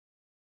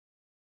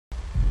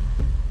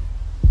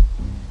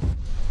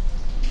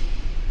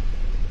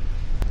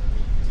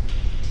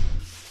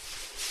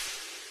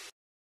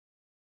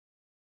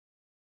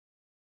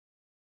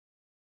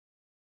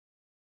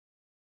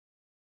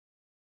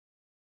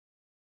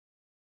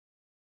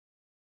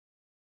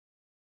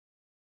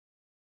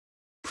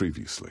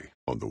Previously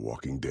on The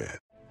Walking Dead.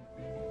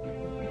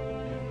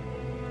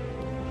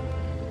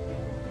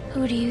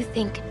 Who do you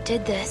think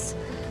did this?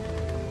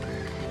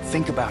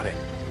 Think about it.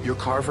 You're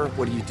Carver,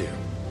 what do you do?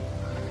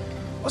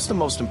 What's the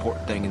most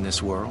important thing in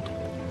this world?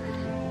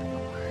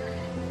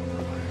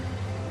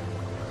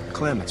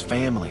 Clem, it's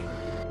family.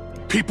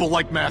 People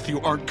like Matthew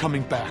aren't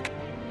coming back.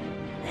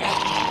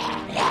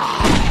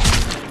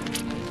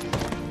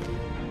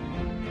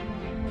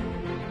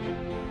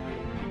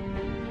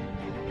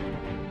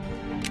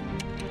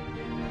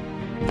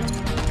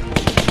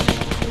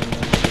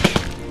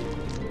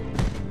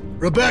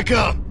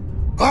 Rebecca,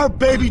 our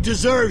baby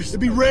deserves to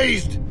be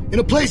raised in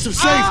a place of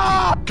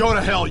safety. Go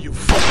to hell, you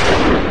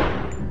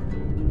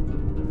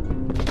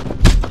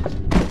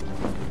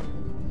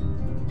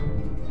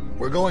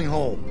We're going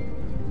home.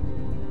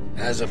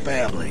 As a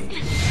family.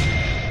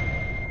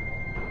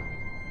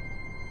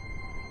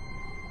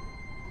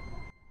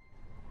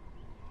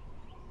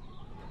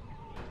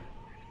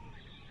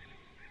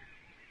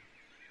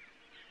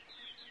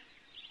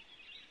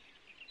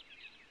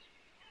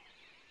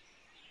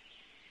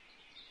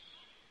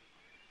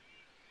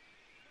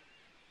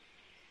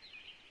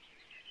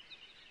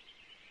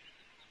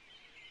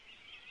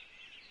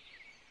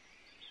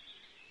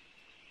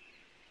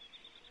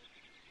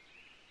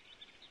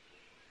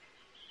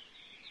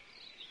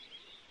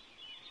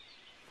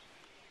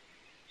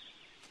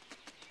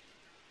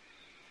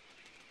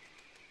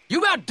 You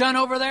about done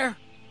over there?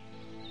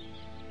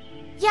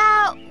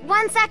 Yeah,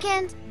 1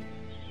 second.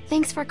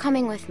 Thanks for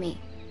coming with me.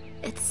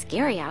 It's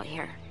scary out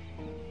here.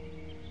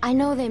 I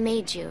know they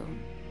made you.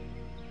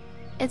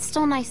 It's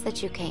still nice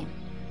that you came.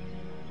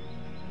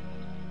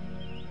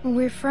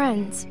 We're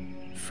friends.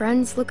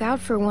 Friends look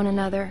out for one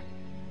another.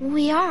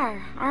 We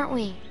are, aren't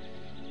we?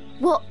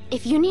 Well,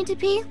 if you need to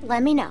pee,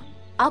 let me know.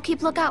 I'll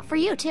keep lookout for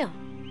you, too.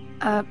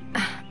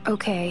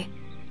 Okay.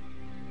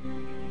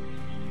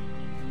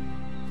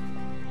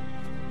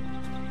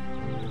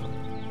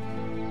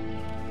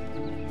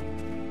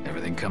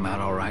 Everything come out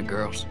all right,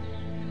 girls?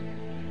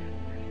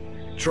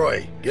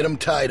 Troy, get him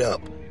tied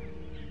up.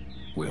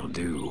 Will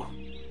do.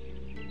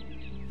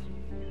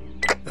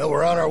 Well,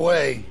 we're on our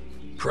way.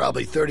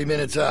 Probably 30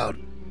 minutes out.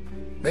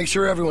 Make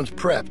sure everyone's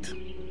prepped.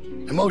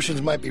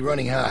 Emotions might be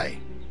running high.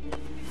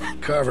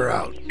 Carver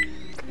out.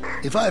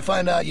 If I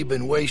find out you've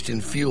been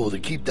wasting fuel to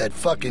keep that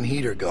fucking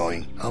heater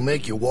going, I'll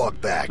make you walk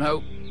back.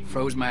 Nope,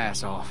 froze my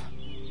ass off.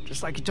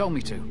 Just like you told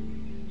me to.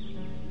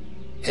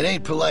 It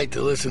ain't polite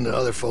to listen to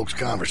other folks'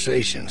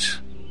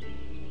 conversations.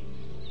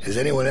 Has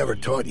anyone ever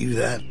taught you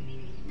that?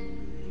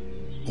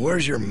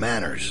 Where's your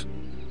manners?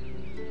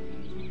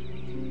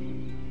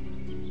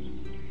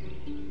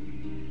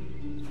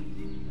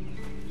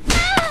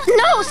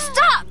 No,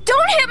 stop!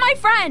 Don't hit my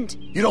friend!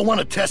 You don't want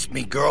to test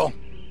me, girl.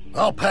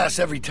 I'll pass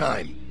every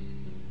time.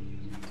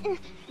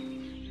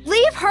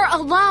 Leave her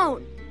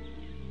alone!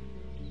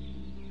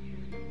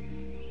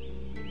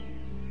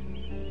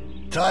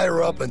 Tie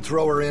her up and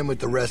throw her in with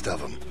the rest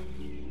of them.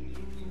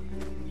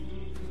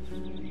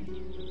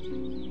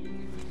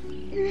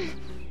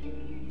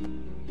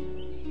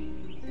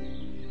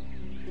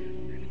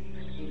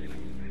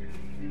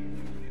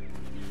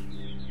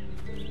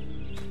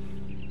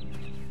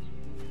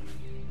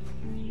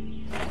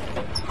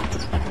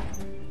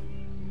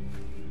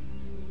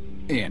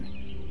 Ian.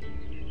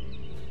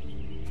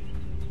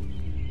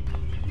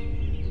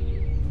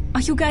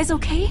 Are you guys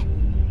okay?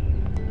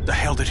 The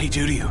hell did he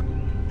do to you?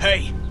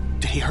 Hey,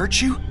 did he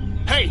hurt you?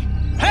 Hey!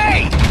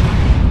 Hey!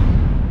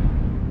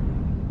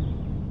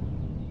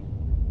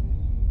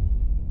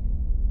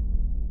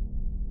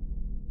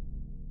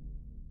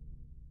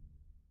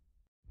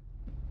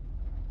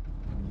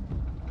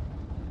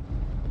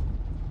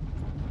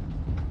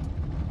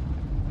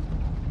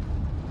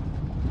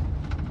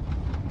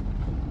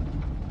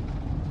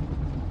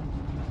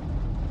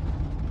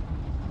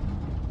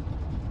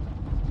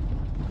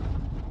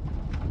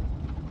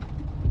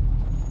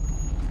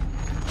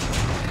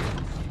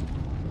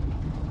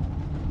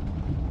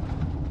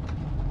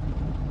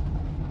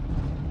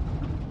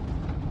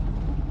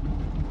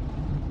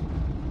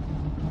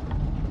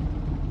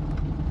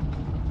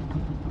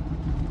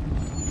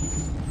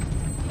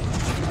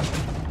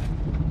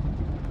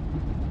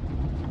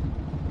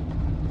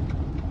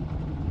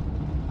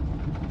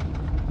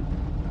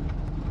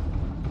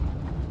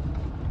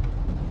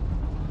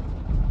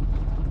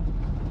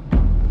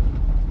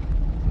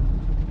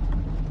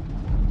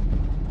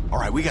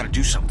 Alright, we gotta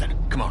do something.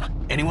 Come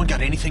on. Anyone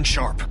got anything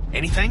sharp?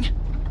 Anything?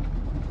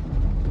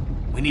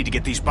 We need to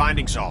get these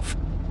bindings off.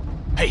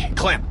 Hey,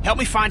 Clem, help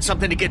me find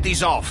something to get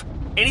these off.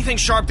 Anything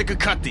sharp that could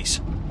cut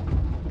these.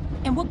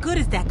 And what good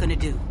is that gonna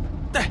do?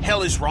 The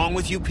hell is wrong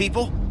with you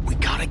people? We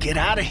gotta get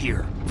out of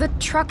here. The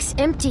truck's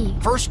empty.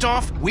 First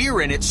off,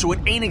 we're in it, so it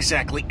ain't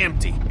exactly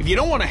empty. If you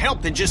don't want to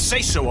help, then just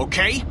say so,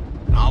 okay?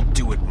 I'll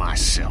do it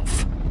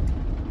myself.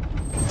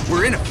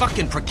 We're in a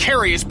fucking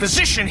precarious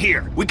position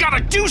here. We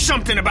gotta do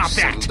something about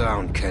that. Settle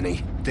down,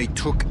 Kenny. They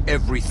took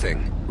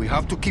everything. We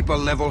have to keep a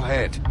level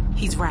head.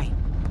 He's right.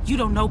 You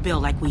don't know Bill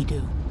like we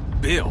do.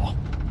 Bill?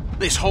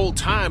 This whole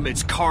time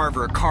it's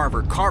Carver,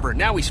 Carver, Carver.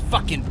 Now he's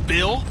fucking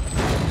Bill?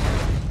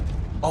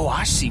 Oh,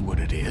 I see what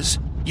it is.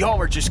 Y'all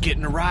are just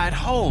getting a ride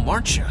home,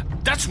 aren't you?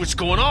 That's what's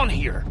going on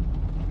here.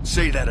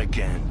 Say that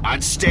again.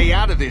 I'd stay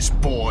out of this,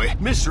 boy.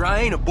 Mister, I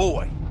ain't a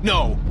boy.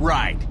 No,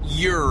 right.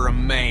 You're a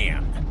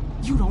man.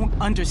 You don't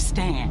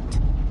understand.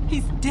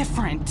 He's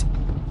different.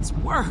 It's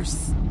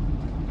worse.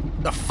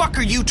 The fuck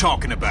are you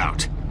talking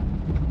about?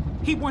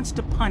 He wants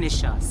to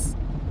punish us.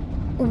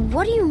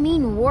 What do you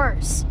mean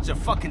worse? He's a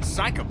fucking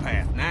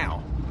psychopath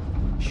now.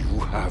 You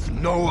have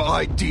no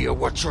idea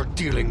what you're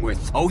dealing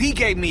with. Oh, he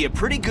gave me a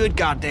pretty good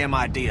goddamn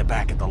idea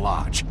back at the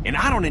lodge. And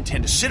I don't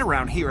intend to sit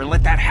around here and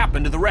let that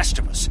happen to the rest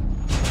of us.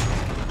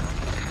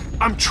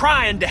 I'm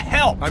trying to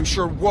help. I'm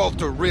sure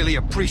Walter really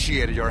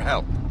appreciated your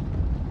help.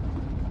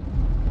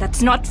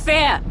 That's not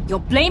fair. You're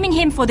blaming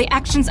him for the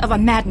actions of a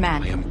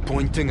madman. I am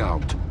pointing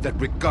out that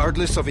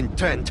regardless of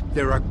intent,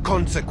 there are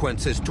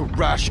consequences to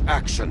rash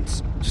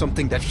actions.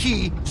 Something that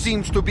he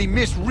seems to be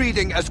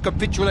misreading as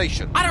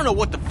capitulation. I don't know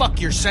what the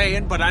fuck you're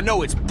saying, but I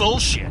know it's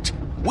bullshit.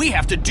 We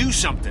have to do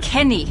something.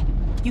 Kenny.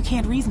 You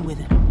can't reason with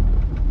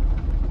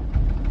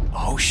him.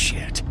 Oh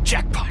shit.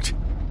 Jackpot.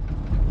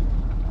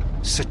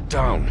 Sit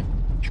down.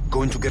 You're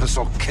going to get us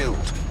all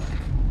killed.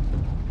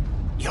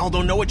 Y'all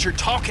don't know what you're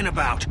talking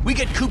about. We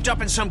get cooped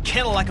up in some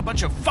kennel like a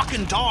bunch of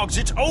fucking dogs,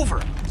 it's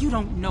over. You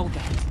don't know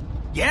that.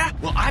 Yeah?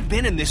 Well, I've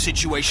been in this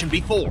situation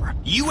before.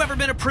 You ever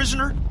been a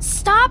prisoner?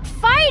 Stop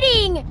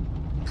fighting!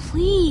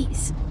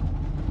 Please.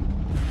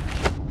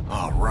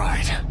 All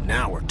right,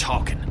 now we're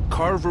talking.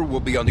 Carver will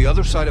be on the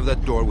other side of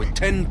that door with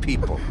 10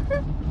 people.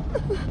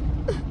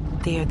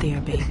 There,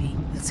 baby.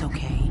 It's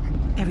okay.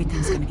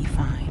 Everything's gonna be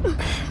fine.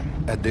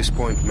 At this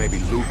point, maybe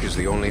Luke is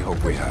the only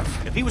hope we have.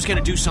 If he was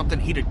gonna do something,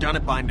 he'd have done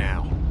it by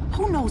now.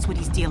 Who knows what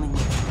he's dealing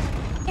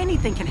with?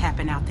 Anything can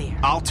happen out there.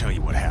 I'll tell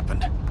you what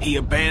happened. He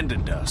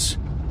abandoned us.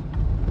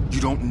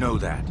 You don't know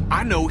that.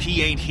 I know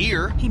he ain't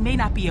here. He may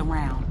not be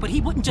around, but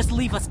he wouldn't just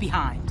leave us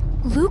behind.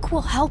 Luke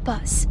will help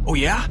us. Oh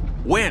yeah?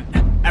 When?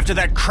 After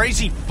that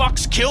crazy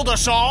fuck's killed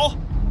us all?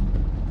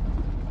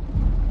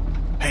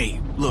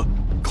 Hey, look,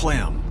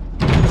 Clem.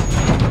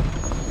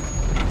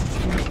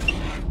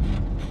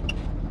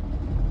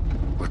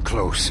 We're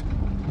close.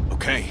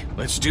 Okay,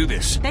 let's do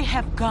this. They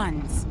have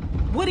guns.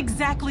 What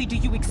exactly do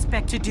you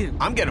expect to do?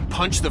 I'm gonna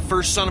punch the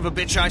first son of a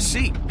bitch I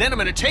see. Then I'm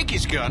gonna take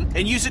his gun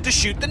and use it to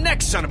shoot the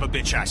next son of a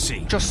bitch I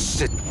see. Just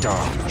sit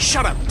down.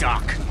 Shut up,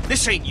 Doc.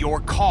 This ain't your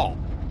call.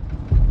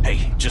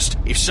 Hey, just,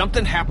 if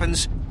something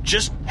happens,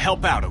 just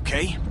help out,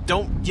 okay?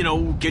 Don't,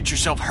 get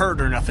yourself hurt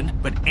or nothing,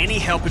 but any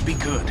help would be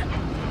good.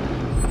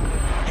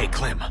 Hey,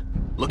 Clem,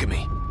 look at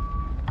me.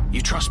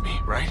 You trust me,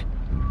 right?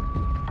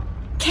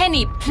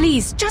 Kenny,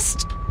 please,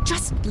 just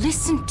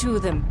listen to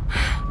them.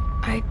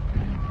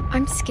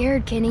 I'm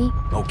scared, Kenny.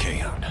 Okay,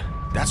 hon.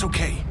 That's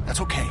okay.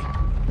 That's okay.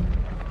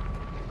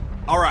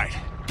 All right.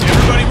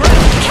 Everybody ready?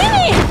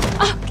 Kenny!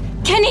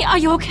 Kenny, are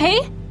you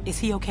okay? Is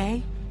he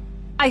okay?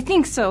 I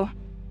think so.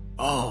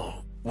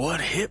 Oh,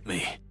 what hit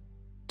me?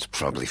 It's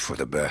probably for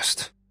the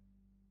best.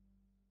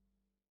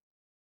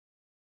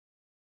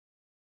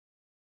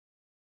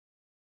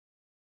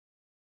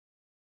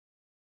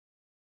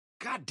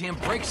 Goddamn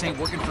brakes ain't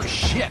working for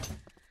shit.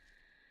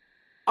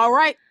 All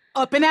right,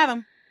 up and at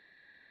him.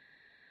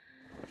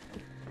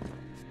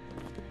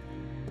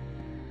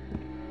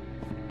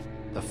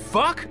 The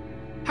fuck?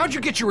 How'd you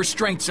get your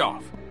restraints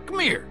off? Come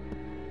here.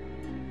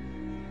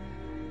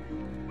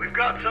 We've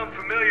got some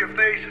familiar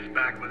faces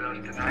back with us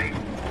tonight.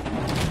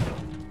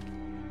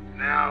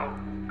 Now,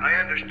 I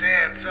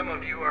understand some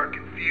of you are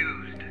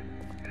confused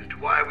as to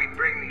why we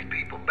bring these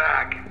people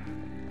back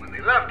when they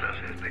left us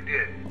as they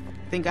did.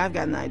 Think I've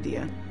got an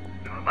idea.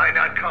 Now, it might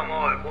not come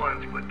all at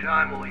once, but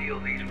time will heal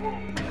these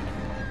wounds.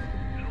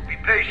 So be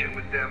patient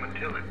with them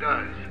until it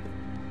does.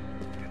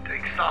 And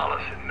take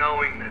solace in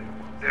knowing that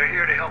they're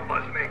here to help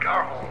us make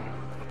our home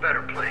a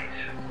better place.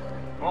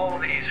 All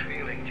these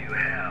feelings you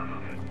have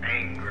of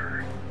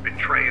anger,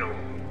 betrayal,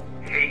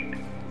 hate,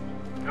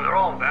 they're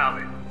all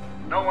valid.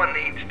 No one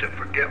needs to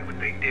forget what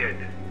they did,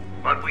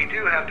 but we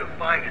do have to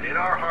find it in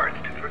our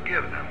hearts to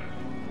forgive them.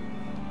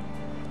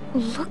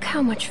 Look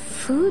how much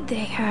food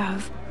they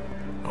have.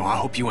 Oh, I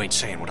hope you ain't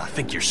saying what I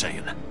think you're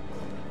saying. As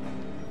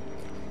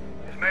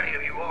many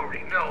of you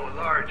already know, a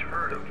large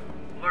herd of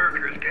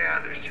lurkers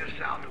gathers just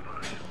south of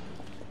us.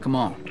 Come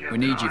on, we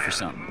need you for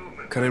something.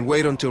 Can it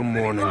wait until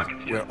morning?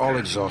 We're all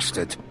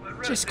exhausted.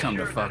 Just come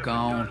the fuck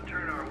on.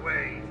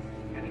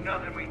 It's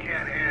nothing we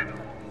can't handle.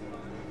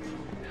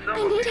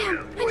 I need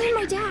him. I need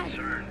my dad.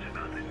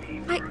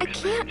 I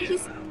can't.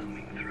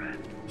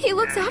 He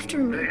looks after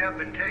me. They have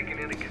been taken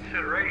into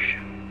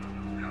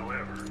consideration.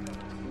 However,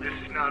 this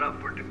is not up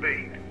for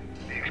debate.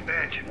 The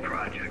expansion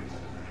project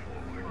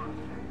will move forward.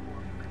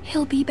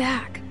 He'll be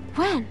back.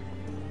 When?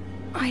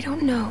 I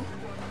don't know,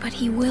 but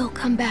he will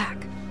come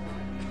back.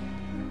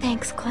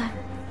 Thanks, Clem.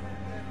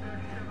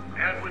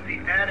 And with the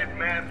added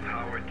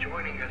manpower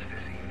joining us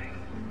this evening,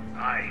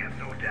 I have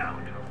no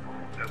doubt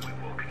that we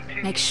will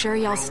continue. Make sure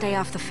y'all stay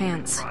off the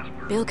fence.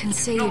 Bill can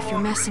see if you're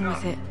messing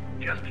with it.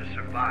 Just to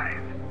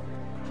survive.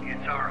 It's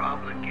It's our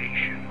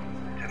obligation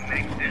to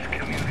make this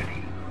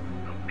community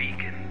a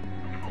beacon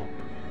of hope.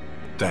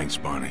 Thanks,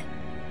 Barney.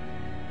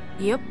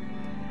 Yep.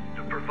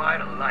 To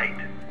provide a light,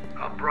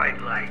 a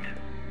bright light,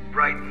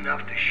 bright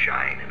enough to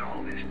shine in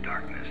all this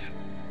darkness.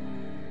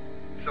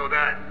 So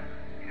that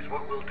is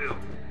what we'll do.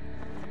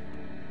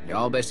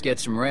 Y'all best get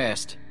some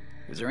rest,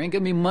 because there ain't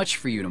gonna be much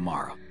for you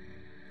tomorrow.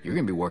 You're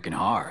gonna be working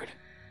hard.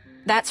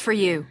 That's for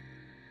you.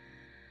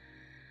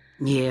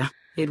 Yeah,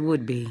 it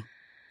would be.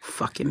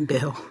 Fucking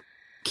Bill.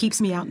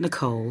 Keeps me out in the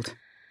cold,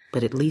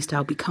 but at least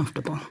I'll be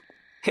comfortable.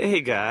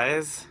 Hey,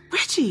 guys.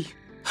 Reggie!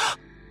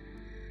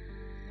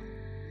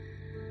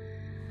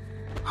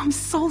 I'm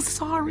so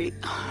sorry.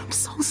 I'm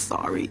so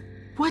sorry.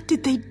 What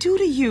did they do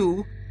to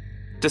you?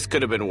 This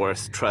could have been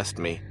worse, trust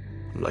me.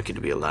 I'm lucky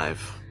to be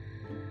alive.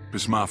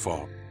 It's my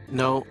fault.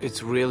 No,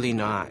 it's really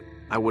not.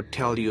 I would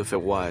tell you if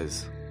it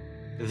was.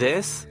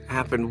 This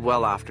happened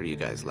well after you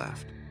guys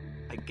left.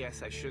 I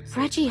guess I should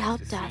say Reggie it's nice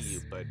helped to see us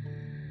you, but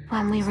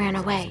when we ran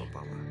away. also a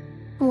bummer.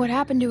 What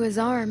happened to his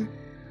arm?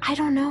 I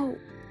don't know.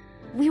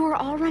 We were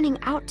all running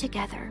out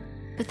together,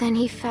 but then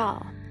he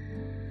fell,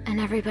 and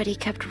everybody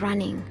kept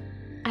running.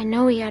 I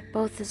know he had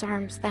both his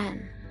arms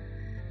then.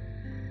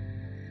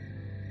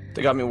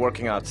 They got me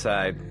working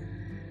outside.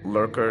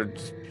 Lurker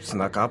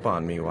snuck up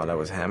on me while I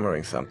was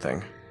hammering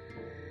something.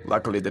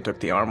 Luckily, they took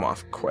the arm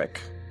off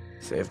quick.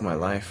 Saved my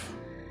life.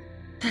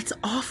 That's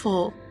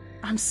awful.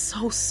 I'm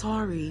so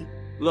sorry.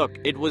 Look,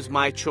 it was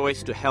my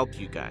choice to help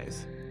you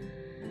guys.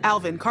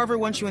 Alvin, Carver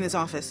wants you in his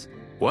office.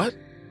 What?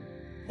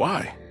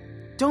 Why?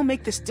 Don't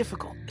make this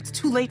difficult. It's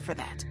too late for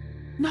that.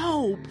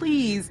 No,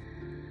 please.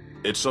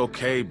 It's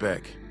okay,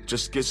 Beck.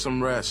 Just get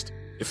some rest.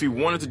 If he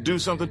wanted to do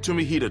something to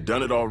me, he'd have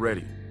done it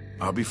already.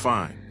 I'll be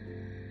fine.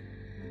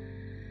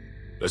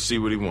 Let's see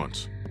what he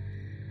wants.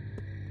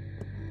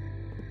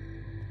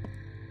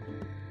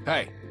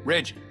 Hey,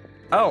 Reggie.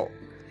 Oh,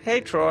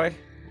 hey, Troy.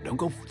 Don't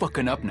go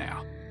fucking up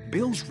now.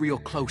 Bill's real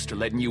close to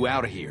letting you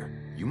out of here.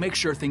 You make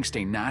sure things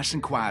stay nice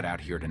and quiet out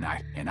here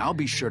tonight, and I'll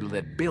be sure to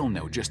let Bill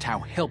know just how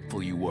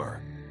helpful you were.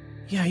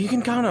 Yeah, you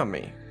can count on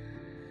me.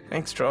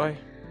 Thanks, Troy.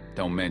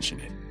 Don't mention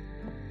it.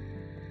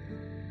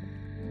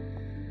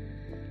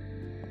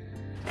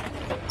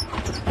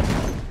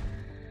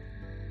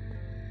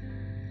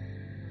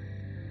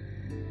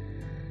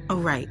 Oh,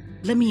 right.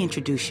 Let me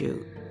introduce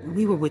you.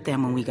 We were with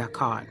them when we got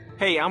caught.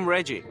 Hey, I'm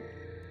Reggie.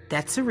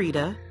 That's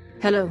Sarita.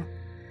 Hello.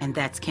 And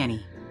that's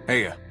Kenny.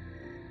 Hey,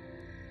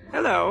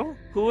 Hello.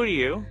 Who are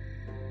you?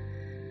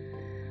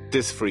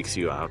 This freaks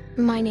you out.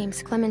 My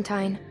name's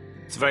Clementine.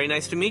 It's very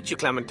nice to meet you,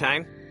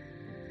 Clementine.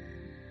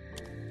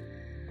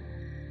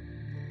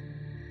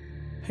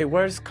 Hey,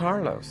 where's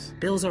Carlos?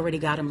 Bill's already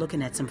got him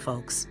looking at some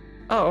folks.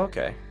 Oh,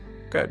 okay.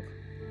 Good.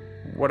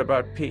 What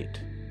about Pete?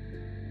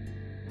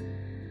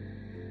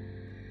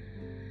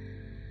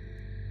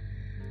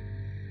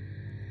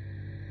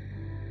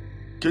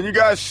 Can you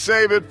guys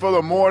save it for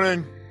the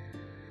morning?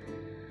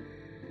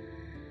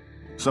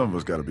 some of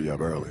us gotta be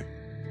up early.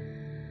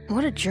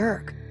 What a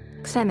jerk.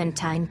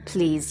 Clementine,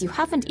 please, you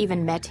haven't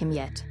even met him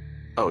yet.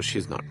 Oh,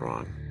 she's not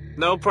wrong.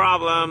 No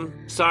problem.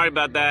 Sorry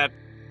about that.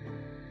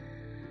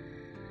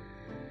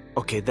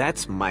 Okay,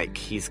 that's Mike.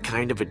 He's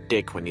kind of a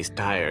dick when he's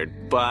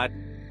tired, but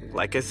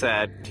like I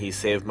said, he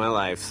saved my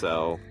life,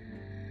 so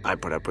I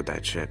put up with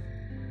that shit.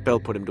 Bill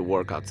put him to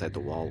work outside the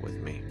wall with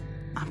me.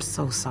 I'm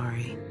so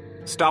sorry.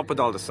 Stop with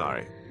all the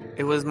sorry.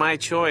 It was my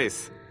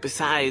choice.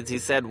 Besides, he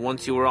said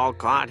once you were all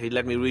caught, he'd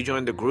let me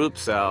rejoin the group,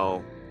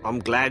 so I'm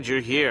glad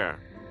you're here.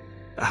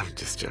 I'm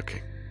just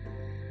joking.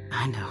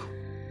 I know.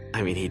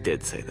 I mean, he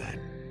did say that,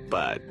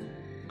 but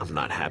I'm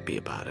not happy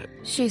about it.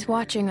 She's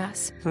watching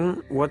us.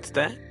 What's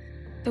that?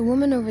 The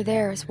woman over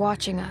there is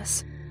watching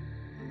us.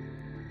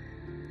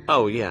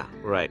 Oh, yeah,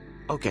 right.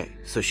 Okay,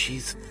 so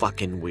she's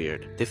fucking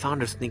weird. They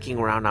found her sneaking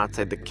around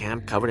outside the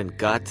camp covered in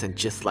guts and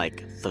just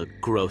like the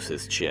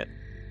grossest shit.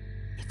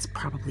 It's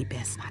probably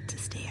best not to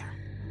stare.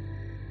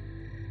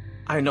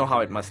 I know how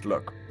it must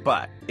look,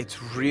 but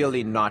it's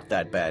really not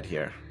that bad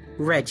here.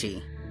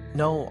 Reggie.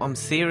 No, I'm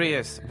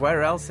serious.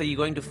 Where else are you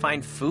going to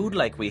find food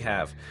like we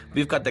have?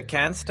 We've got the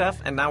canned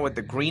stuff, and now with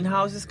the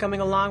greenhouses coming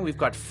along, we've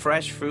got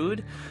fresh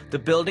food. The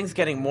building's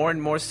getting more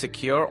and more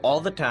secure all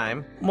the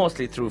time,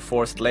 mostly through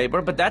forced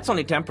labor, but that's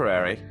only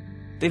temporary.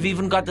 They've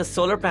even got the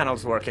solar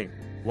panels working.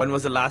 When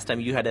was the last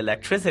time you had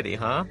electricity,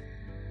 huh?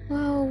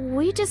 Well,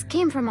 we just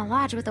came from a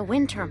lodge with a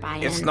wind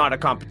turbine. It's not a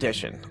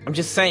competition. I'm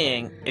just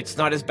saying, it's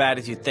not as bad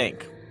as you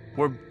think.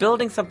 We're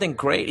building something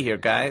great here,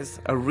 guys.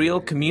 A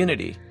real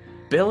community.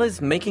 Bill is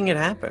making it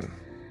happen.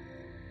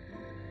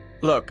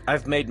 Look,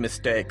 I've made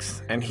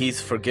mistakes, and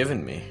he's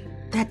forgiven me.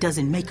 That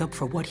doesn't make up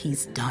for what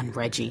he's done,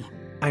 Reggie.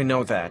 I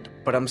know that,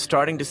 but I'm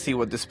starting to see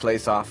what this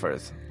place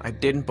offers. I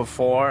didn't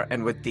before,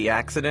 and with the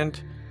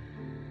accident,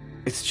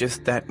 it's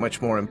just that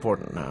much more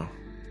important now.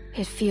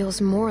 It feels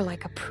more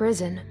like a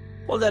prison.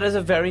 Well, that is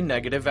a very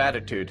negative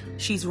attitude.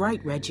 She's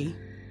right, Reggie.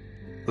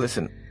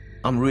 Listen,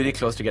 I'm really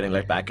close to getting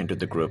let back into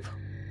the group.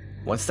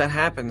 Once that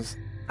happens,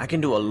 I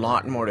can do a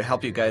lot more to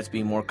help you guys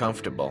be more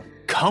comfortable.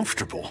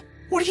 Comfortable?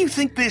 What do you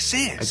think this I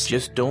is?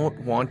 just don't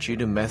want you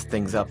to mess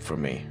things up for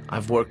me.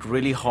 I've worked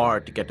really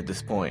hard to get to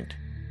this point.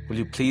 Will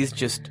you please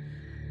just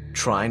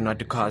try not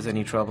to cause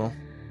any trouble?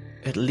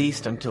 At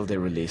least until they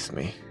release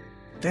me.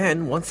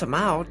 Then, once I'm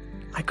out,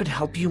 I could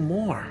help you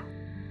more.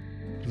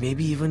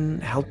 Maybe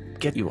even help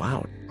get you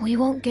out. We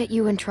won't get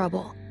you in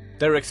trouble.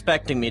 They're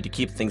expecting me to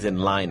keep things in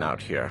line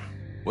out here.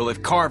 Well,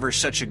 if Carver's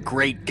such a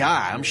great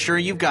guy, I'm sure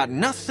you've got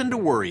nothing to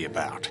worry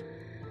about.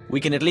 We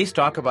can at least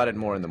talk about it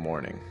more in the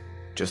morning.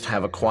 Just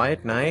have a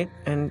quiet night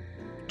and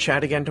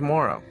chat again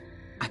tomorrow.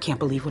 I can't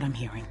believe what I'm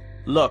hearing.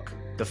 Look,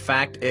 the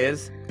fact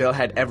is, Bill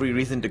had every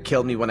reason to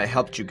kill me when I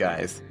helped you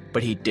guys,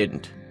 but he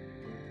didn't.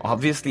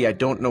 Obviously, I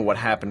don't know what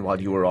happened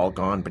while you were all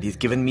gone, but he's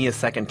given me a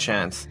second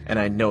chance, and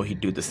I know he'd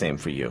do the same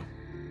for you.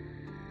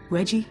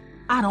 Reggie,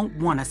 I don't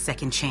want a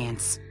second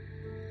chance.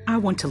 I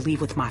want to leave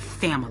with my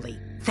family.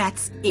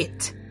 That's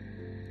it.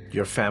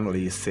 Your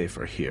family is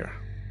safer here.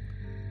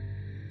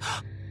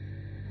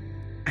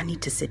 I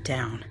need to sit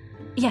down.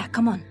 Yeah,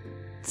 come on.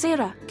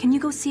 Sarah, can you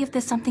go see if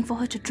there's something for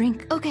her to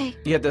drink? Okay.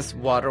 Yeah, there's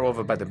water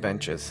over by the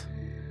benches.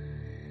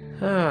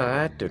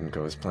 That didn't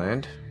go as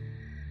planned.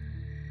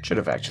 Should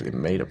have actually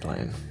made a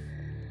plan.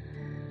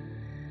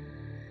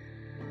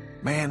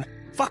 Man,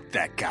 fuck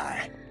that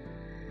guy.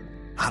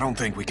 I don't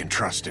think we can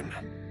trust him.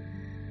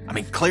 I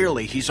mean,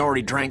 clearly he's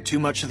already drank too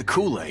much of the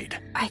Kool-Aid.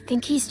 I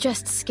think he's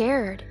just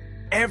scared.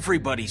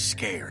 Everybody's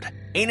scared.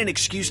 Ain't an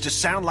excuse to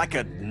sound like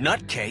a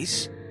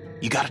nutcase.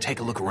 You gotta take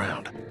a look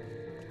around.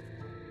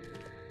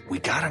 We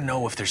gotta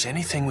know if there's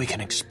anything we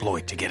can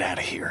exploit to get out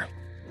of here.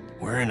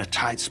 We're in a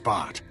tight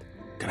spot.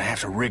 Gonna have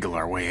to wriggle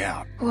our way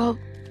out. Well,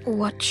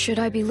 what should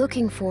I be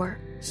looking for?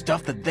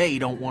 Stuff that they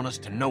don't want us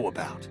to know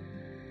about.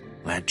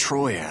 That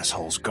Troy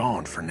asshole's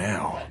gone for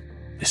now.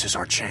 This is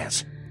our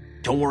chance.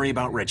 Don't worry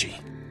about Reggie.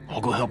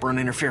 I'll go help run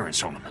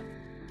interference on him.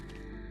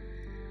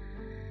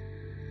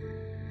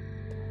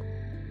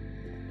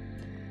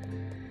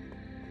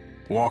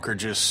 Walker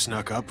just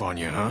snuck up on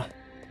you, huh?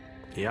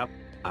 Yep,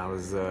 I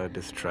was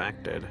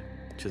distracted.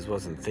 Just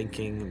wasn't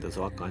thinking. There's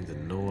all kinds of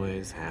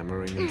noise,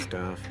 hammering and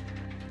stuff.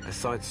 I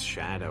saw its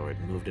shadow. It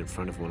moved in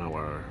front of one of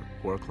our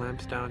work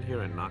lamps down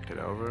here and knocked it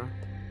over.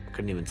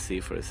 Couldn't even see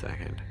for a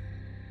second.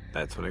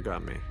 That's when it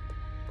got me.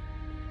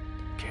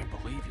 Can't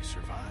believe you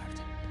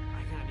survived.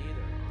 I can't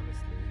either,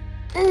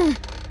 honestly. I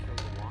killed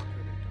the walker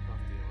and took off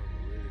the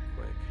armor really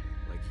quick,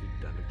 like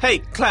he'd done it. Hey,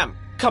 Clem,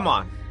 come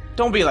on.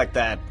 Don't be like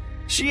that.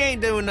 She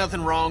ain't doing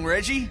nothing wrong,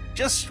 Reggie.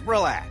 Just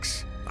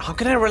relax. How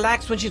can I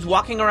relax when she's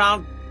walking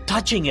around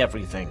touching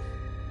everything?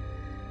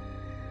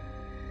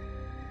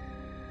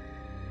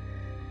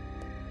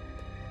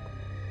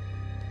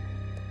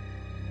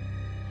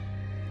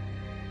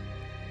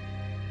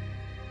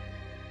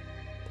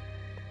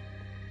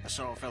 I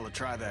saw a fella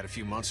try that a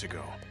few months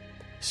ago.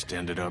 Just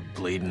ended up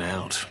bleeding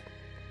out.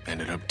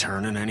 Ended up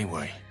turning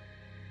anyway.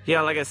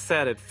 Yeah, like I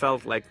said, it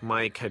felt like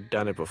Mike had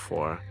done it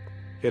before.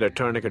 He had a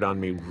tourniquet on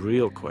me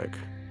real quick.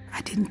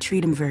 I didn't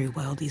treat him very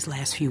well these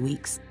last few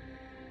weeks.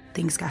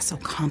 Things got so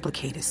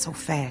complicated so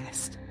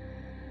fast.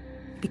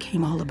 It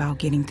became all about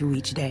getting through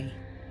each day.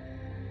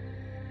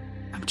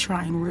 I'm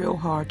trying real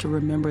hard to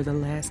remember the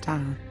last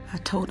time I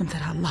told him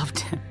that I loved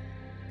him.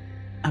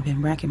 I've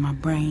been racking my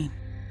brain,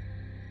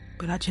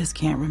 but I just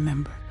can't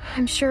remember.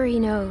 I'm sure he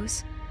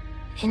knows.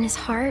 In his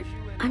heart,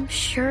 I'm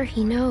sure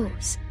he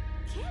knows.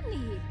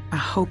 I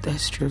hope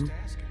that's true.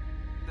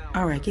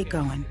 All right, get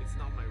going.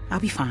 I'll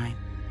be fine.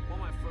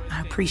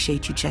 I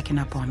appreciate you checking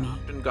up on me.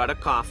 And got a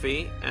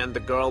coffee, and the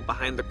girl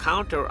behind the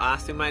counter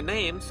asked me my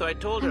name, so I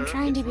told her. I'm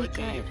trying to be Reggie.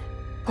 good.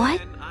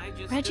 What?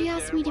 Just Reggie stood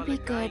asked there me to while be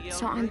the guy good, yelled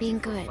so at I'm me being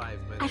for good. 5 I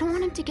minutes. don't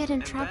want him to get in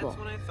And trouble. that's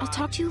when I I'll thought,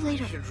 talk to you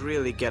later. I should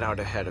really get out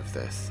ahead of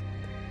this.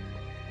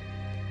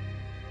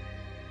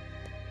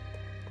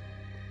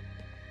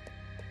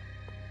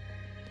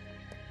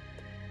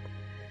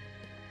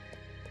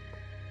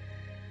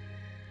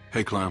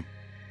 Hey, Clem.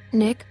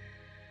 Nick?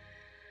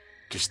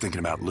 Just thinking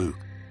about Luke.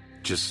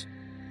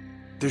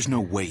 There's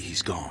no way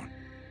he's gone.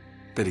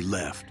 That he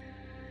left.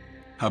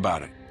 How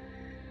about it?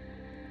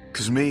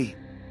 'Cause me,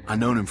 I've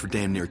known him for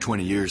damn near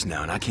 20 years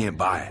now, and I can't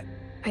buy it.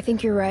 I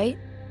think you're right.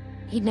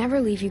 He'd never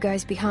leave you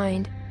guys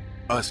behind.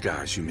 Us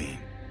guys, you mean?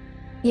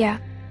 Yeah,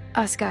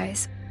 us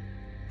guys.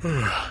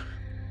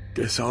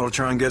 Guess I'll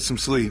try and get some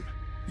sleep.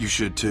 You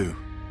should too.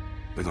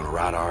 They're gonna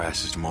ride our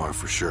asses tomorrow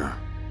for sure.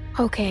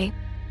 Okay.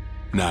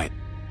 Night.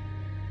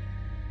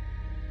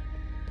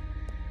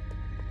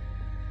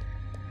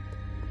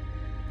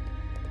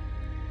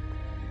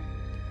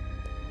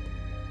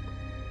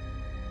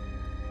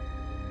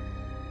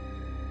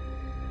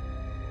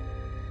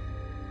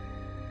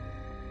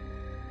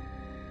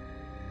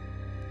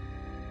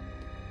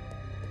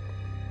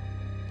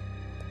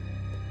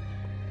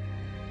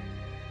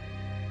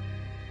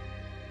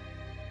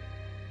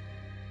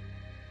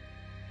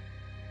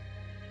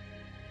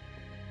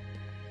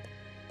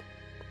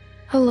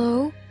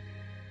 Hello?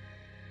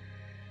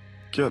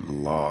 Get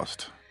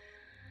lost.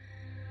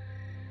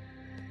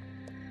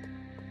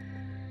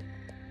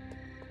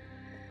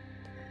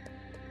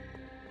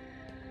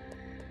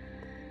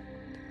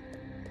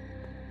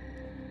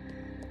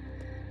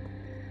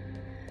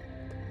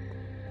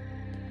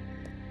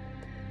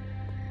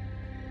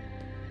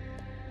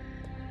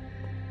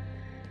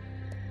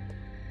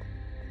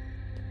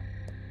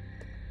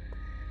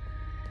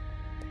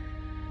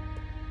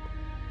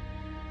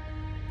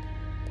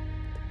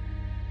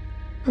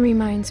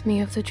 Reminds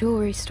me of the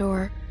jewelry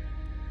store.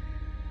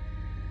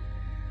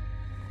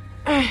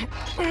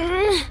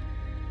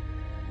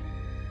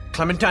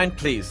 Clementine,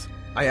 please.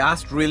 I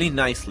asked really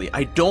nicely.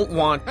 I don't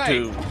want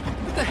to...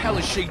 What the hell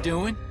is she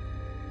doing?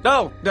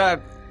 No,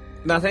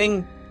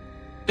 nothing.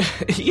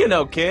 You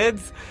know,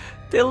 kids.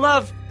 They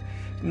love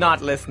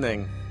not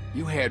listening.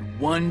 You had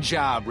one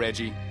job,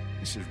 Reggie.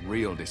 This is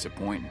real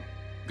disappointing.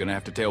 Gonna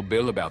have to tell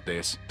Bill about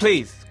this.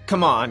 Please,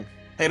 come on.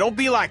 Hey, don't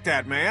be like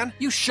that, man.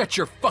 You shut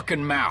your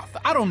fucking mouth.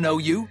 I don't know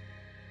you.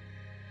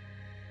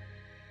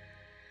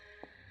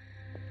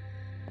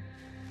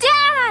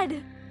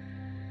 Dad!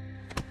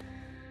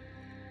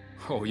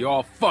 Oh, you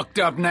all fucked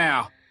up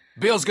now.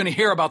 Bill's gonna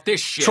hear about this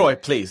shit. Troy,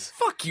 please.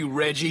 Fuck you,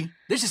 Reggie.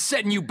 This is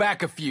setting you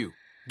back a few.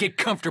 Get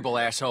comfortable,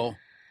 asshole.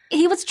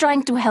 He was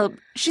trying to help.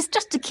 She's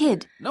just a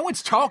kid. No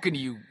one's talking to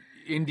you,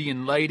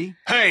 Indian lady.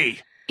 Hey!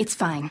 It's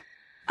fine.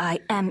 I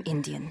am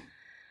Indian.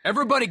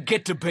 Everybody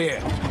get to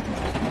bed.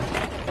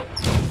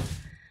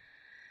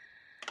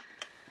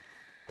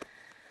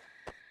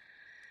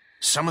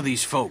 Some of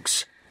these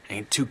folks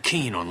ain't too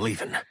keen on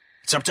leaving.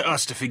 It's up to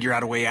us to figure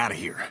out a way out of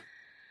here.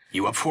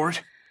 You up for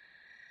it?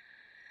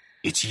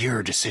 It's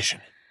your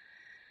decision.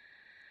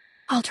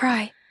 I'll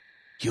try.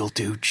 You'll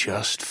do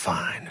just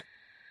fine.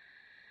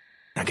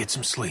 Now get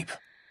some sleep.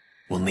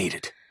 We'll need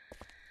it.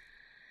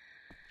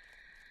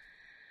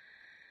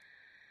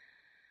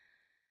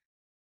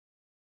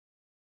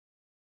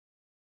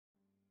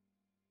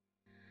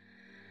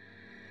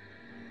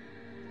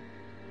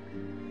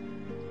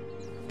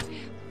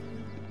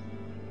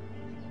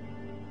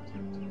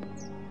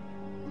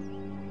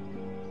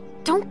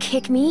 Don't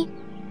kick me.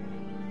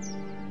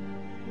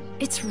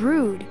 It's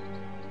rude.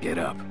 Get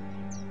up.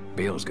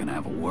 Bill's gonna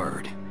have a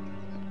word.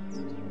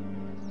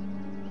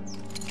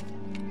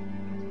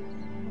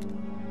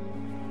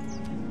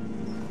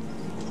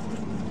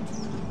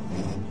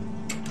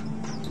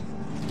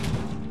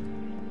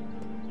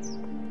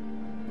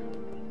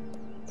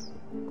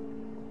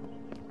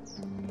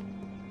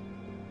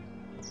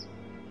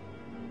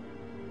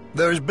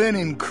 There's been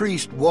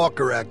increased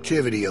walker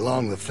activity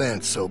along the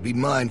fence, so be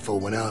mindful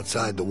when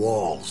outside the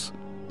walls.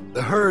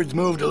 The herd's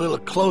moved a little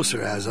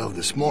closer as of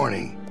this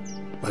morning,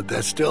 but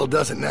that still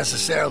doesn't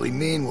necessarily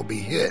mean we'll be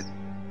hit.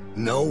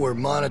 No, we're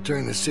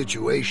monitoring the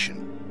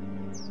situation.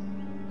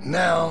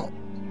 Now,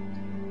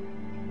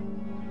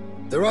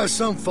 there are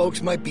some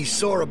folks might be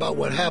sore about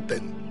what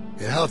happened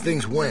and how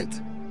things went.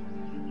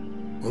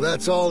 Well,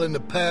 that's all in the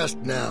past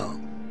now.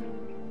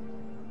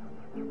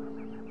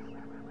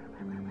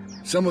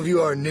 Some of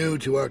you are new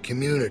to our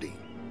community.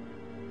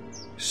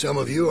 Some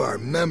of you are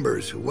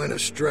members who went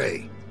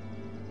astray.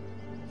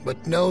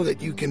 But know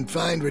that you can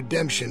find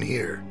redemption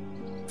here,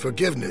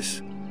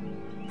 forgiveness,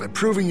 by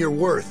proving your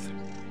worth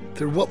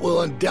through what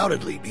will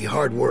undoubtedly be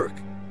hard work.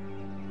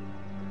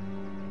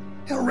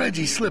 You know,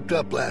 Reggie slipped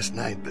up last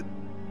night, but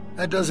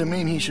that doesn't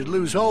mean he should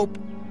lose hope.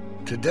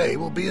 Today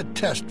will be a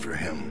test for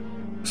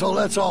him. So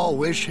let's all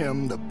wish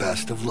him the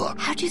best of luck.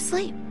 How'd you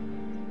sleep?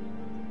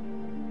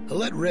 I'll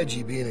let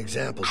Reggie be an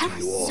example to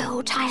you all. I was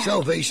so tired.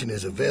 Salvation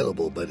is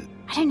available, but it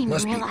I didn't even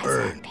must realize be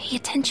earned. that. Pay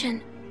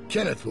attention.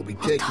 Kenneth will be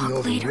We'll taking talk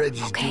over later,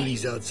 Reggie's okay?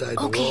 duties outside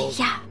the Okay, walls.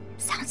 yeah.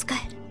 Sounds good.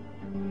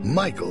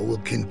 Michael will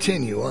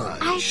continue on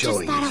I just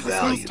showing thought his it was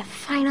value. nice to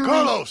finally...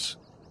 Carlos!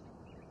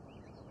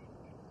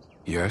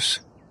 Yes?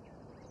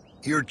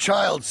 Your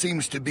child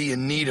seems to be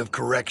in need of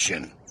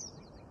correction.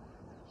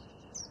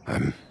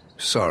 I'm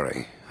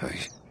sorry.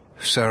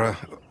 Sarah,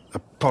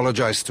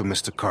 apologize to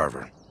Mr.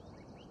 Carver.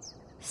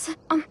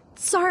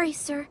 Sorry,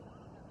 sir.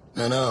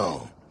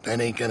 No, that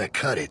ain't gonna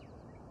cut it.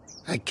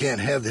 I can't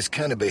have this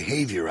kind of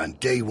behavior on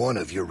day one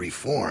of your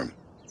reform.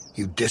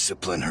 You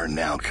discipline her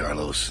now,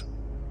 Carlos.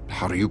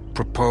 How do you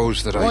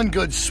propose that One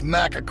good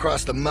smack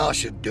across the mouth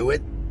should do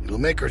it. It'll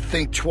make her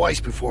think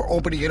twice before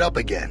opening it up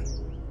again.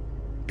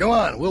 Go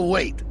on, we'll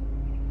wait.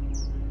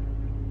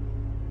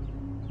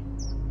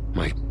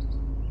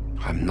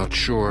 I'm not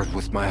sure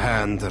with my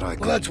hand that I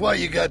can... Well, that's why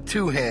you got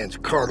two hands,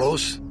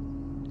 Carlos.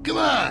 Come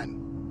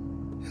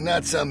on.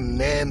 Not some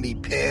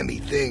namby-pamby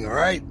thing, all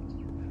right?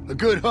 A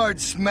good hard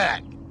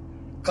smack.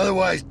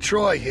 Otherwise,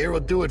 Troy here will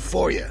do it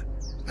for you.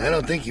 I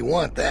don't think you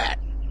want that.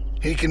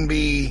 He can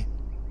be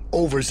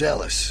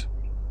overzealous.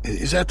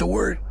 Is that the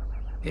word?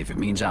 If it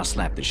means I'll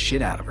slap the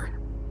shit out of her,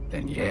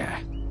 then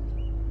yeah.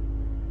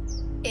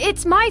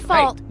 It's my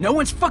fault. Hey, no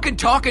one's fucking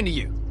talking to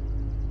you.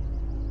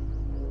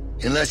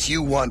 Unless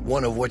you want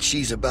one of what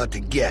she's about to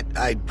get,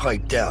 I'd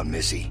pipe down,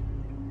 Missy.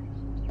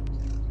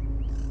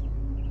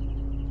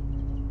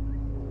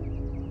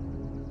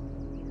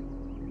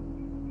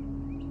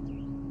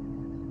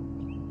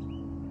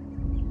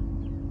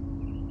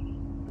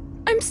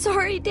 I'm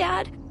sorry,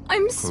 Dad.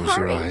 I'm Close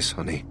sorry. your eyes,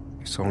 honey.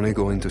 It's only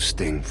going to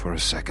sting for a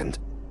second.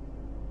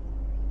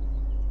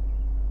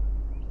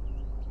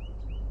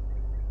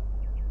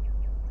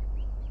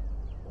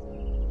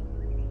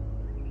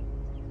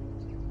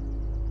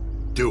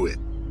 Do it.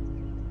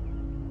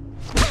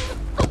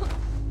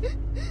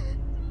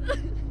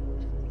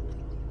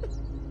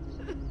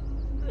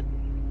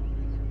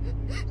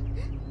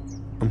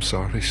 I'm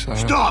sorry, Sarah.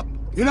 Stop!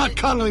 You're not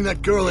cuddling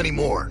that girl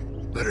anymore.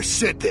 Let her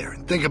sit there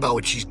and think about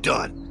what she's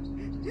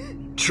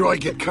done. Troy,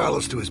 get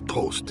Carlos to his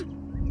post.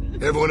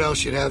 Everyone else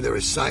should have their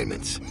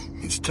assignments.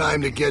 It's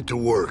time to get to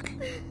work.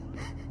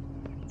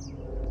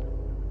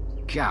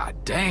 God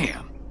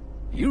damn.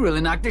 You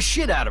really knocked the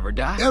shit out of her,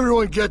 Doc.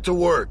 Everyone get to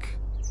work.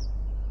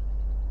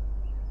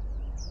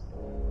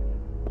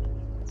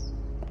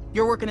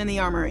 You're working in the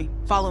armory.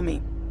 Follow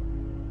me.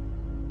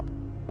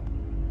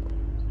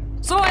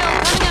 Soil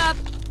coming up!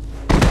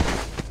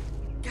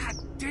 God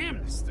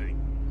damn this thing.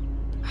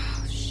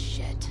 Oh,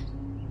 shit.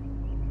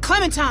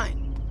 Clementine!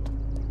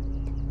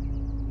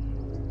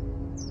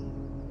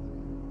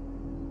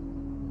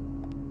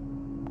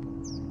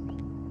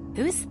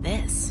 Who's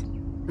this?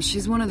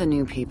 She's one of the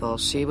new people.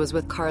 She was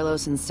with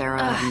Carlos and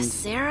Sarah and...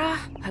 Sarah?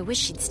 I wish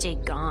she'd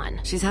stayed gone.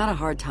 She's had a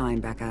hard time,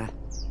 Becca.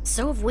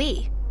 So have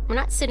we. We're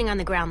not sitting on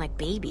the ground like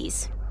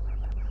babies.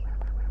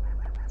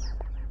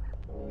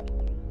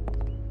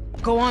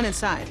 Go on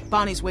inside.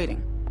 Bonnie's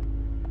waiting.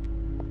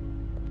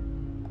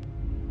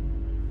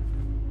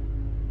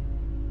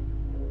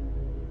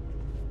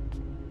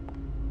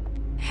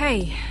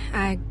 Hey,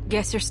 I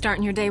guess you're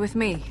starting your day with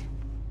me.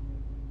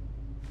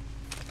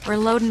 We're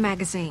loading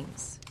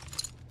magazines.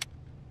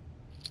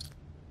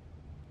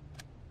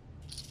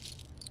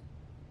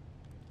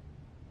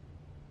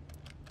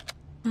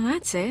 Well,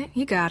 that's it.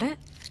 You got it.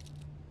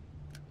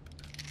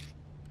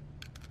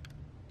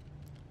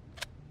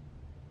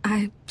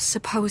 I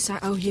suppose I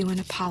owe you an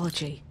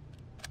apology.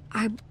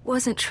 I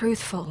wasn't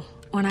truthful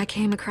when I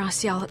came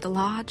across y'all at the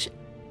lodge,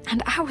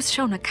 and I was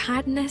shown a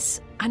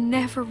kindness I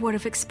never would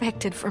have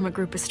expected from a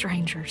group of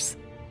strangers.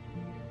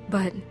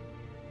 But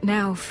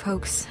now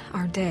folks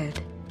are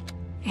dead,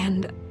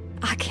 and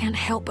I can't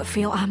help but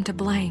feel I'm to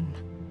blame.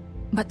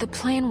 But the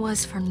plan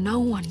was for no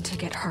one to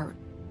get hurt.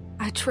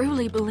 I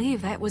truly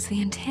believe that was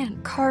the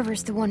intent.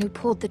 Carver's the one who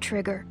pulled the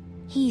trigger.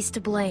 He's to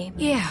blame.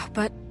 Yeah,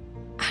 but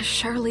I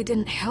surely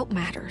didn't help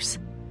matters.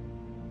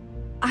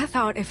 I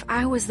thought if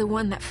I was the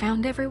one that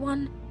found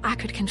everyone, I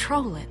could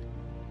control it.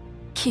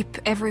 Keep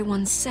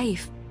everyone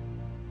safe.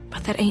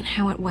 But that ain't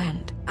how it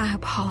went. I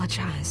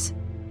apologize.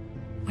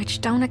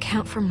 Which don't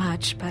account for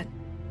much, but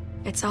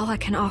it's all I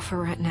can offer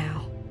right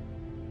now.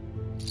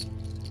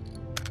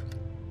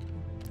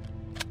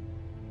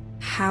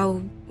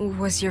 How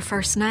was your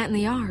first night in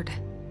the yard?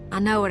 I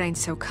know it ain't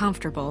so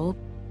comfortable,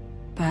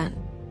 but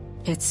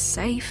it's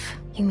safe.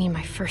 You mean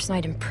my first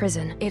night in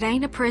prison? It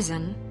ain't a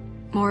prison,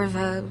 more of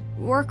a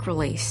work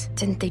release.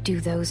 Didn't they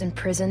do those in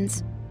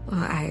prisons?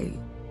 Well,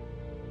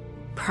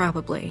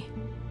 probably.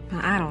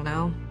 I don't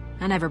know.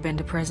 I never been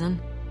to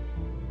prison.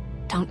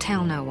 Don't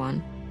tell no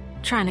one.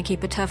 Trying to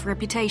keep a tough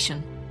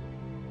reputation.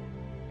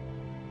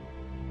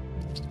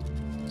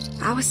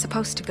 I was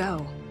supposed to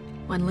go.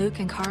 When Luke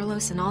and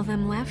Carlos and all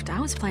them left,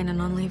 I was planning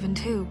on leaving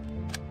too.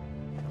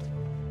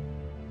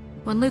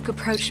 When Luke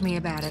approached me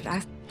about it, I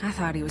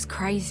thought he was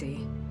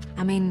crazy.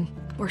 I mean,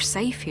 we're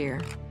safe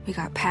here. We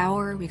got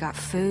power, we got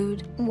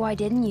food. Why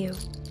didn't you?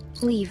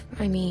 Leave,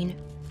 I mean.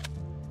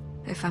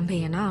 If I'm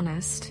being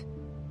honest,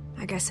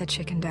 I guess I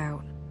chickened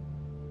out.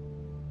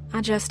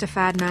 I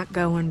justified not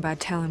going by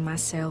telling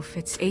myself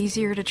it's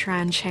easier to try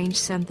and change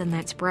something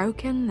that's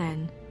broken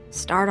than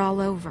start all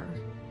over.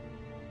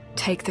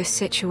 Take this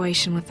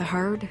situation with the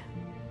herd.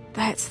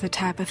 That's the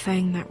type of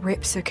thing that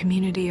rips a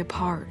community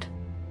apart.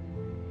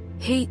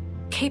 He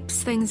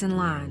keeps things in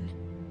line.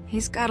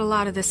 He's got a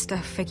lot of this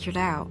stuff figured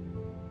out.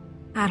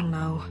 I don't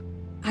know.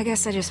 I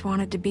guess I just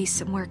wanted to be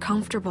somewhere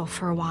comfortable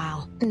for a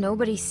while.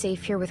 Nobody's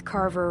safe here with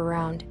Carver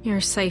around. You're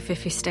safe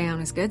if you stay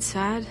on his good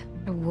side.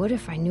 I would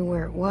if I knew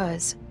where it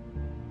was.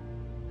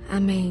 I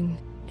mean,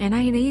 it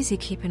ain't easy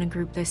keeping a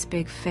group this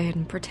big fed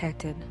and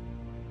protected.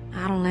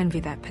 I don't envy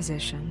that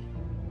position.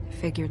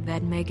 Figured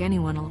that'd make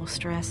anyone a little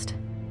stressed.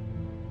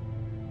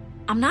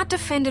 I'm not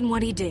defending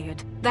what he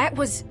did. That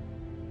was...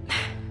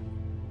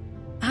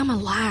 I'm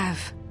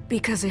alive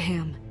because of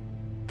him.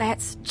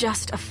 That's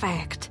just a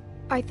fact.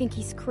 I think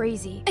he's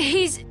crazy.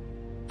 He's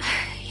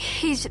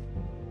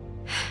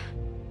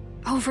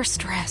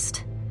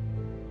overstressed.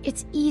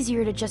 It's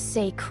easier to just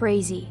say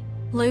crazy.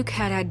 Luke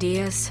had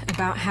ideas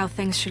about how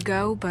things should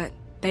go, but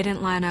they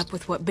didn't line up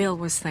with what Bill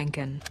was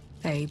thinking.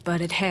 They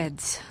butted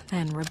heads.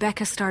 Then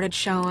Rebecca started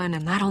showing,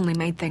 and that only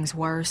made things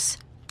worse.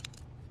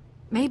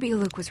 Maybe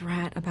Luke was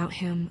right about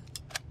him.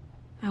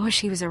 I wish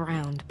he was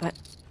around, but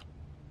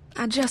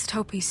I just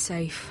hope he's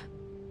safe.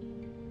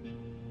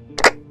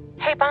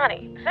 Hey,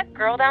 Bonnie, is that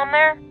girl down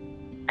there?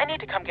 I need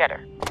to come get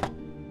her.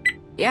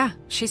 Yeah,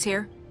 she's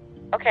here.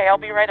 Okay, I'll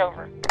be right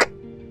over.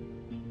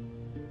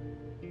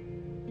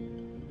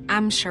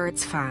 I'm sure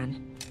it's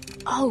fine.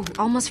 Oh,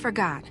 almost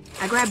forgot.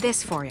 I grabbed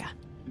this for you.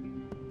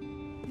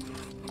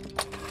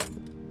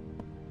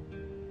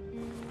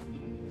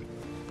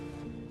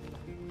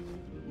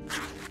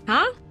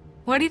 Huh?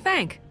 What do you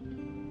think?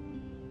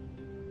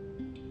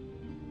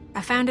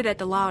 I found it at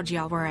the lodge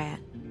y'all were at.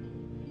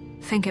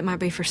 Think it might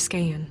be for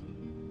skiing.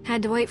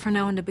 Had to wait for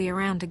no one to be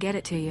around to get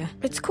it to you.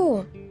 It's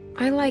cool.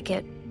 I like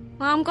it.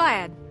 Well, I'm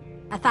glad.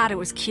 I thought it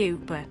was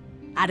cute, but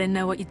I didn't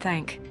know what you'd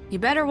think. You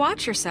better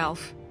watch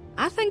yourself.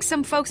 I think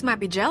some folks might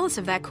be jealous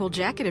of that cool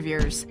jacket of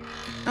yours.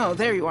 Oh,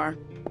 there you are.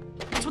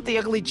 What's with the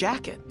ugly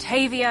jacket?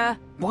 Tavia!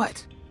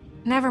 What?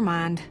 Never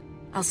mind.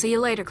 I'll see you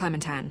later,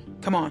 Clementine.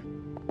 Come on.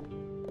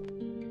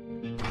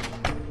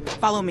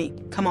 Follow me.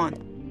 Come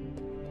on.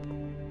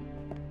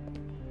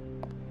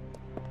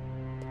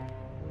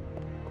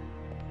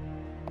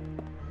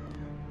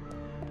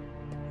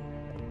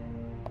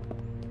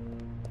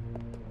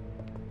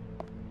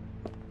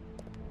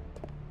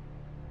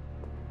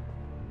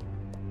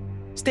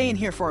 Stay in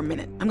here for a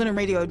minute. I'm gonna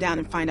radio down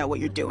and find out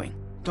what you're doing.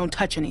 Don't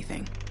touch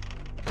anything.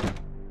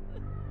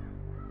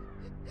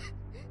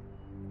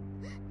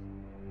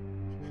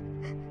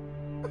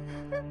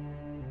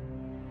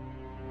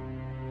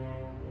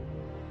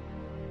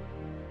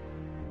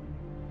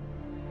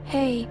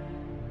 Hey.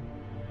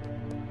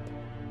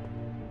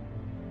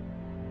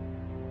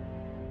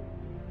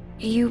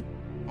 You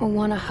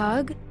want a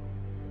hug?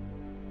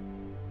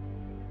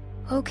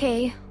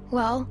 Okay,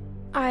 well,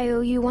 I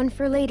owe you one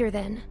for later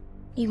then.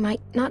 You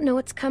might not know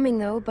it's coming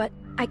though, but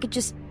I could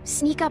just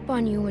sneak up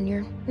on you when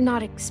you're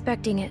not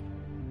expecting it.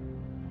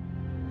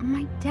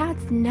 My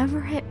dad's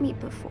never hit me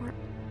before.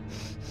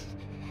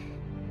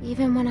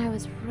 Even when I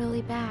was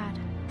really bad.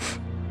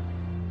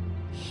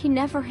 He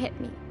never hit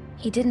me.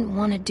 He didn't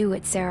want to do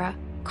it, Sarah.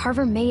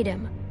 Carver made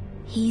him.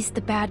 He's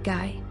the bad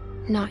guy,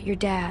 not your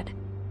dad.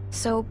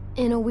 So,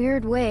 in a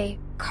weird way,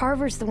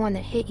 Carver's the one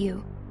that hit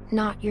you,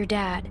 not your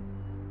dad.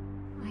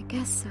 I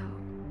guess so.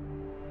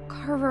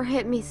 Carver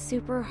hit me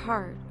super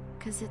hard,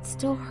 'cause it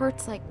still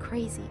hurts like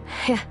crazy.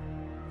 Yeah,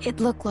 it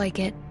looked like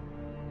it.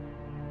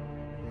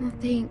 Well,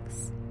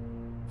 thanks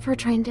for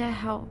trying to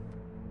help.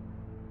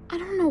 I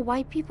don't know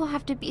why people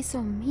have to be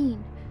so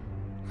mean.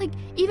 Like,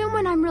 even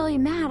when I'm really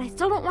mad, I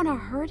still don't want to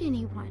hurt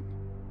anyone.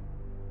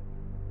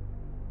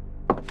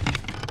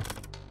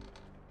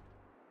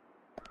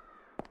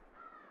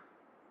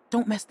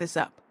 Don't mess this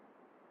up.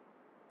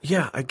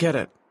 Yeah, I get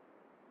it.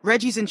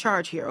 Reggie's in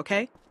charge here,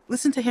 okay?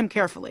 Listen to him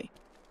carefully.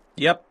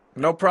 Yep,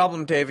 no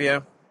problem,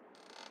 Tavia.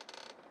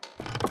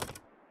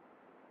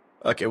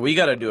 Okay, we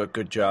gotta do a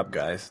good job,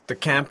 guys. The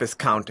camp is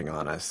counting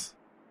on us.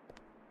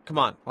 Come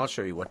on, I'll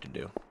show you what to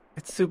do.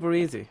 It's super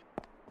easy.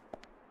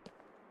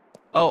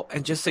 Oh,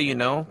 and just so you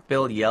know,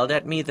 Bill yelled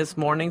at me this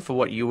morning for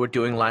what you were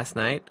doing last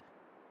night.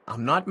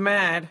 I'm not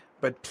mad,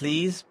 but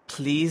please,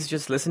 please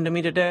just listen to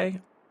me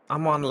today.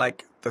 I'm on,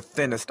 like, the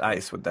thinnest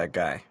ice with that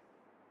guy.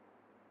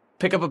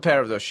 Pick up a pair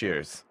of those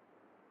shears.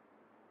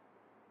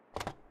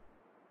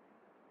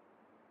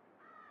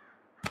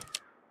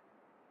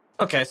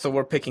 Okay, so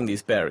we're picking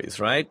these berries,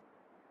 right?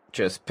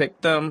 Just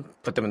pick them,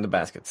 put them in the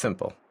basket.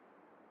 Simple.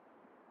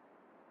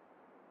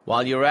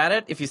 While you're at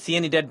it, if you see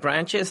any dead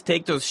branches,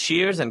 take those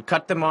shears and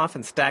cut them off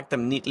and stack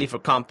them neatly for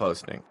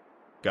composting.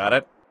 Got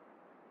it?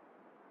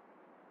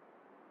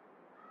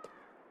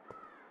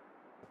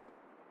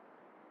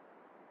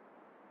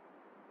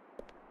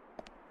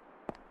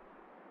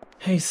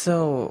 Hey,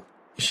 so,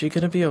 is she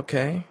gonna be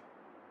okay?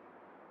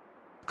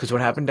 'Cause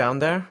what happened down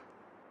there?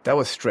 That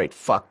was straight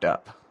fucked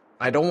up.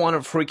 I don't want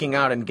her freaking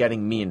out and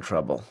getting me in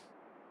trouble.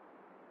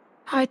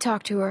 I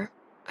talked to her.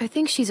 I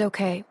think she's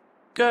okay.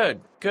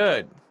 Good,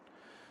 good.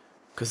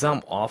 'Cause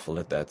I'm awful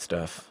at that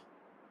stuff.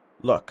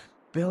 Look,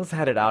 Bill's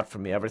had it out for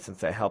me ever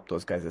since I helped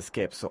those guys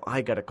escape, so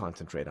I gotta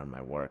concentrate on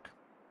my work.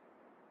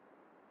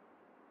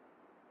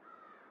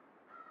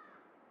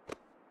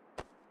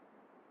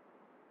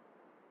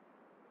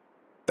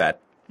 That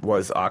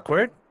was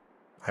awkward.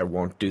 I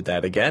won't do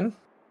that again.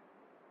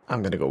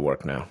 I'm gonna go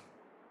work now.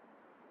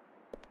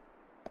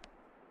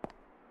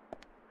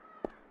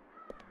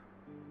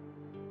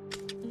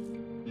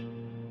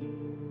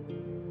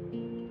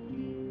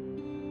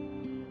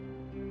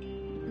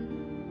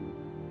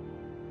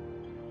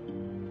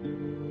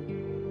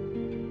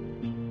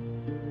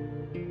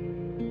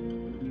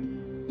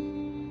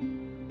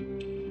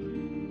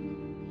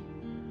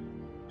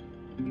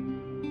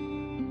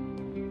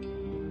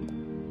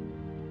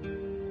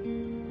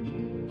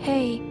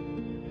 Hey.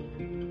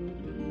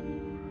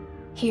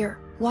 Here,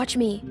 watch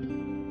me.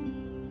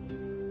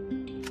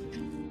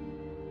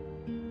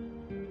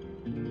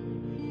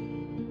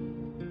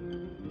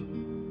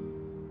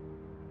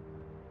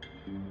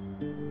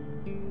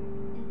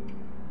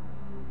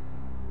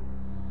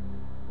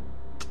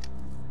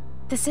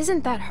 This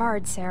isn't that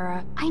hard,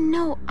 Sarah. I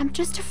know, I'm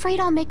just afraid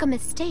I'll make a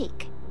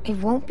mistake. It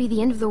won't be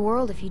the end of the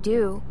world if you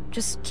do.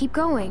 Just keep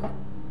going.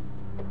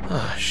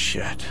 Oh,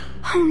 shit.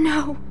 Oh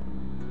no.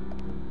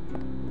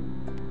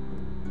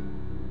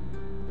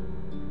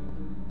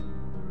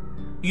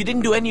 You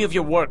didn't do any of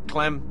your work,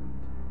 Clem.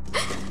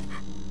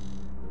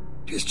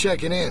 Just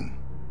checking in.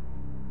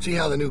 See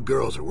how the new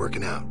girls are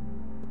working out.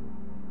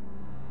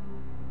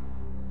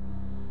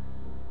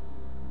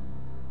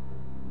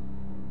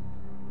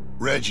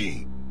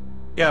 Reggie.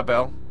 Yeah,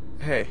 Bill.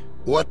 Hey.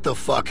 What the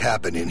fuck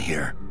happened in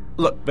here?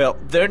 Look, Bill,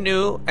 they're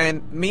new,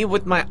 and me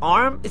with my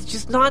arm, it's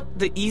just not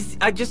the easy...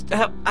 I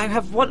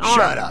have one arm.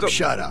 Shut up,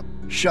 shut up.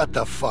 Shut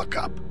the fuck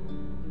up.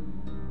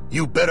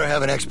 You better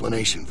have an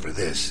explanation for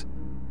this.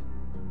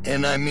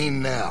 And I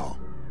mean now.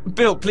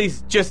 Bill,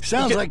 please,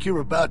 Sounds like you're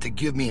about to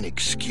give me an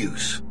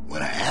excuse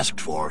when I asked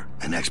for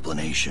an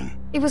explanation.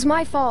 It was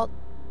my fault.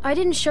 I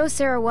didn't show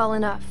Sarah well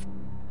enough.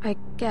 I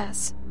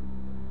guess.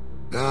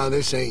 No,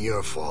 this ain't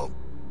your fault.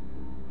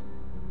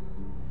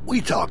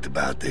 We talked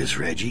about this,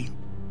 Reggie,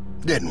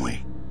 didn't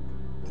we?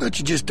 But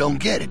you just don't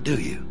get it, do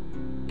you?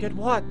 Get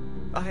what?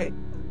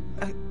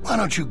 Why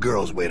don't you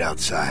girls wait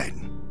outside?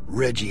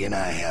 Reggie and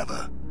I have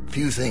a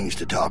few things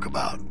to talk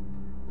about.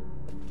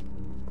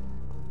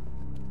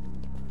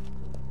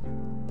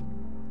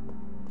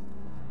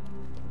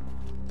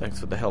 Thanks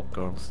for the help,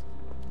 girls.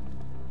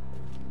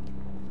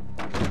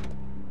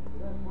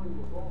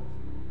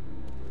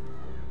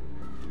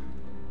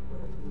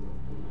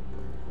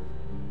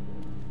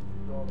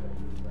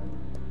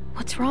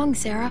 What's wrong,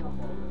 Sarah?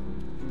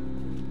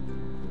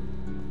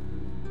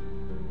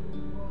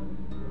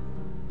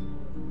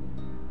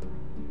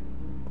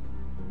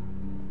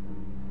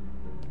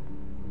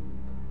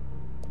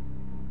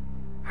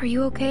 Are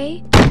you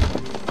okay?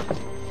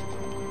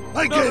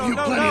 I gave you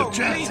plenty of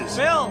chances. Please,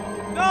 Bill!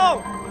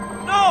 No!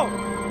 No!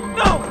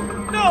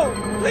 No!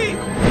 No! Please!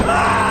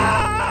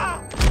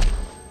 Ah!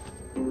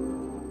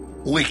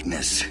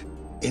 Weakness,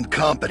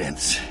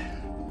 incompetence.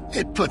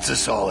 It puts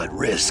us all at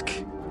risk,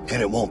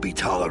 and it won't be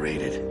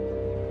tolerated.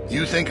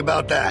 You think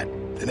about that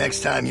the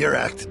next time you're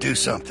asked to do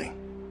something.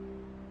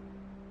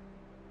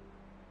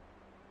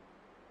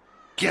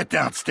 Get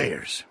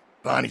downstairs.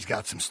 Bonnie's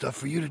got some stuff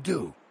for you to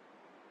do.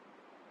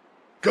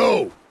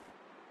 Go!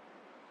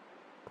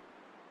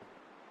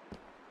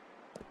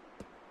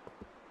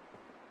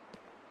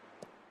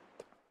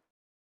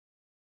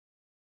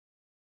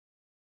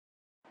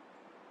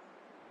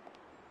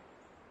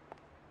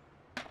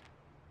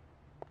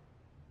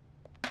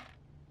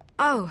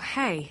 Oh,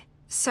 hey.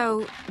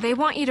 So, they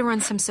want you to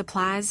run some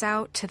supplies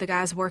out to the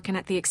guys working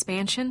at the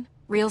expansion?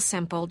 Real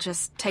simple,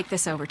 just take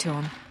this over to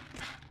them.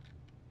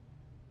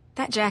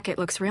 That jacket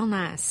looks real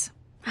nice.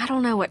 I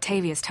don't know what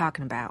Tavia's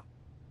talking about.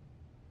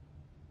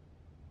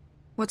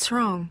 What's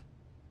wrong?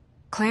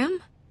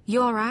 Clem?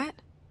 You alright?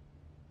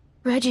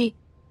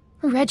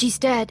 Reggie's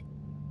dead.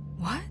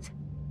 What?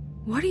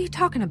 What are you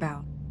talking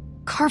about?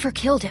 Carver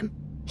killed him.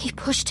 He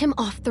pushed him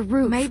off the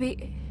roof.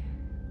 Maybe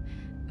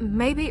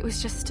it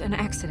was just an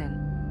accident.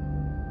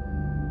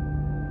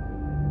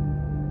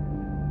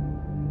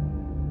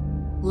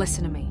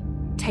 Listen to me.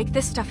 Take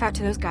this stuff out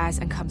to those guys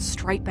and come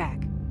straight back.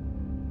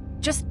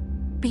 Just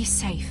be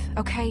safe,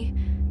 okay?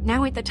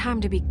 Now ain't the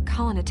time to be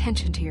calling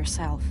attention to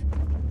yourself.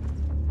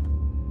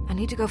 I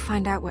need to go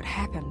find out what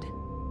happened.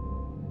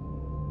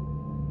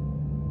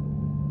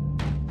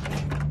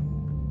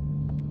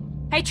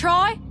 Hey,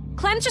 Troy!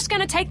 Clem's just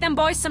gonna take them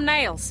boys some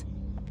nails.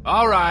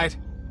 All right.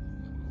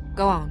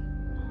 Go on.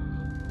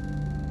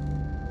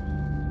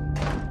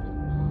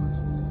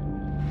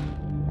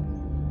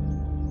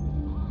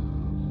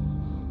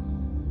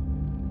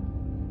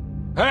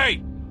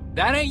 Hey!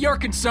 That ain't your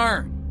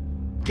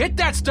concern. Get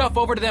that stuff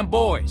over to them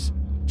boys.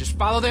 Just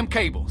follow them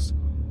cables.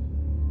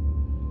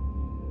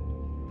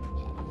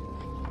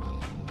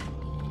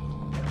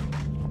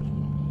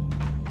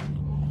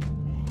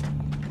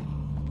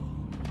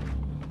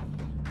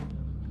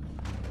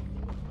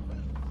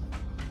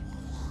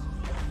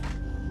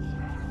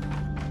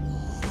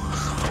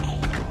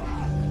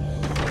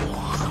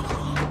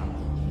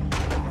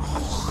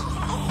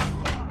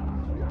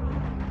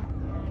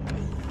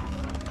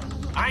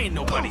 I ain't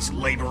nobody's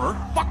laborer.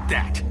 Fuck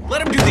that.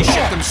 Let them do this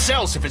shit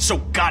themselves if it's so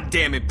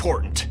goddamn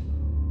important.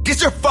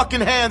 Get your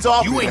fucking hands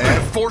off me, You ain't man.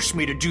 gonna force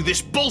me to do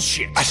this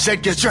bullshit. I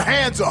said get your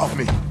hands off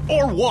me.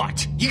 Or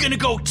what? You gonna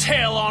go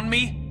tell on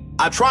me?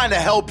 I'm trying to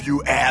help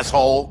you,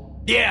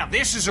 asshole. Yeah,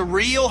 this is a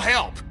real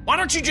help. Why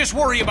don't you just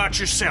worry about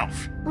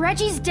yourself?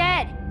 Reggie's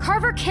dead.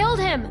 Carver killed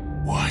him.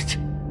 What?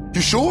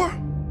 You sure?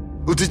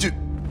 Or did you...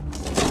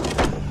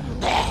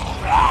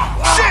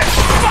 Shit!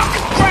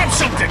 Fuck! Grab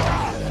something!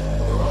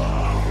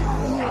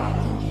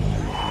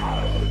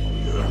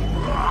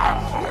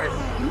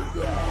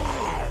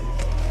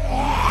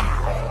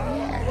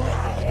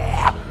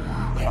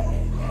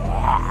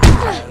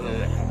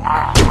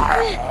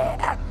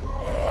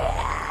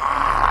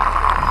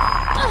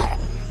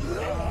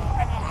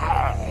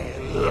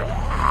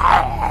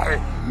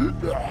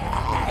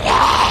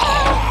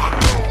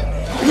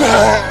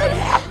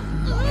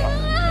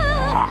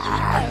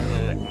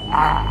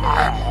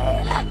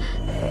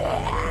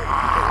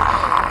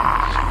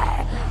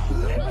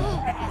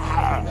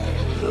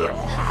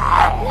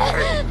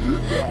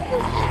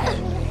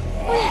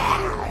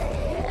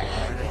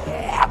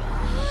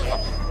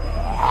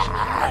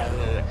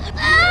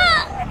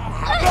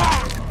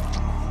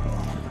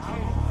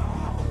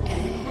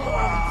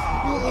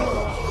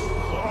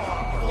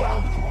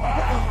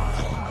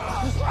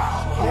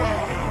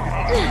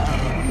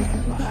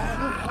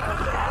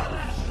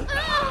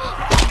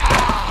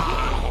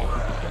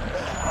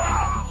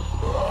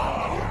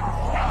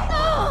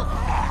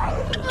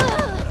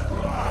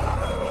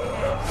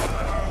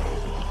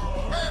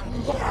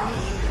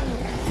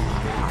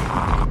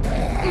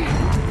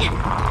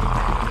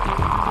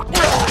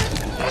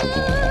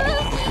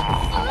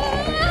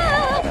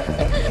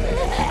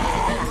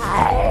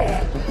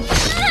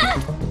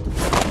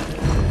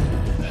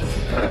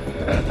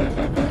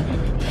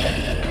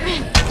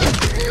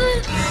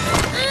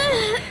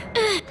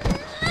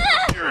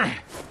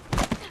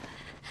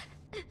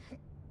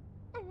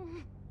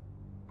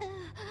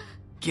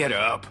 Get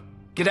up.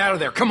 Get out of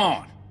there, come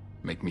on!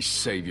 Make me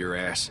save your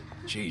ass.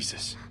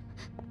 Jesus.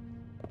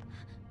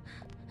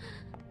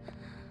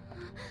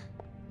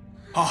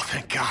 Oh,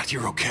 thank God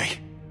you're okay.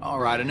 All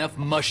right, enough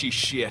mushy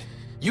shit.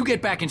 You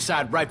get back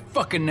inside right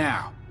fucking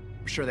now.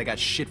 I'm sure they got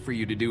shit for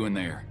you to do in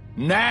there.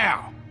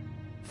 Now!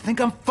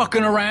 Think I'm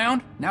fucking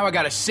around? Now I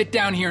gotta sit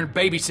down here and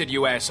babysit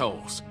you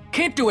assholes.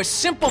 Can't do a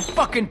simple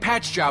fucking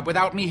patch job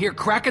without me here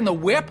cracking the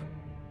whip?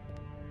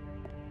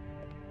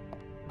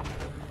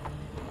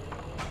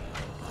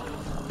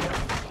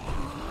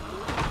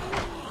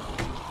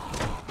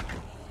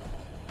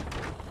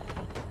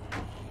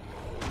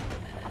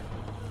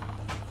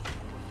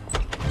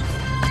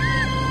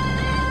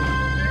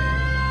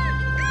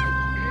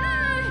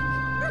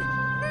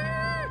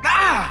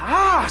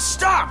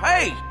 Stop!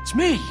 Hey, it's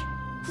me.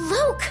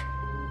 Luke!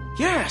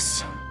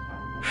 Yes.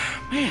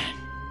 Man,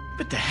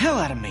 bit the hell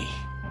out of me.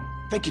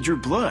 Think you drew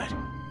blood.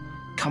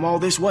 Come all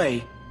this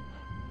way.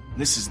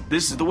 This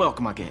is the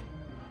welcome I get.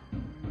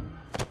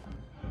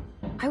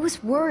 I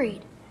was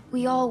worried.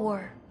 We all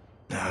were.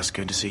 No, it's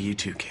good to see you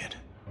too, kid.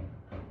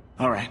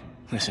 All right,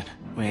 listen,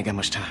 we ain't got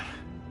much time.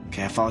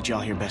 Okay, I followed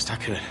y'all here best I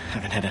could.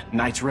 Haven't had a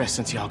night's rest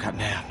since y'all got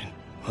nabbed. And,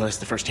 well, it's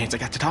the first chance I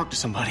got to talk to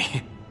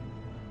somebody.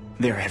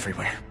 They're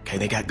everywhere, okay?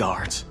 They got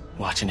guards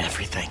watching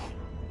everything.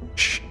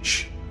 Shh,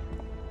 shh.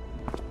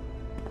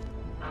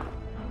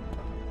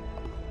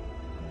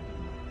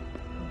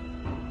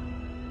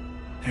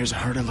 There's a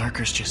herd of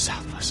lurkers just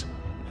south of us.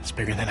 It's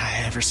bigger than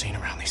I ever seen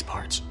around these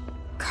parts.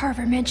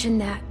 Carver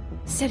mentioned that.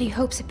 Said he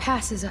hopes it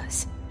passes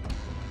us.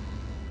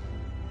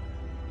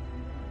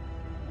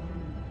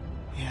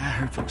 Yeah, I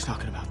heard folks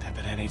talking about that,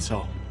 but that ain't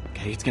so.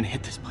 Okay, it's gonna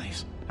hit this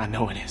place. I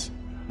know it is.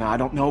 Now, I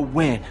don't know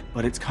when,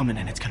 but it's coming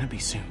and it's gonna be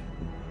soon.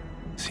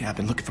 See, I've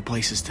been looking for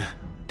places to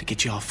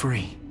get you all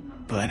free,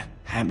 but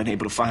haven't been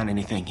able to find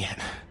anything yet.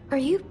 Are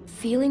you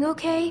feeling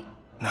okay?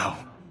 No,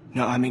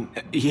 I mean,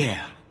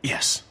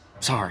 yes.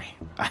 Sorry.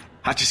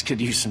 I just could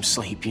use some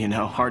sleep, you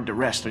know. Hard to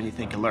rest when you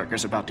think a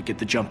lurker's about to get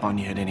the jump on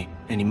you at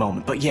any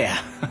moment. But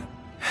yeah.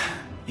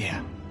 Yeah,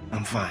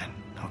 I'm fine.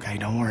 Okay,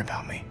 don't worry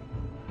about me.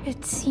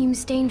 It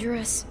seems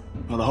dangerous.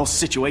 Well, the whole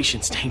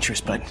situation's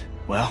dangerous, but,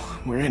 well,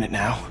 we're in it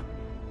now.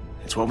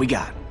 It's what we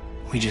got.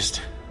 We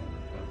just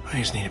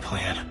need a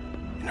plan.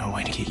 You know, a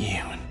way to get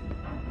you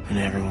and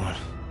everyone.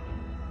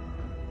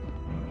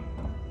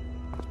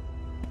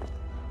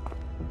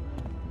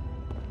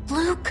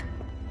 Luke!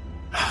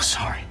 Oh,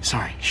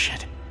 sorry,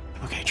 shit.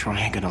 Okay, Troy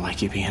ain't gonna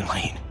like you being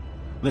late.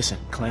 Listen,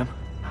 Clem,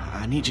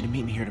 I need you to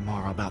meet me here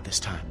tomorrow about this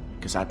time.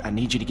 Because I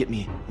need you to get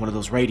me one of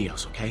those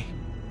radios, okay?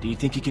 Do you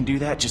think you can do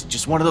that?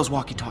 Just one of those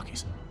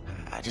walkie-talkies.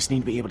 I just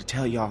need to be able to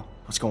tell y'all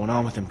what's going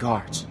on with them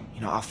guards.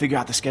 You know, I'll figure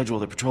out the schedule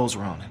the patrols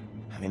are on.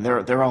 I mean,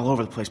 they're all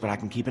over the place, but I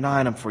can keep an eye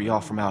on them for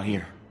y'all from out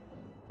here.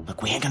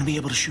 Look, we ain't gonna be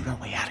able to shoot our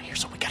way out of here,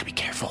 so we gotta be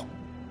careful.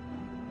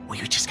 We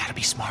just gotta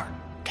be smart,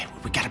 okay?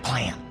 We got a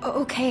plan.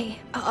 Okay,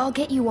 I'll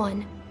get you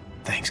one.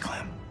 Thanks,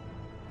 Clem.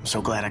 I'm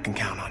so glad I can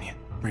count on you.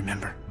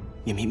 Remember,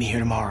 you meet me here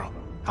tomorrow.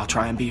 I'll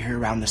try and be here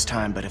around this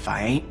time, but if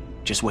I ain't,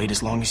 just wait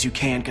as long as you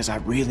can, because I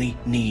really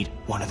need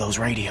one of those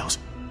radios.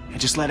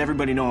 And just let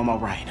everybody know I'm all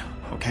right,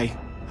 okay?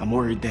 I'm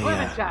worried they,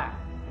 Clementine,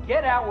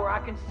 get out where I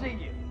can see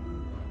you.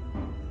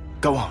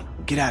 Go on,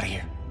 get out of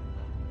here.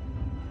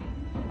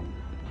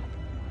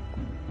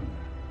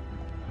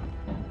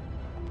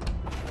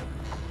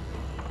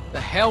 The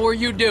hell were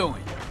you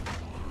doing?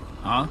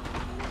 Huh?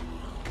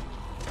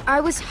 I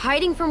was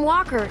hiding from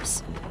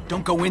walkers.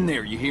 Don't go in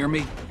there, you hear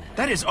me?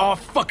 That is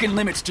off fucking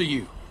limits to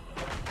you.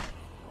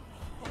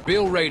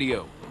 Bill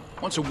Radio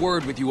wants a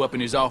word with you up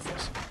in his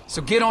office.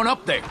 So get on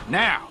up there,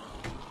 now!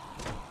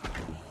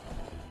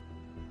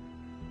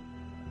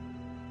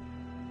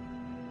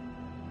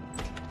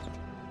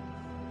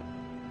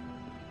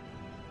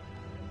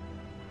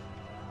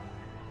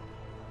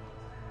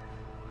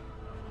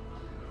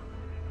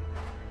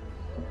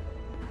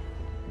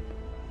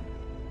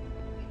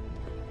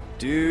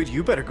 Dude,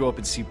 you better go up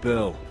and see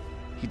Bill.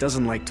 He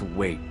doesn't like to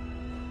wait.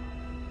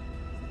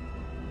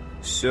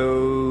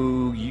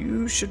 So,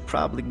 you should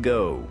probably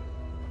go.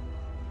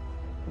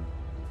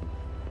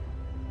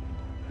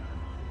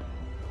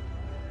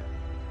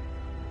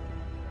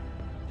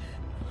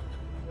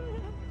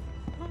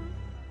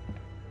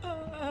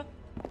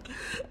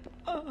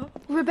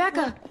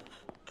 Rebecca!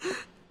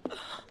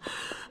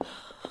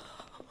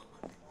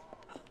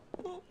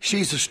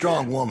 She's a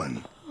strong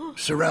woman,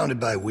 surrounded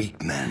by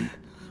weak men.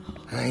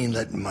 I ain't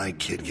letting my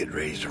kid get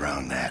raised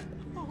around that.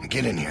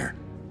 Get in here.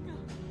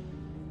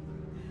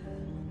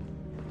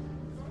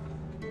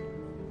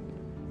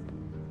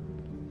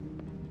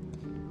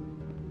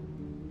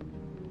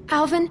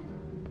 Alvin?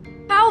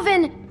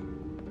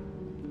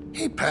 Alvin!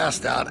 He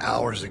passed out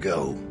hours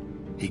ago.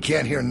 He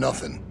can't hear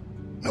nothing.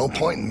 No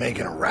point in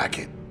making a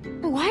racket.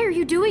 Why are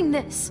you doing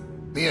this?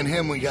 Me and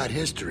him, we got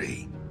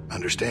history.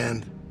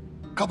 Understand?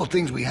 A couple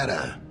things we had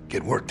to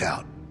get worked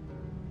out.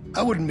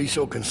 I wouldn't be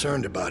so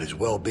concerned about his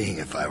well-being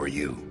if I were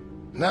you.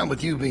 Not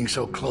with you being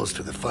so close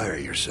to the fire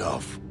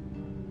yourself.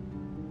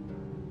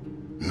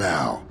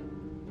 Now,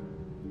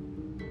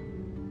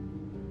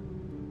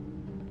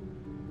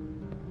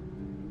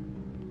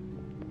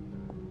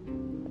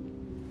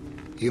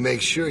 You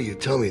make sure you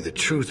tell me the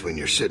truth when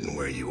you're sitting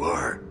where you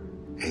are,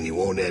 and you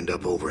won't end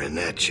up over in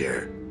that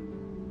chair.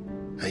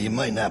 Now, you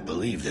might not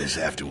believe this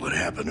after what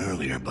happened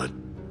earlier, but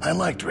I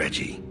liked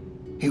Reggie.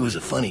 He was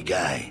a funny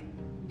guy.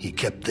 He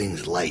kept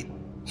things light.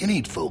 You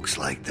need folks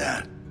like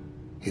that.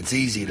 It's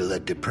easy to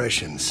let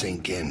depression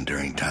sink in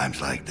during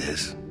times like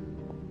this.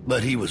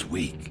 But he was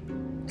weak.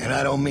 And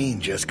I don't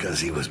mean just because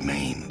he was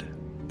maimed.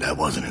 That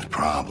wasn't his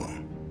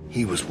problem.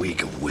 He was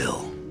weak of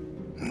will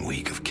and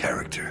weak of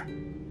character.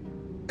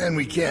 And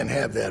we can't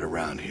have that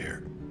around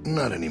here.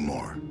 Not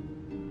anymore.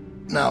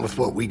 Not with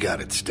what we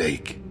got at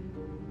stake.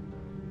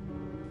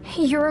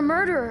 You're a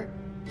murderer.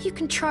 You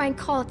can try and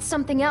call it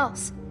something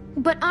else.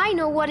 But I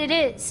know what it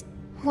is.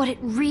 What it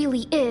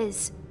really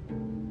is.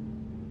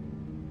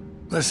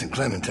 Listen,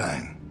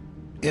 Clementine.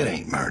 It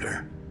ain't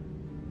murder.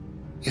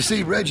 You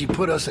see, Reggie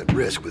put us at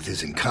risk with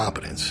his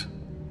incompetence.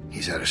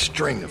 He's had a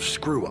string of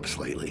screw-ups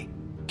lately.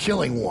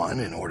 Killing one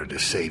in order to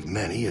save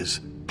many is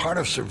part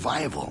of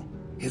survival.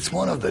 It's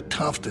one of the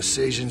tough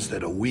decisions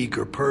that a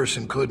weaker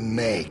person couldn't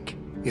make.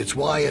 It's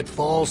why it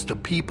falls to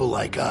people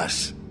like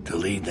us to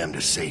lead them to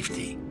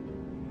safety.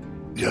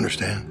 You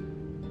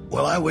understand?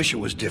 Well, I wish it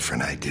was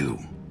different, I do.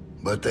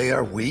 But they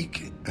are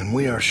weak, and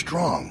we are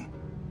strong.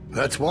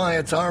 That's why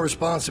it's our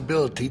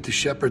responsibility to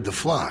shepherd the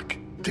flock,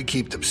 to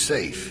keep them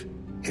safe.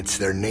 It's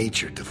their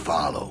nature to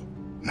follow,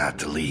 not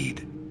to lead.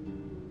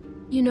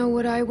 You know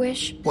what I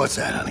wish? What's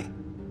that, honey?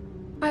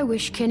 I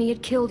wish Kenny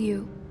had killed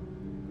you.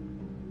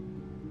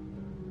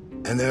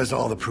 And there's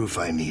all the proof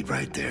I need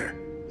right there.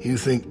 You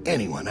think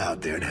anyone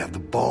out there'd have the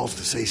balls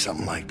to say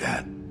something like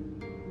that?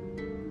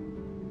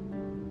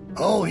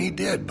 Oh, he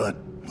did, but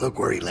look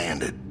where he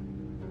landed.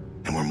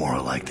 And we're more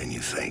alike than you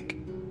think.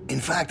 In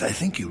fact, I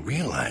think you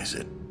realize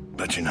it,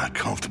 but you're not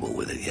comfortable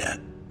with it yet.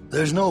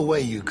 There's no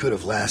way you could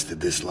have lasted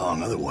this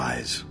long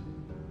otherwise.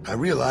 I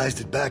realized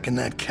it back in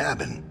that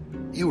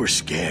cabin. You were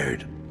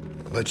scared,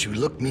 but you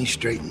looked me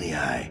straight in the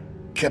eye,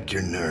 kept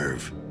your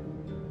nerve.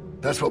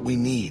 That's what we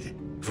need.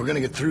 If we're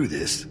gonna get through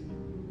this,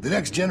 the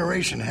next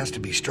generation has to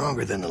be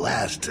stronger than the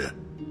last to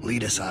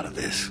lead us out of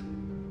this.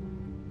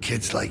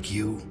 Kids like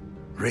you,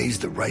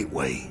 raised the right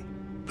way,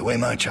 the way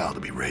my child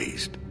will be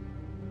raised.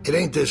 It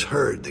ain't this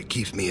herd that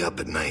keeps me up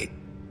at night.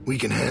 We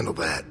can handle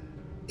that.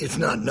 It's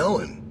not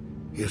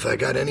knowing if I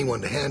got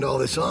anyone to hand all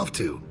this off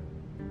to,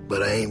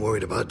 but I ain't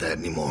worried about that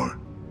anymore.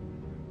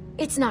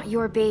 It's not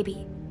your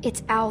baby.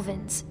 It's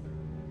Alvin's.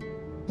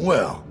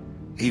 Well,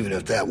 even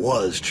if that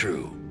was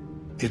true,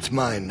 it's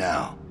mine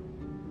now.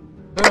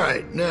 All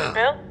right, now...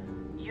 Bill?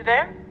 You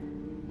there?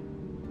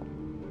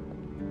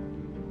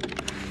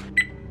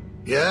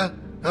 Yeah?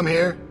 I'm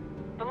here.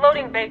 The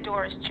loading bay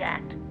door is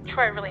jacked.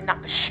 Troy really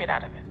knocked the shit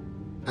out of it.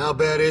 How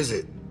bad is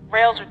it?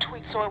 Rails are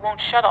tweaked so it won't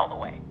shut all the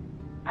way.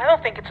 I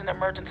don't think it's an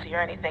emergency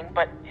or anything,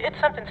 but it's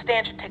something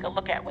Stan should take a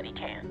look at when he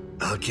can.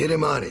 I'll get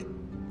him on it.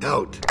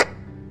 Out.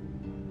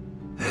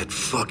 That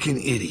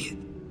fucking idiot.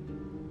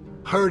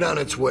 Herd on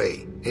its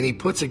way, and he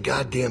puts a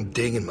goddamn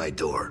ding in my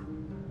door.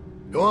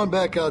 Go on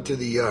back out to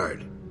the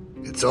yard.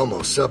 It's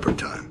almost supper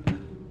time.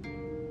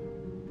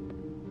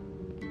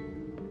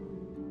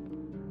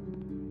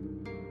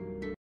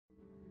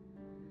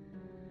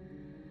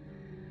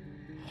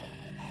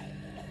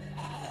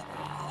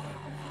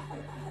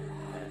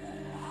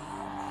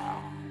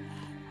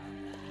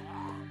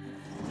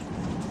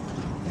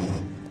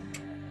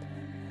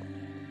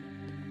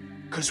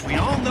 Because we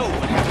all know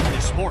what happened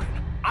this morning.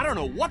 I don't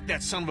know what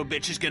that son of a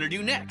bitch is gonna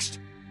do next.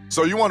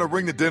 So you want to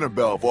ring the dinner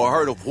bell for a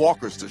herd of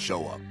walkers to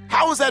show up?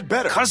 How is that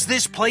better? Because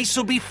this place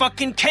will be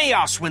fucking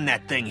chaos when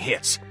that thing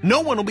hits.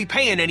 No one will be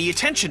paying any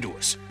attention to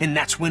us. And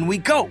that's when we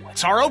go.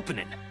 It's our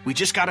opening. We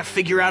just gotta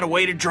figure out a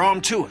way to draw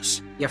them to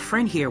us. Your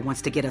friend here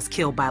wants to get us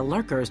killed by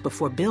lurkers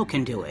before Bill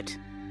can do it.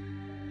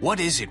 What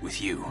is it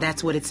with you?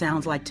 That's what it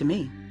sounds like to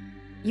me.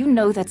 You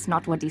know that's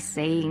not what he's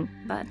saying,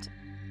 but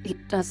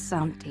it does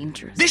sound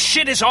dangerous. This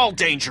shit is all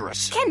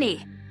dangerous.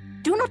 Kenny,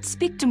 do not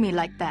speak to me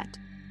like that.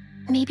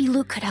 Maybe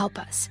Luke could help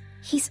us.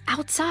 He's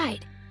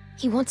outside.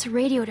 He wants a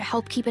radio to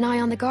help keep an eye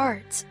on the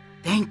guards.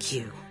 Thank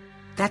you.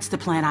 That's the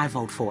plan I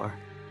vote for.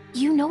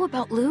 You know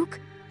about Luke?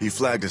 He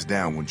flagged us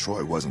down when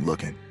Troy wasn't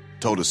looking.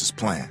 Told us his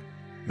plan.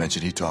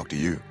 Mentioned he talked to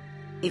you.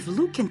 If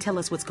Luke can tell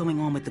us what's going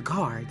on with the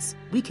guards,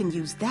 we can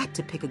use that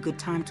to pick a good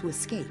time to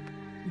escape.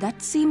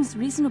 That seems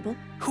reasonable.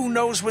 Who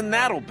knows when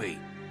that'll be?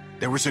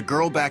 There was a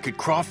girl back at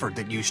Crawford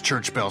that used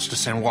church bells to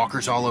send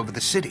walkers all over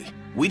the city.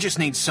 We just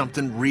need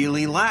something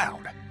really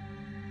loud.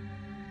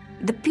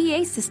 The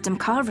PA system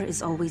Carver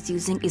is always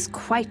using is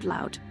quite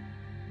loud.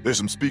 There's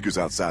some speakers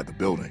outside the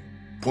building,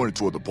 pointed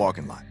toward the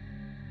parking lot.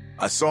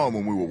 I saw them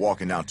when we were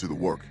walking out to the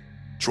work.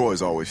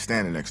 Troy's always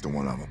standing next to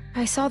one of them.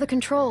 I saw the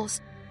controls.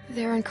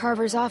 They're in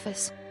Carver's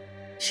office.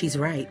 She's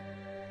right.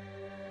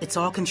 It's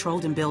all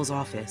controlled in Bill's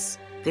office.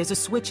 There's a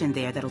switch in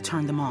there that'll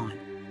turn them on.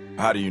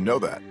 How do you know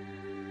that?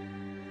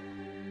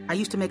 I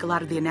used to make a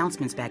lot of the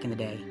announcements back in the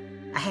day.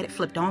 I had it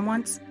flipped on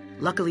once.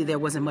 Luckily, there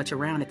wasn't much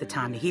around at the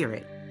time to hear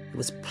it. It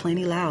was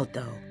plenty loud,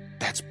 though.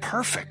 That's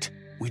perfect.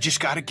 We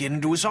just gotta get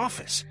into his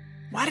office.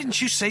 Why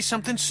didn't you say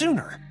something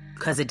sooner?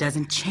 Because it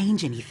doesn't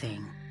change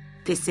anything.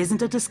 This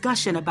isn't a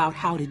discussion about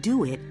how to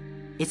do it.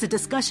 It's a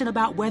discussion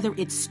about whether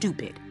it's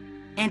stupid.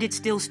 And it's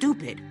still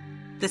stupid.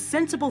 The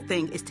sensible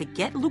thing is to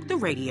get Luke the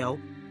radio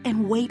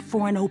and wait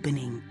for an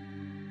opening.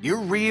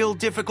 You're real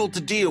difficult to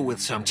deal with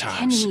sometimes.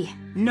 Kenny.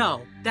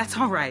 No, that's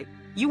all right.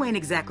 You ain't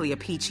exactly a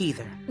peach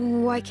either.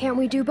 Why can't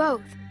we do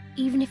both?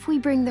 Even if we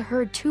bring the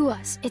herd to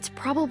us, it's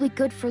probably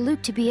good for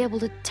Luke to be able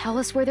to tell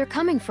us where they're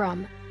coming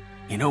from.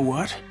 You know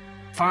what?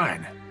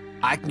 Fine.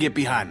 I can get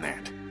behind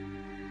that.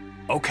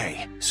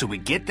 Okay, so we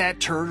get that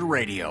turd a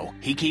radio.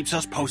 He keeps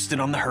us posted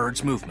on the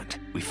herd's movement.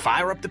 We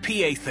fire up the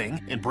PA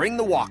thing and bring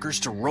the walkers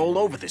to roll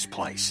over this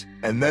place.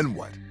 And then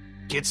what?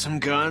 Get some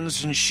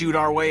guns and shoot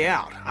our way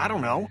out. I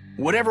don't know.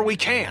 Whatever we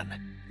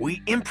can.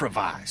 We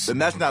improvise. Then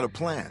that's not a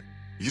plan.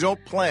 You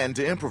don't plan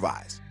to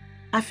improvise.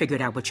 I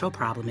figured out what your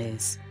problem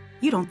is.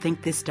 You don't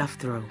think this stuff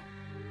through.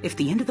 If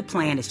the end of the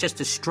plan is just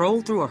to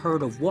stroll through a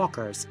herd of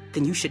walkers,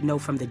 then you should know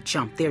from the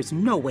jump there's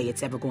no way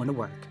it's ever going to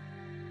work.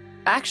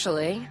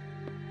 Actually,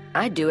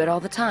 I do it all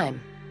the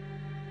time.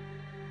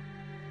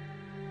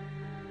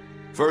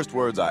 First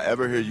words I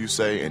ever hear you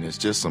say, and it's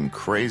just some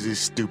crazy,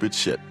 stupid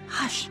shit.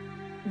 Hush.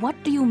 What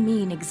do you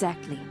mean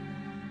exactly?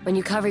 When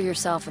you cover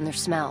yourself in their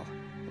smell,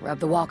 rub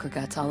the walker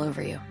guts all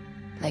over you.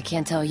 They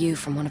can't tell you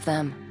from one of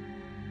them.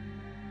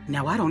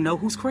 Now I don't know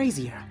who's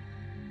crazier.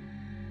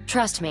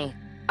 Trust me,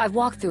 I've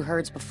walked through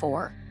herds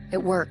before.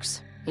 It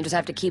works. You just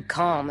have to keep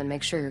calm and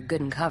make sure you're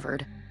good and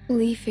covered.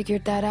 Lee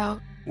figured that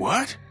out.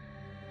 What?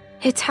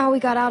 It's how we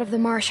got out of the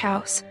marsh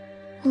house.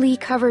 Lee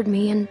covered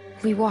me and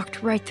we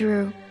walked right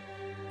through.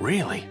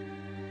 Really?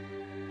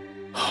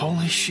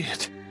 Holy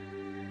shit.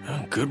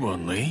 Oh, good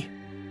one, Lee.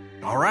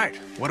 All right,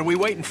 what are we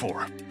waiting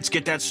for? Let's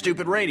get that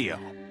stupid radio.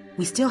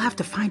 We still have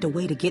to find a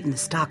way to get in the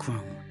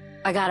stockroom.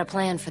 I got a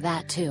plan for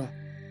that, too.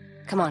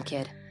 Come on,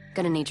 kid.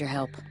 Gonna need your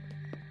help.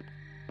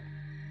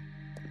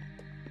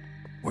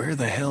 Where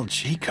the hell'd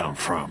she come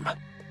from?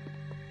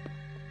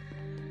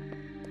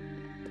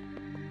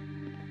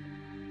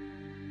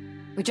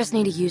 We just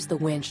need to use the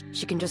winch.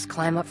 She can just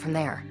climb up from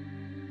there.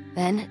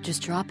 Then,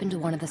 just drop into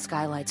one of the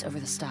skylights over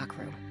the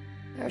stockroom.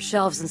 There are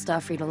shelves and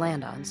stuff for you to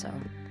land on, so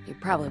you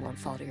probably won't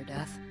fall to your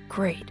death.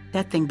 Great.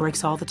 That thing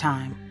breaks all the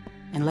time.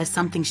 Unless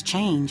something's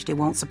changed, it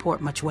won't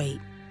support much weight.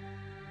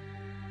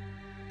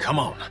 Come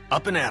on,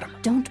 up and at him.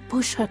 Don't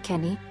push her,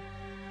 Kenny.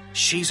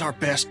 She's our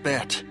best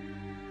bet.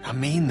 I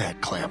mean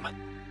that, Clem.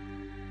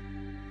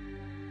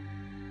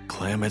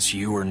 Clem, it's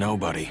you or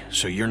nobody,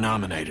 so you're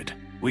nominated.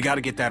 We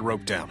gotta get that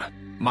rope down.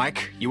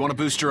 Mike, you wanna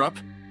boost her up?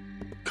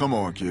 Come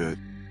on, kid.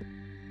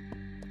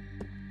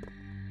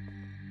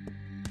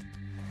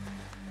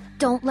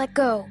 Don't let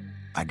go.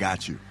 I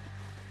got you.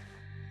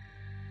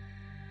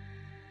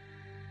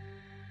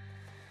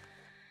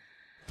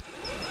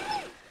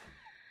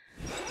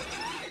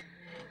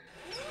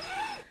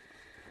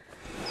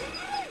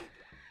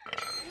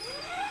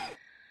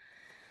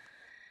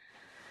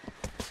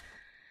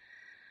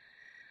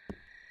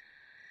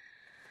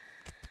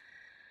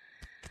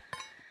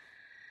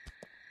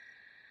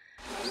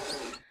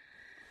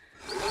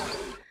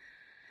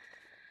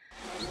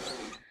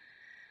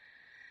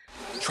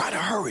 Try to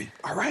hurry,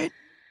 all right?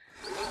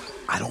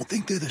 I don't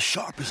think they're the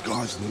sharpest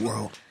guards in the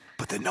world,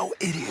 but they're no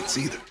idiots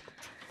either.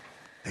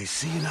 They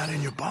see you not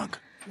in your bunk,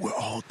 we're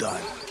all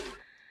done.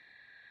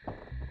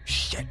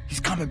 Shit, he's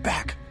coming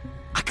back.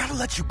 I gotta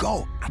let you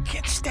go. I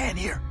can't stand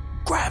here.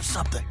 Grab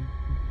something.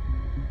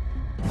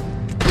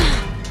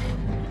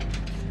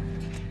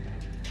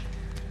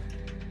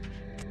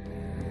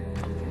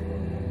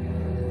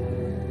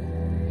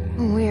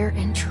 We're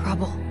in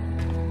trouble.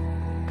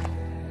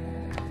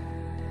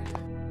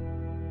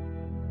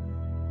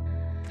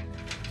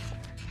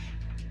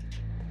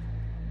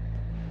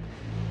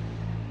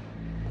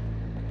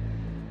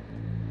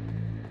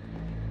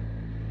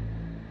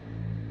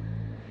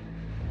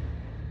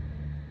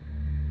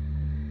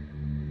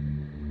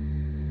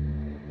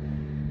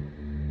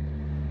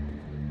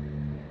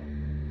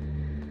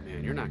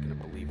 You're not gonna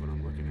believe what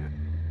I'm looking at.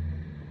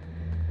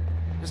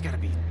 There's gotta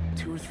be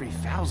 2,000 or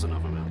 3,000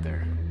 of them out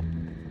there.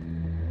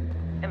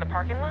 In the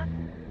parking lot?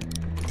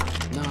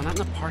 No, not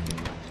in the parking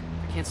lot.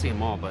 I can't see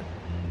them all, but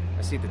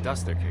I see the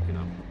dust they're kicking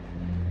up.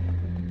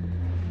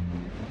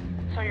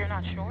 So you're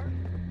not sure?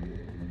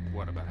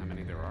 What, about how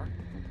many there are?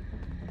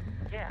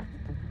 Yeah.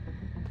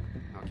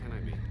 How can I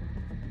be?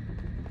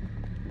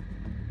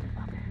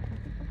 Okay.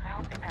 I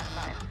hope they pass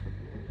by us.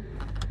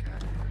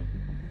 God.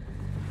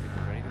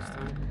 You ready this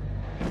time?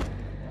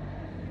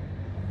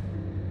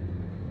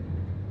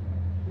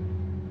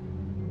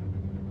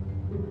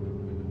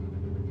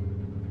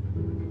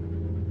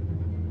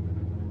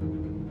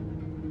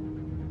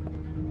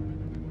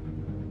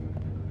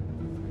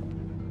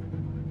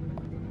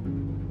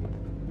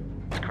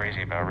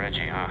 Crazy about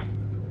Reggie, huh?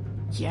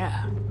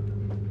 Yeah.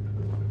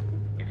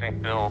 You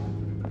think Bill...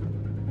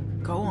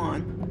 Go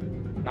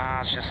on.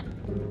 Nah, it's just...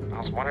 I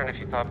was wondering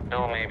if you thought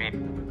Bill maybe...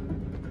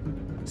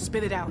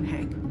 Spit it out,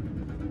 Hank.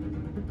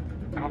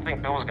 I don't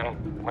think Bill was gonna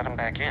let him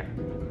back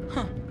in.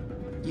 Huh.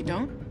 You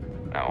don't?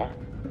 No.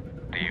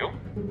 Do you?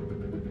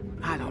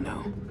 I don't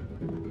know.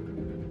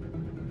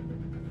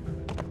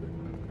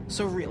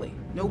 So really,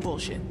 no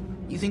bullshit.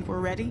 You think we're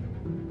ready?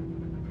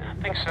 I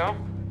think so.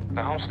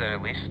 The homestead,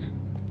 at least.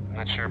 I'm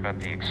not sure about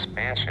the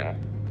expansion.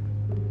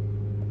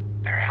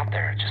 They're out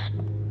there just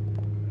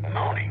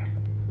moaning.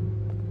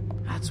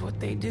 That's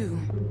what they do.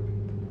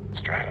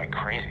 It's driving me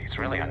crazy. It's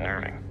really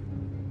unnerving.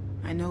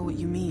 I know what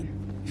you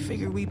mean.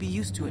 Figured we'd be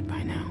used to it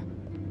by now.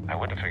 I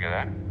wouldn't figure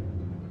that.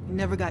 You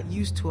never got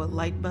used to a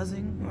light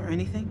buzzing or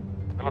anything?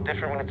 A little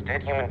different when it's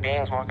dead human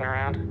beings walking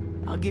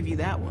around. I'll give you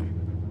that one.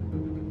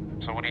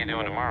 So what are you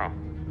doing tomorrow?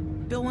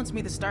 Bill wants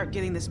me to start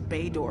getting this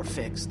bay door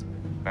fixed.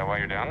 That why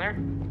you're down there?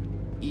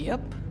 Yep.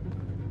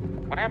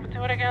 What happened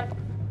to it again?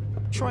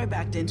 Troy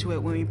backed into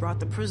it when we brought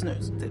the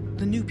prisoners,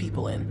 the new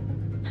people in.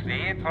 See,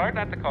 it's hard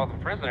not to call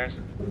them prisoners.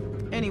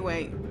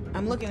 Anyway,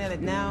 I'm looking at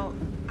it now.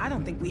 I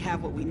don't think we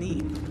have what we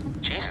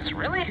need. Jesus,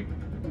 really?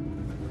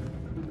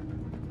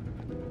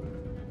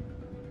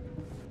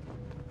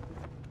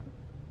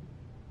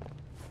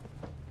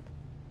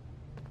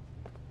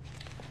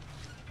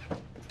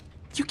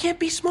 You can't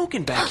be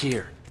smoking back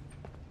here.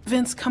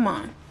 Vince, come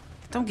on.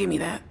 Don't give me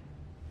that.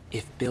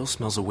 If Bill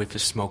smells a whiff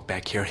of smoke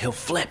back here, he'll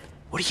flip.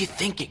 What are you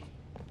thinking?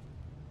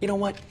 You know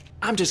what?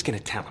 I'm just gonna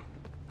tell him.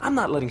 I'm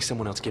not letting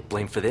someone else get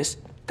blamed for this.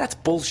 That's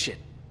bullshit.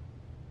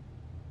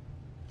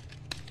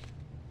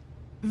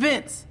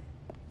 Vince!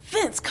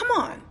 Vince, come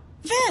on!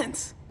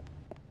 Vince!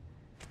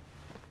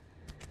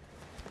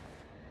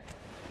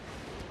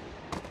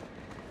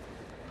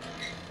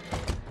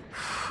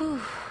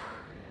 Whew.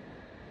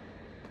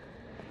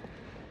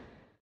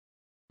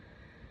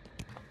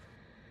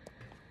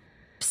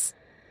 Psst.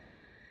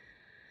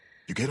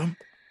 You get him?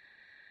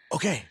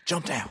 Okay,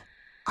 jump down.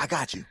 I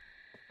got you.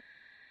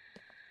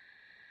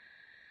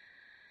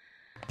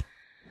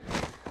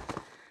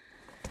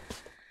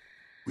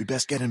 We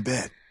best get in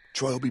bed.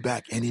 Troy will be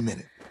back any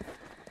minute.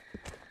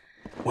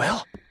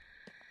 Well?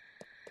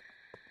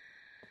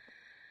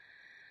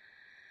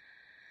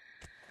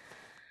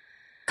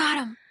 Got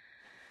him.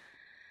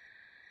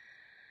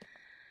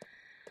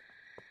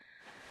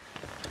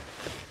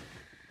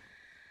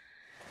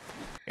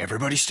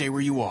 Everybody stay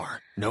where you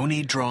are. No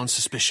need drawing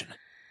suspicion.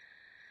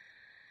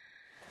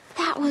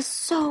 That was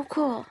so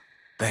cool.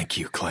 Thank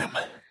you, Clem.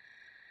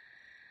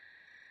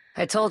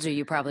 I told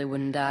you probably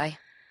wouldn't die.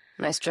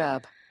 Nice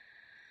job.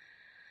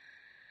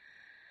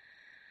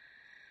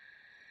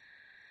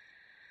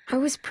 I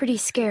was pretty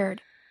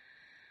scared.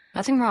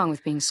 Nothing wrong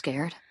with being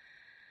scared.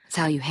 It's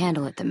how you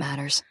handle it that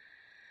matters.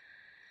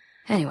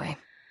 Anyway,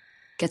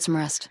 get some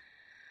rest.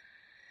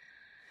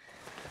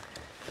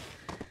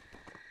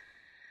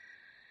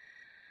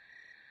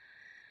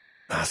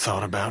 I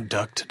thought about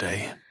Duck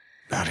today,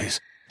 about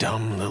his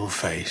dumb little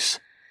face.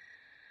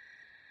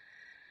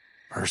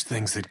 First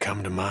things that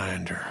come to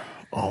mind are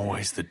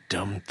always the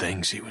dumb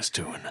things he was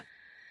doing.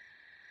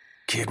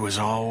 Kid was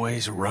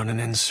always running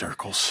in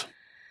circles.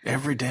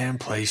 Every damn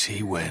place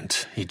he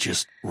went, he'd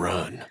just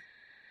run.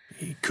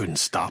 You couldn't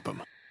stop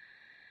him.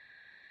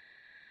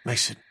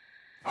 Makes it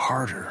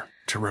harder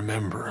to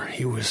remember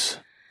he was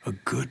a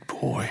good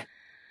boy.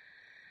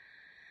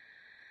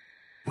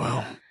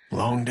 Well,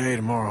 long day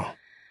tomorrow.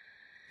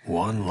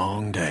 One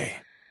long day.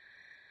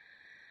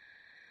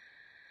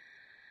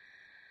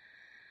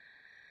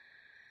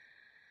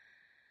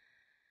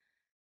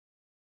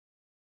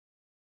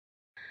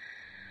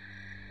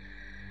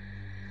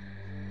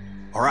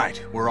 All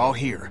right, we're all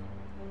here.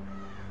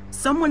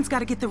 Someone's got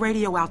to get the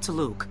radio out to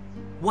Luke.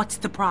 What's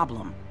the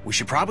problem? We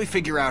should probably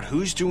figure out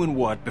who's doing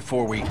what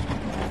before we...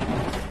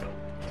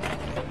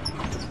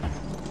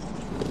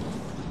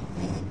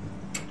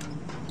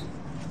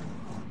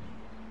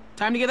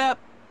 Time to get up.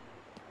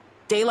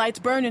 Daylight's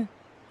burning.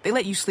 They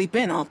let you sleep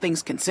in, all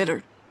things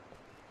considered.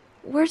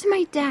 Where's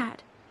my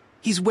dad?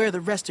 He's where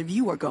the rest of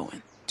you are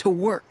going. To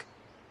work.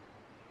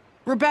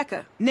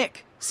 Rebecca,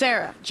 Nick,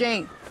 Sarah,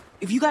 Jane.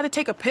 If you gotta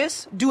take a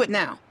piss, do it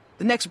now.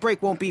 The next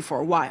break won't be for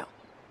a while.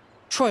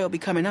 Troy will be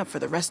coming up for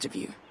the rest of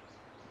you.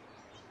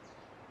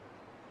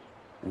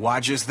 Why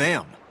just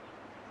them?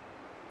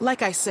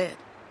 Like I said,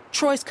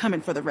 Troy's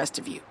coming for the rest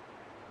of you.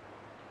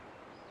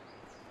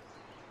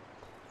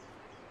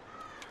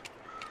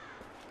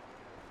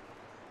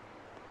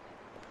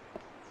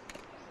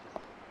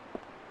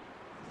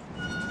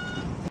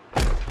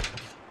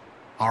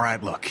 All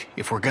right, look,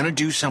 if we're gonna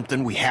do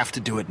something, we have to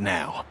do it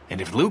now.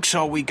 And if Luke's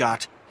all we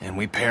got, and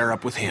we pair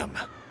up with him.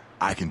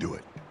 I can do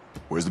it.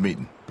 Where's the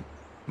meeting?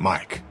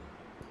 Mike.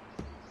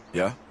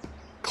 Yeah?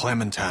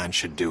 Clementine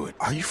should do it.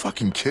 Are you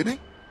fucking kidding?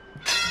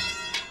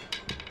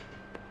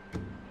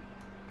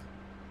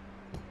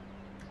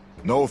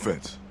 No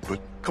offense,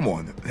 but come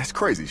on, that's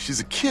crazy. She's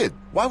a kid.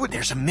 Why would...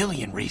 There's a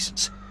million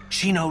reasons.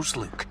 She knows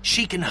Luke.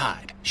 She can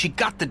hide. She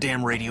got the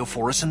damn radio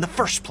for us in the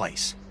first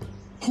place.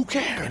 Who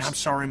cares? And I'm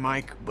sorry,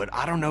 Mike, but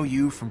I don't know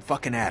you from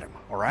fucking Adam,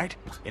 all right?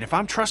 And if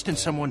I'm trusting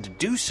someone to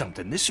do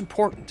something this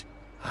important,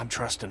 I'm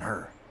trusting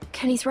her.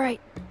 Kenny's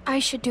right. I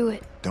should do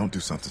it. Don't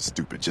do something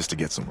stupid just to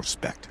get some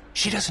respect.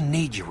 She doesn't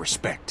need your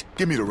respect.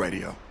 Give me the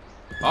radio.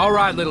 All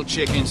right, little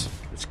chickens.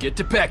 Let's get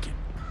to pecking.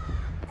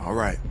 All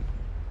right.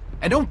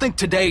 And don't think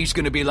today's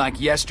gonna be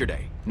like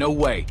yesterday. No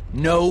way.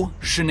 No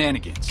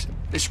shenanigans.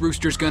 This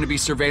rooster's gonna be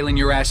surveilling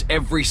your ass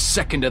every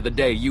second of the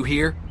day, you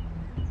hear?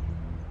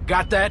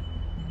 Got that?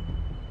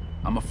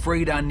 I'm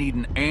afraid I need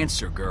an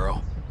answer,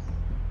 girl.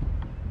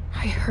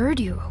 I heard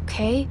you,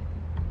 okay?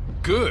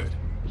 Good.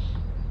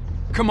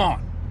 Come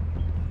on.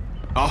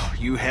 Oh,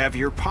 you have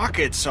your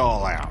pockets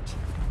all out.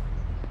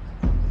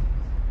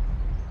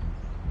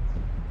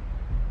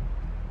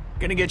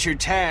 Gonna get your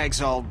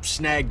tags all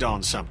snagged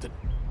on something.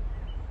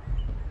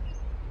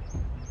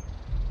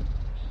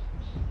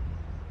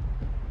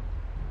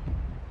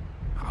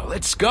 Oh,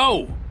 let's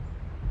go.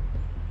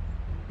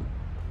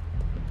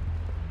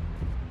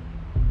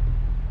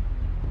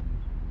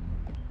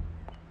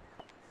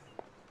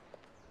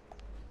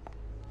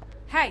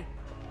 Hey,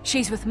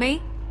 she's with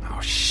me?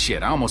 Oh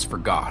shit, I almost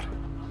forgot.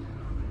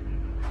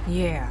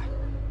 Yeah.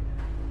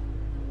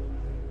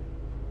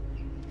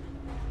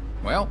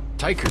 Well,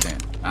 take her then.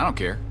 I don't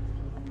care.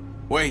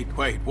 Wait,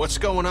 what's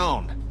going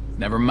on?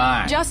 Never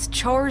mind. Just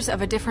chores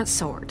of a different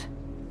sort.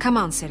 Come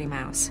on, City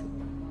Mouse.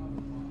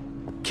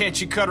 Can't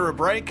you cut her a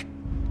break?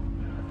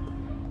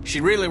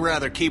 She'd really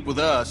rather keep with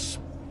us,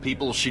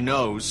 people she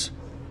knows.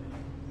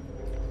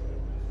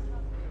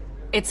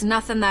 It's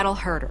nothing that'll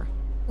hurt her.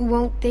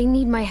 Won't they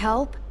need my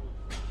help?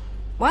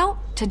 Well,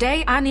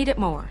 today I need it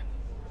more.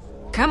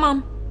 Come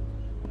on.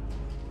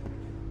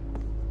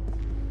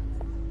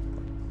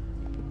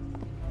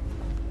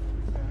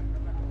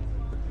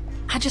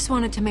 I just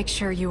wanted to make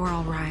sure you were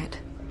all right.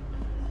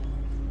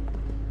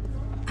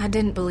 I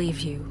didn't believe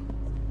you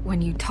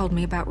when you told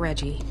me about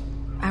Reggie.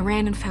 I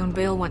ran and found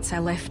Bill once I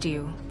left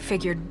you.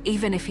 Figured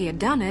even if he had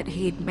done it,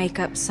 he'd make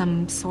up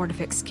some sort of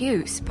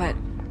excuse, but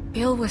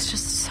Bill was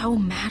just so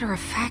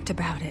matter-of-fact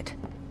about it.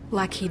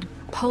 Like he'd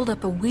pulled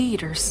up a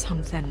weed or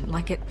something,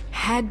 like it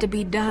had to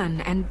be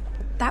done, and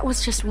that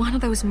was just one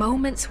of those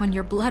moments when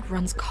your blood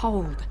runs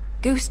cold.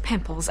 Goose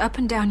pimples up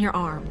and down your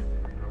arm.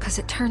 'Cause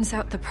it turns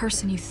out the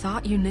person you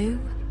thought you knew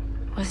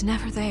was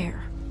never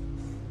there.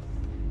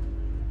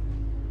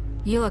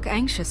 You look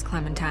anxious,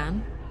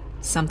 Clementine.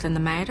 Something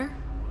the matter?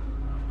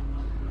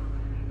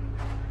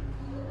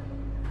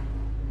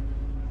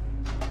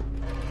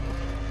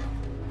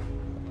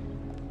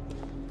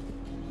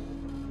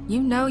 You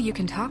know you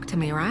can talk to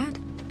me, right?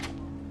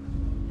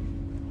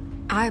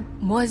 I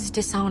was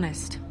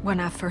dishonest when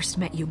I first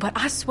met you, but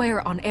I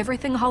swear on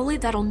everything holy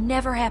that'll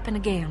never happen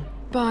again.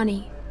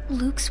 Bonnie,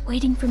 Luke's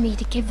waiting for me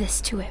to give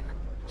this to him.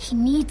 He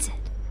needs it.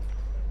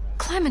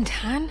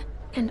 Clementine?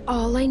 And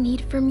all I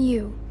need from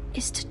you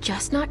is to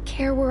just not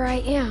care where I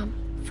am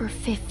for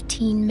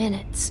 15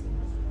 minutes.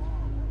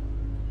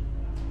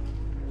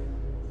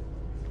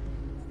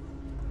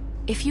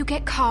 If you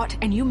get caught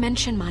and you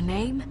mention my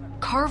name,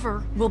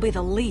 Carver will be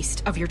the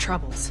least of your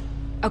troubles.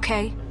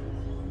 Okay?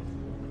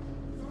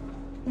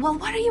 Well,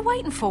 what are you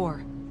waiting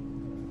for?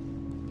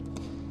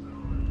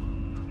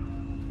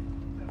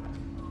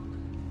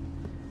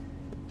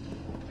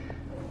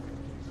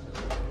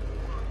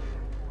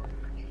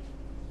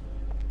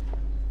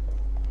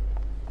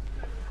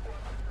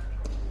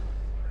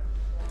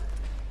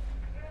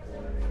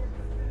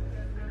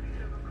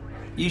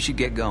 You should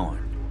get going.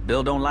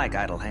 Bill don't like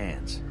idle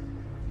hands.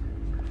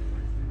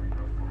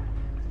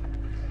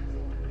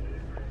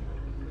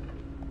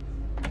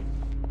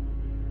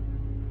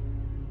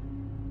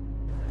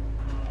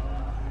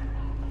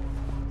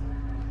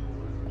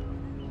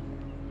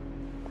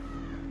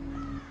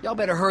 Y'all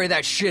better hurry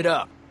that shit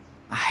up.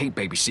 I hate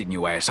babysitting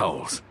you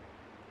assholes.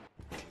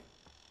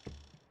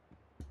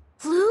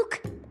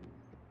 Luke?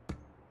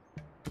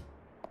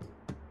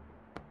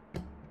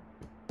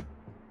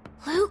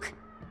 Luke?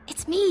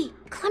 It's me,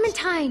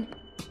 Clementine.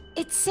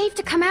 It's safe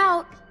to come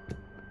out.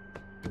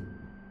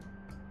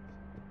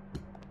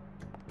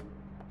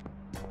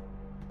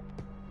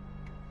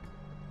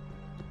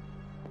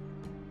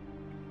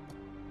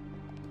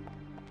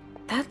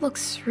 That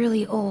looks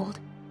really old.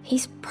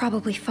 He's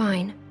probably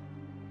fine.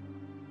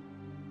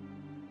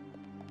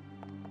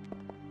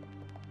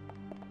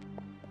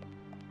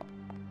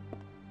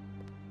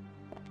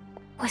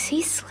 Was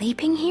he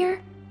sleeping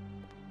here?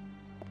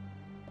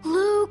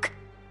 Luke!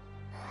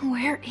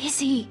 Where is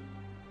he?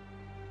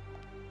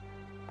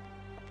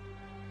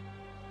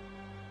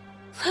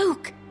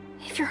 Luke!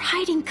 If you're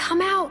hiding,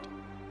 come out!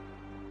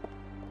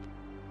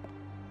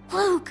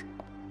 Luke!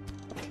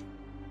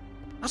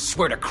 I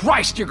swear to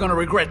Christ you're gonna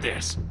regret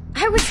this!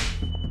 I was...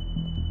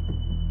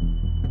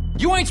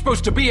 You ain't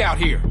supposed to be out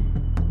here!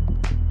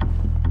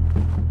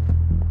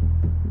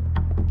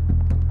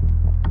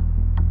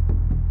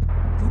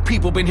 You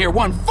people been here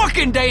one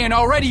fucking day and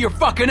already you're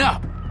fucking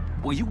up!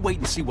 Well, you wait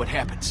and see what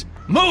happens.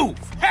 Move!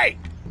 Hey!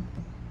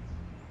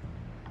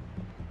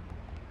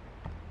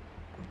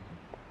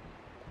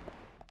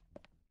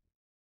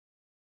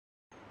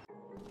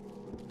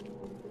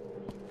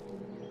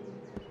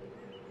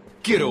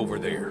 Get over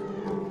there.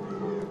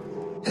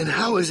 And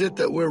how is it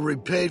that we're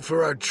repaid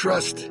for our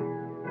trust?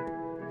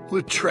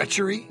 With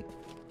treachery?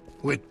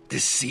 With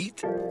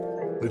deceit?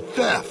 With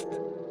theft?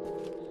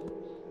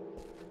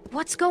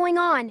 What's going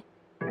on?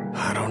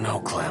 I don't know,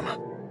 Clem.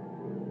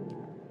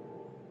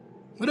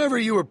 Whatever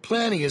you were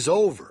planning is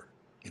over.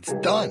 It's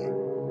done.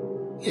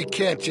 You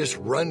can't just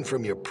run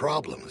from your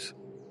problems.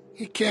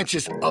 You can't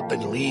just up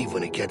and leave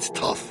when it gets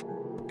tough.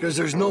 Because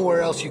there's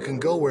nowhere else you can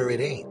go where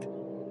it ain't.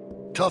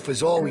 Tough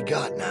is all we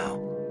got now.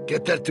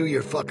 Get that through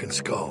your fucking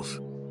skulls.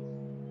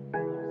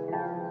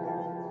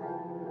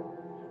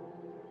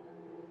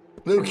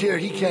 Luke here,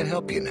 he can't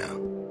help you now.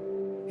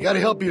 You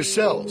gotta help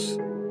yourselves.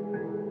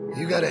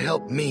 You gotta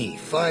help me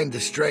find the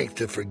strength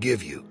to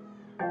forgive you.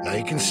 Now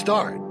you can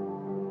start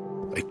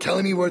by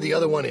telling me where the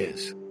other one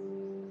is.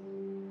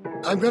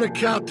 I'm gonna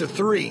count to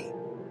 3.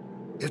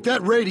 If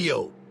that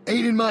radio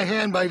ain't in my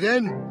hand by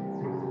then,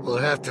 we'll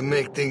have to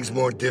make things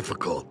more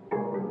difficult.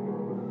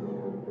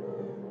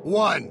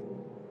 1.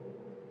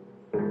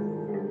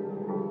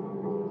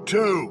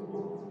 2.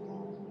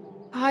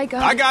 I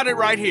got it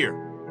right here.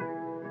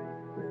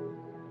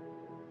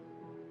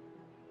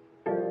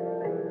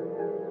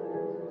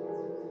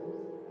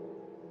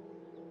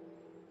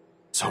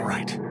 It's all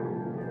right.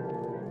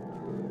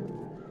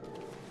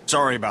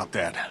 Sorry about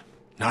that.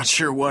 Not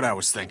sure what I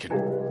was thinking.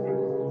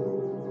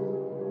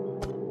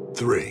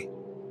 3.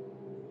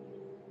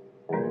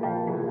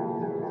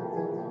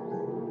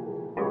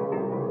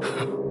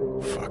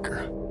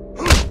 Fucker.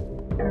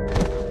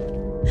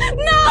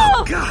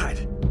 No! God!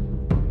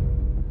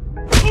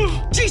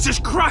 Jesus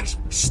Christ!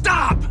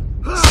 Stop!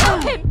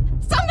 Stop him!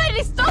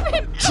 Somebody stop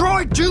him!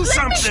 Troy, do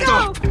something!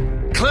 Stop!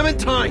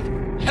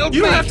 Clementine! Help me!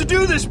 You have to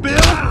do this, Bill!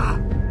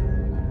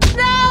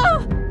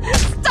 No!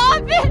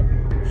 Stop it!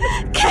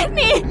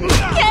 Kenny!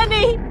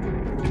 Kenny!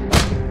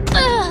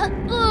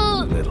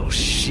 Little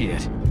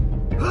shit.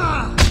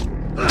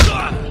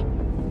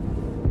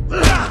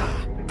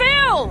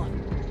 Bill!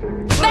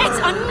 That's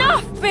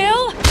enough,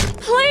 Bill!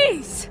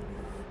 Please!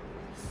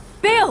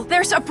 Bill,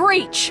 there's a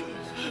breach!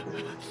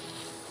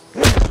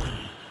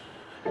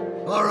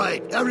 All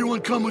right,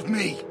 everyone come with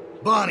me.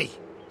 Bonnie,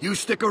 you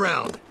stick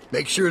around.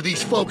 Make sure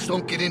these folks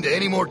don't get into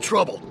any more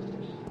trouble.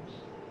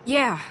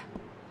 Yeah,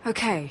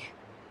 okay.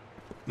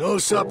 No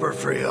supper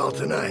for y'all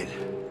tonight.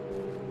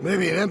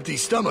 Maybe an empty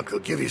stomach will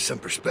give you some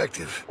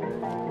perspective.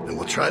 And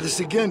we'll try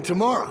this again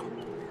tomorrow.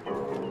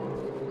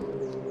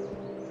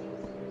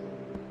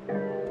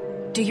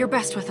 Do your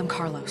best with him,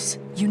 Carlos.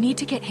 You need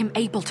to get him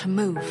able to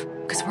move,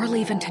 because we're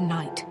leaving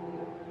tonight.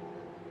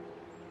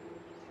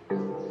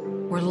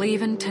 We're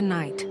leaving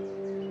tonight.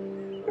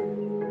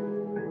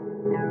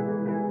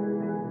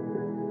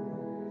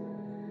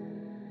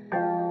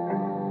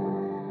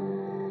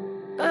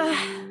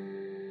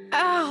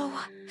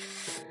 Ow.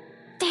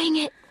 Dang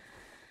it.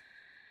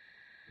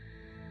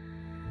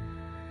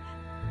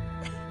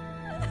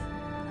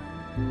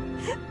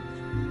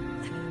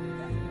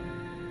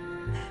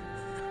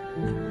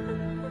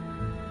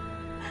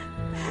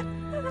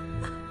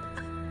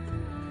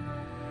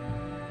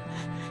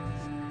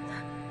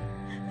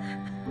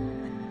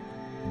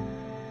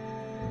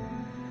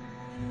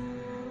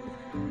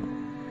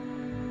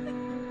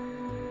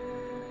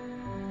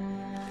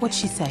 What'd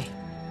she say?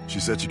 She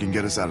said she can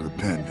get us out of the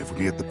pen if we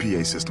can get the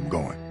PA system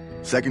going.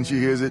 Second she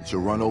hears it, she'll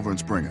run over and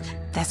spring us.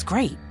 That's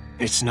great.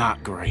 It's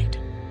not great.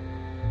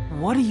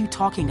 What are you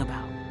talking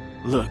about?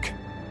 Look,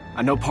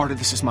 I know part of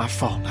this is my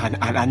fault.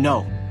 I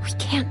know. We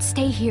can't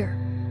stay here.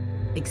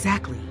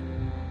 Exactly.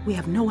 We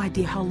have no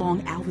idea how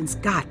long Alvin's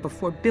got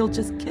before Bill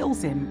just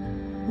kills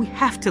him. We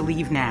have to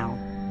leave now.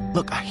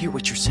 Look, I hear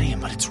what you're saying,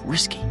 but it's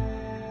risky.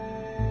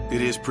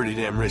 It is pretty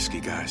damn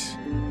risky, guys.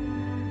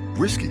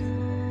 Risky?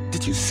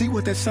 Did you see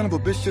what that son of a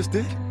bitch just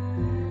did?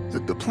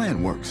 Look, the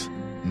plan works.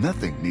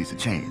 Nothing needs to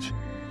change.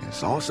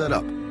 It's all set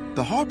up.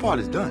 The hard part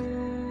is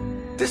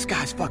done. This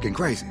guy's fucking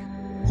crazy.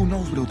 Who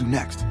knows what he'll do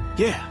next?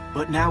 Yeah,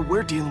 but now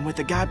we're dealing with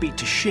a guy beat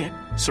to shit,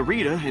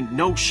 Sarita in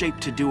no shape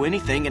to do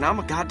anything, and I'm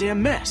a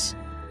goddamn mess.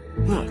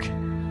 Look,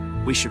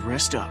 we should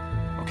rest up,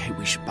 okay?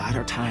 We should bide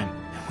our time,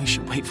 and we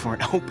should wait for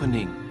an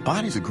opening.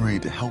 Bonnie's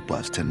agreed to help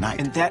us tonight.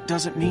 And that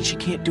doesn't mean she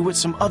can't do it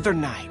some other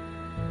night.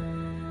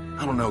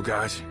 I don't know,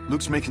 guys.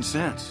 Luke's making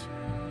sense.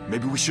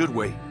 Maybe we should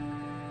wait.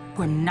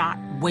 We're not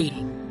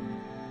waiting.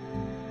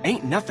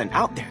 Ain't nothing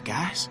out there,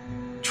 guys.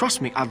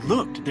 Trust me, I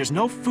looked. There's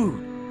no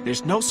food.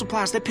 There's no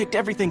supplies. They picked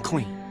everything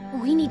clean.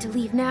 We need to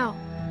leave now.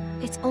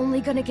 It's only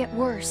gonna get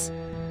worse.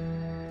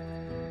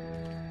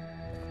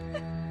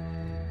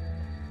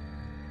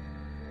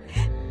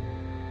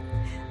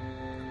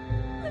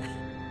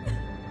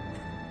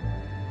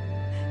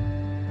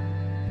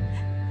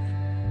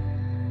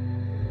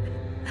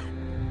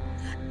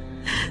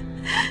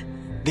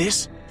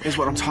 This is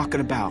what I'm talking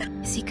about.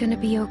 Is he gonna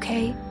be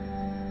okay?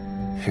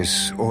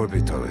 His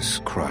orbital is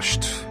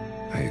crushed.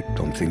 I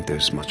don't think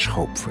there's much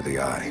hope for the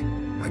eye.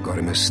 I got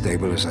him as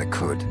stable as I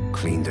could,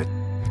 cleaned it,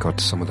 got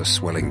some of the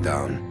swelling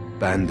down,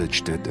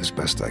 bandaged it as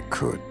best I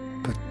could.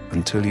 But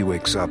until he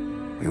wakes up,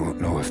 we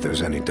won't know if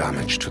there's any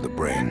damage to the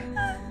brain.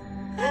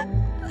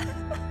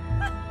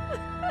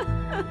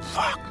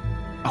 Fuck.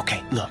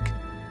 Okay, look.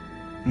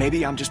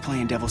 Maybe I'm just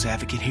playing devil's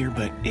advocate here,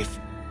 but if...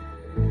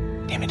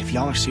 Damn it, if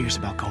y'all are serious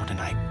about going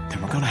tonight,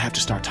 then we're gonna have to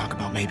start talking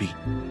about maybe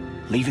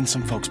leaving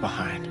some folks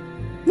behind.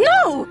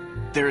 No!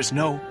 There is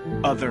no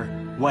other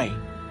way.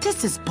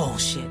 This is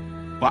bullshit.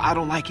 Well, I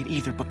don't like it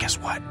either, but guess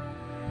what?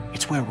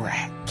 It's where we're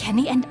at.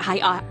 Kenny and I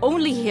are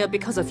only here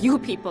because of you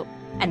people.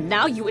 And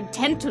now you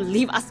intend to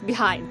leave us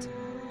behind.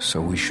 So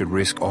we should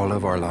risk all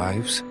of our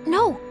lives?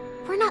 No,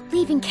 we're not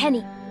leaving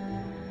Kenny.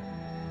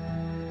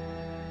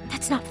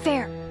 That's not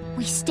fair.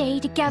 We stay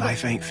together.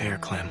 Life ain't fair,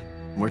 Clem.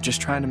 We're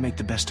just trying to make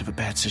the best of a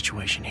bad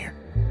situation here.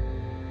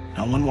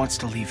 No one wants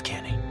to leave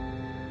Kenny.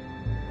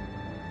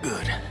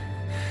 Good.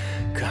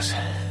 'Cause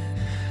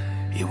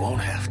you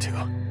won't have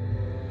to.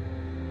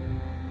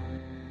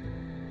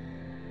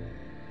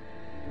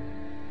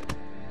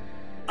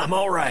 I'm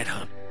all right,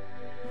 hon.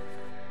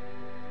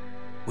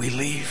 We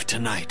leave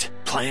tonight.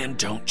 Plan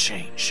don't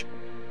change.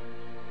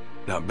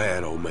 Not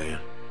bad, old man.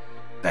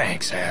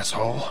 Thanks,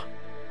 asshole.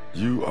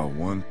 You are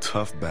one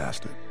tough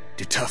bastard.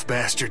 Do tough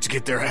bastards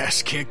get their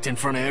ass kicked in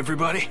front of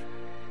everybody?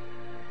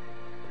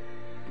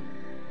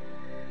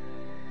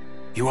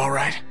 You all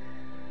right?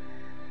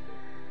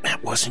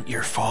 That wasn't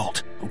your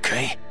fault,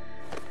 okay?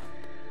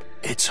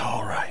 It's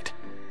all right.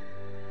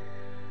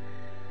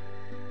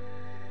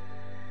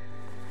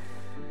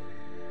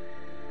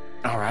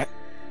 All right.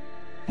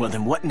 Well,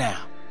 then what now?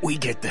 We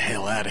get the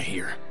hell out of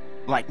here.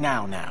 Like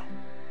now.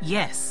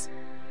 Yes.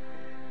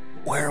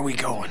 Where are we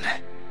going?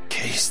 In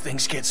case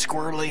things get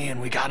squirrely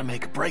and we gotta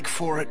make a break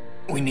for it,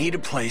 we need a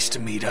place to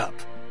meet up.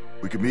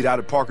 We could meet out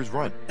at Parker's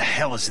Run. The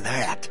hell is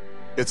that?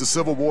 It's a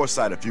Civil War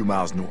site a few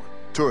miles north.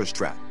 Tourist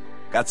trap.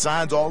 Got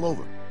signs all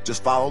over.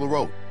 Just follow the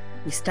road.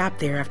 We stopped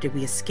there after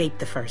we escaped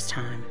the first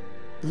time.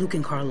 Luke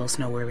and Carlos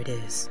know where it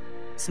is.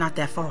 It's not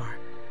that far.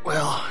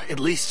 Well, at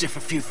least if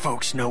a few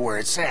folks know where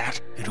it's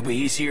at, it'll be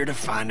easier to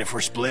find if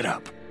we're split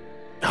up.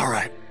 All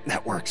right,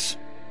 that works.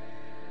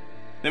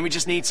 Then we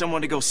just need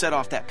someone to go set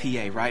off that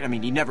PA, right? I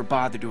mean, you never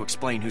bothered to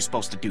explain who's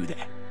supposed to do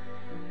that.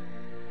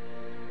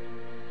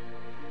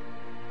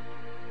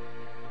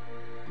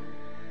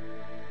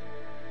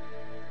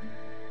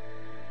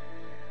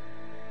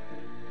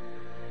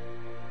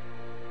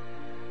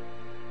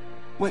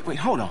 Wait,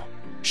 hold on.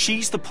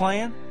 She's the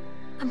plan?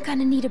 I'm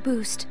gonna need a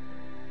boost.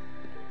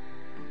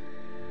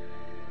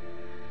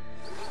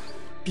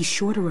 Be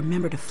sure to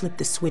remember to flip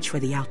the switch for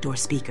the outdoor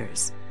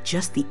speakers.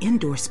 Just the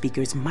indoor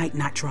speakers might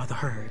not draw the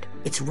herd.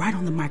 It's right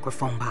on the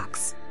microphone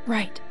box.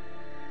 Right.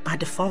 By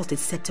default,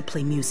 it's set to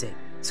play music,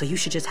 so you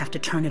should just have to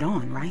turn it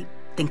on, right?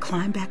 Then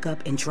climb back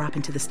up and drop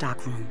into the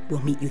stockroom.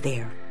 We'll meet you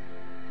there.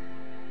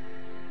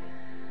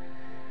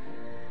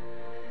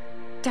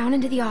 Down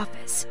into the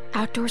office.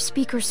 Outdoor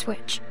speaker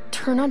switch.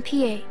 Turn on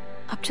PA.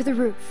 Up to the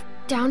roof.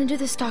 Down into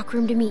the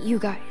stockroom to meet you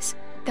guys.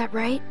 That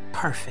right?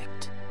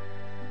 Perfect.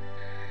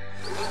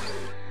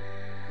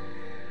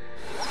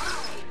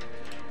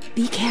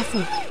 Be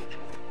careful.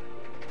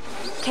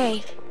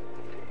 Okay.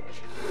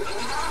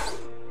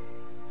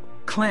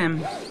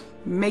 Clem,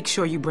 make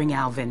sure you bring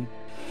Alvin.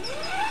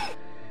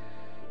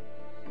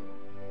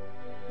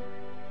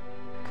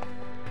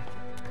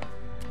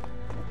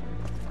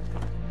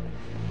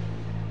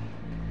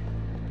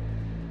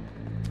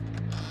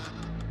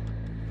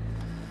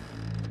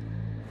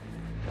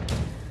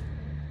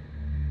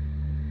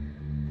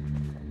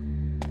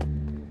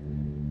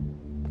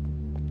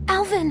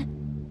 Alvin!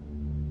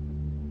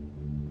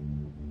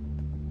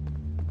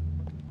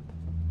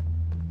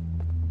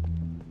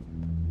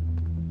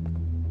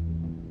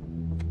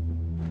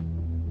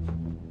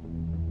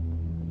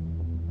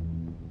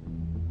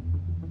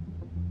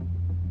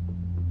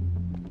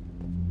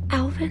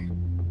 Alvin?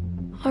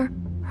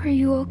 Are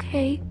you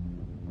okay?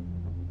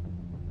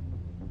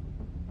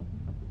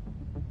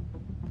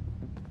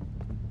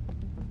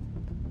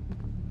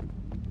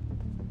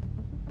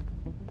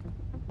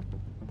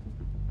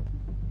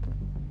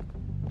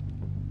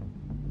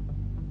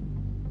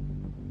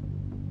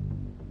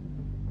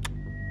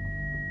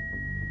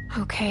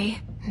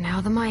 Okay,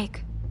 now the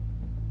mic.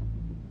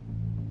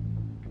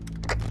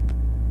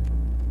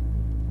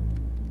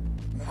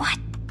 What?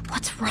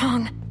 What's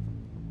wrong?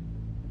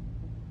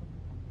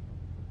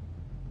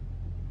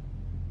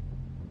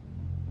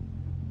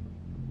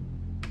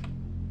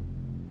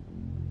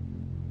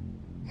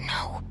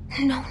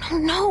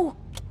 No.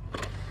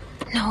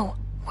 No,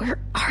 where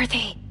are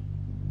they?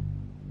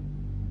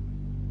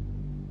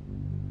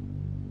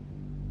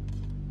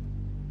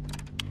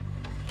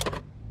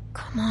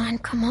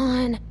 Come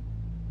on.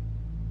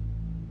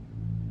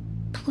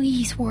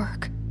 Please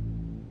work.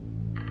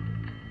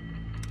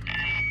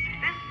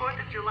 This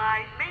 4th of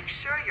July, make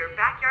sure your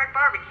backyard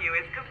barbecue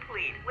is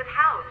complete with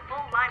Howe's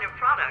full line of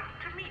products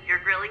to meet your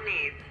grilling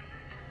needs.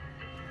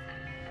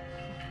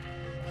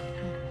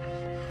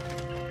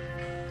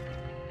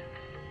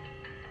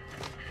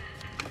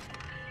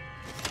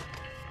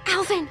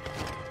 Alvin!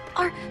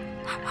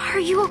 Are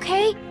you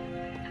okay?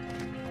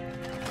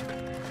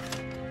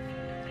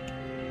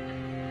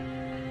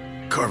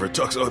 Carver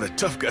talks all that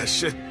tough guy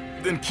shit,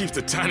 then keeps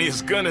the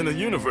tiniest gun in the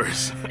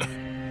universe.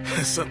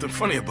 There's something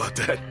funny about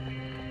that.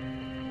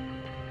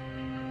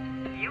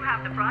 You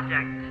have the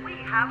project. We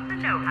have the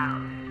know-how.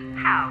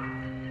 How?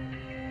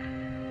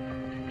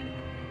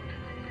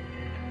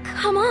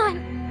 Come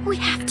on! We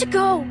have to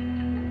go!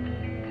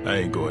 I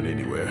ain't going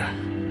anywhere.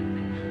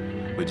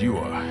 But you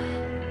are.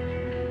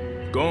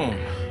 Gone.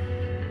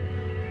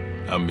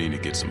 I mean to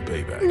get some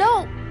payback.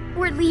 No!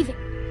 We're leaving.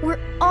 We're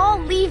all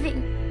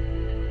leaving.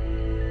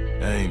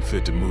 I ain't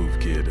fit to move,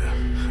 kid.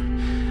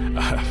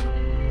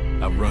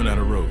 I've run out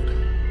of road.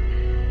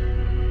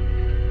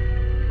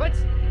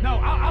 No,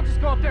 I'll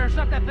just go up there and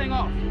shut that thing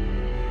off.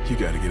 You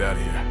gotta get out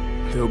of here.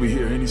 They'll be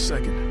here any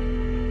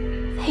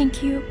second.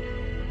 Thank you.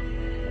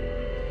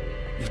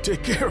 You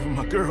take care of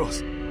my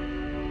girls.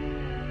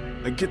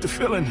 I get the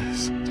feeling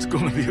it's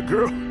gonna be a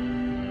girl.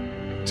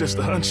 Just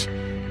a hunch.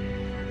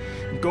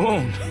 Go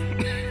on.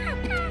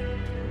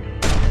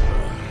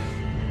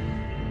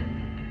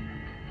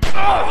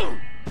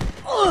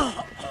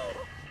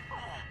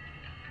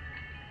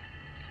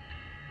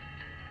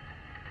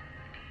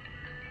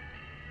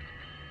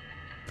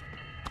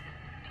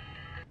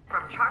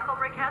 From charcoal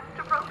briquettes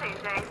to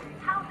propane tanks,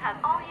 House has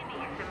all you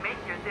need to make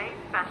your day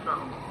special.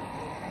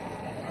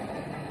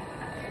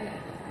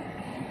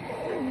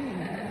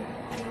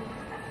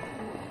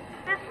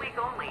 This week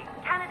only,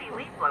 Kennedy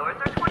leaf blowers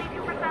are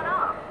 22%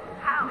 off.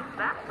 House,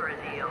 that's for a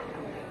deal.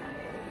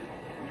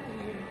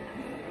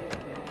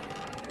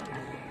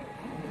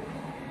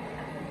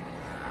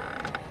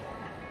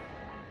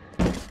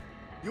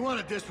 You want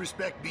to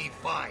disrespect me,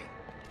 fine.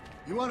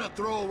 You want to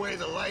throw away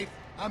the life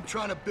I'm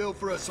trying to build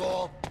for us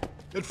all?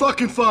 Then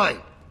fucking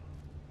fine.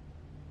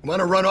 You want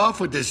to run off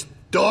with this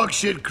dog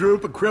shit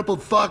group of crippled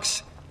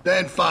fucks?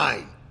 Then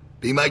fine.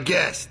 Be my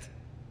guest.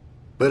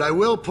 But I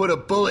will put a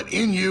bullet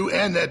in you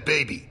and that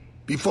baby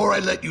before I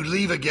let you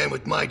leave again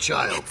with my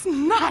child. It's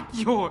not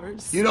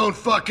yours. You don't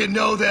fucking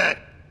know that.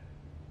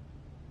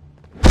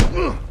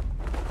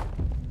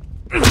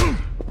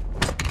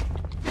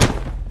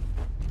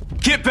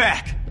 Get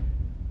back!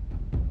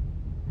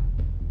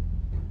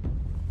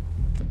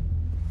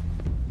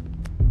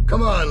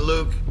 Come on,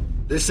 Luke.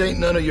 This ain't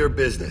none of your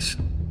business.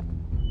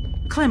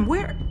 Clem,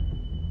 where?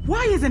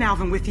 Why isn't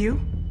Alvin with you?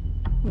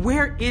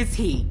 Where is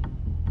he?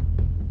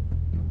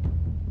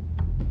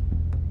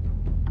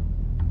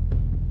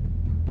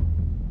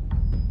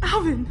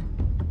 Alvin!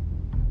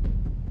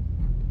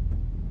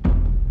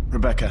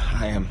 Rebecca,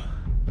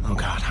 oh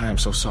God, I am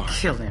so sorry.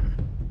 Kill him.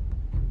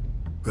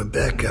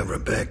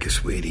 Rebecca,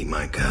 sweetie,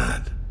 my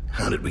God.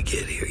 How did we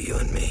get here, you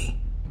and me?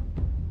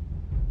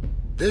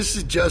 This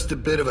is just a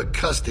bit of a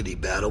custody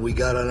battle we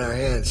got on our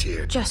hands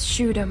here. Just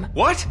shoot him.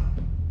 What?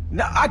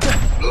 No, I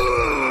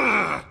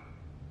don't...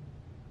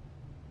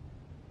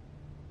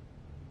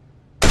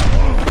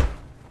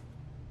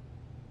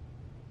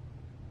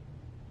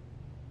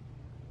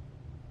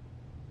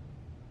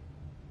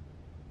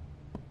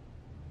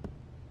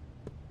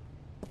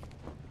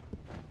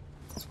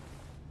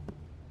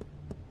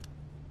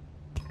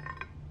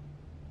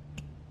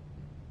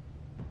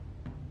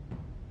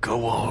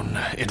 Go on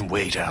and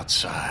wait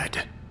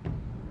outside.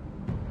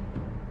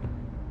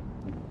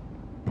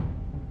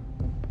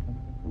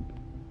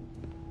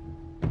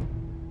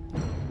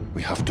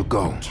 We have to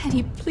go.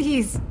 Kenny,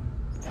 please.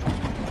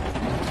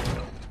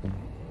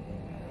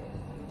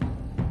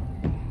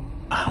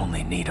 I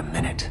only need a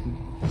minute.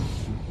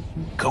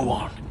 Go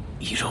on.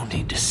 You don't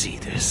need to see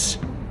this.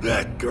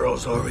 That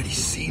girl's already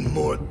seen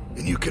more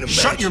than you can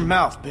imagine. Shut your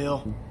mouth,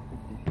 Bill.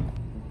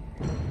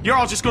 You're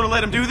all just gonna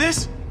let him do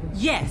this?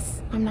 Yes.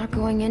 I'm not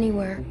going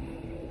anywhere.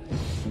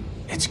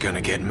 It's gonna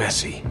get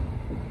messy.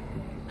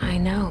 I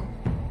know.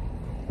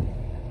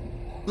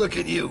 Look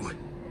at you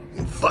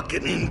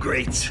fucking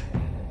ingrates.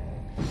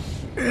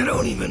 I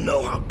don't even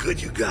know how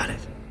good you got it.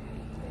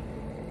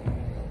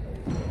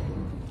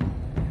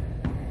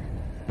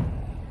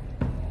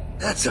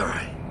 That's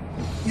alright.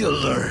 You'll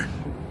learn.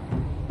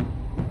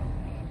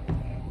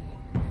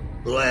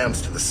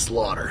 Lambs to the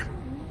slaughter.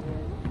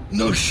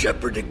 No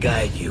shepherd to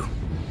guide you.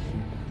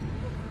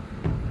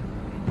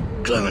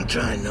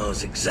 Clementine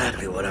knows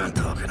exactly what I'm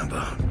talking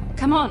about.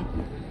 Come on.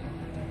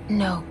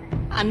 No.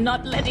 I'm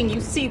not letting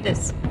you see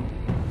this.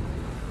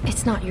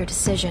 It's not your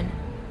decision.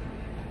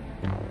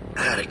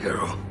 Atta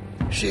girl.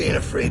 She ain't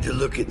afraid to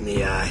look it in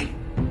the eye.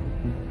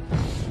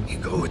 You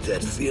go with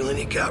that feeling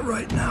you got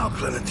right now,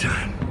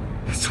 Clementine.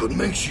 That's what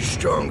makes you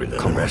stronger than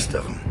the rest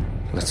of them.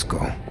 Let's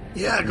go.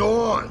 Yeah,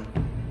 go on.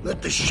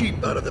 Let the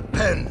sheep out of the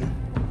pen.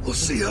 We'll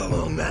see how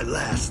long that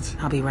lasts.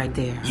 I'll be right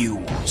there. You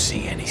won't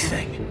see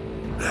anything.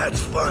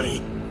 That's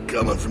funny,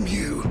 coming from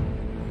you.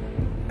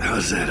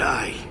 How's that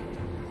eye?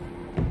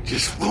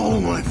 Just follow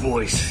my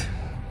voice.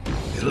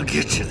 It'll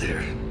get you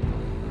there.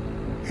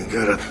 You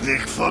got a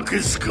thick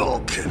fucking skull,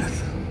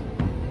 Kenneth.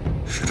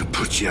 Should've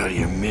put you out of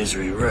your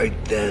misery right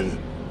then.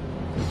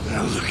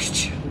 Now look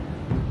at you.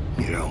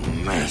 You're a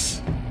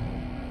mess.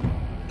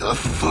 The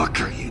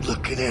fuck are you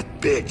looking at,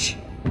 bitch?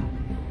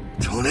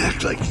 Don't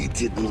act like you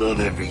didn't love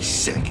every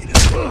second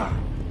of it.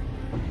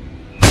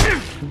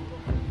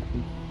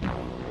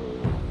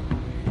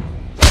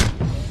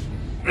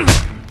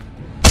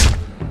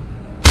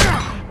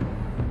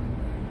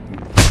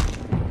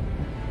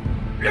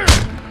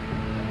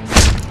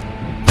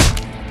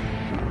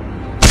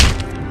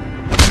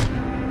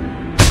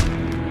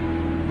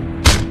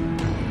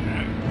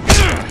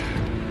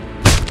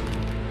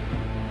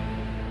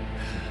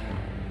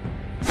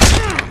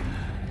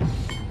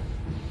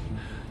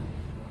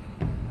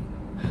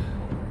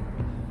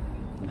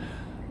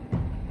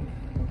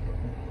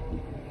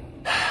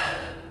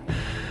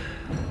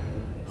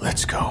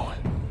 Let's go.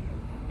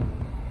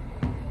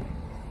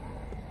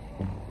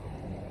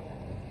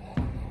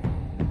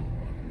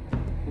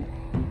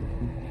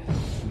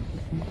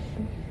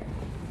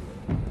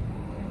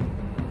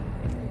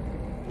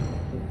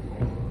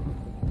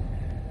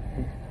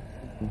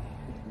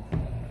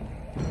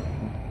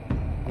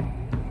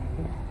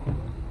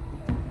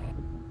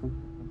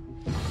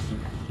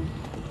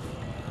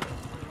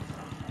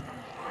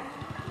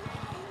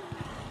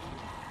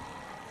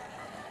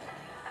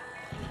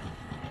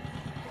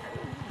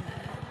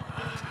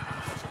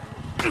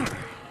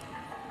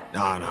 No,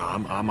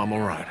 I'm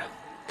all right.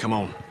 Come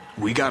on.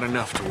 We got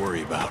enough to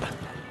worry about.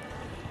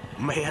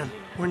 Man,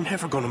 we're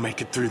never gonna make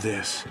it through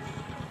this.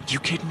 You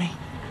kidding me?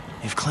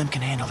 If Clem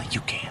can handle it,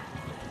 you can.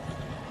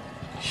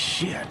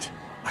 Shit.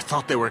 I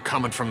thought they were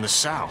coming from the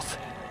south.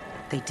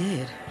 They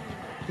did.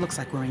 Looks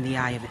like we're in the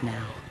eye of it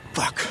now.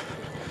 Fuck.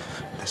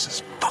 This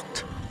is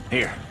fucked.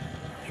 Here.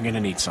 You're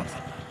gonna need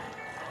something.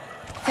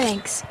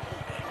 Thanks.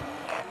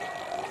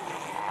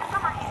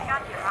 Summer heating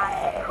up here,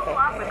 hon. Cool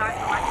off with our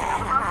selection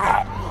of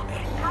love.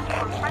 Come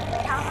from friendly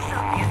town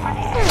associate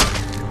money.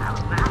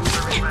 How's that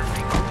for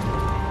refreshing?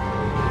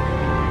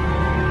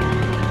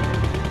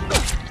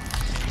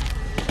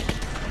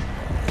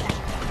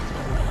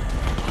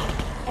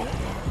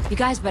 You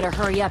guys better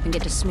hurry up and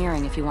get to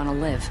smearing if you want to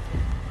live.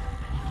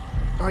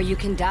 Or you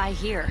can die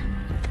here.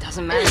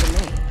 Doesn't matter to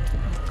me.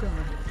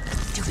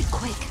 Do it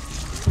quick.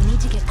 We need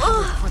to get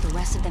covered before the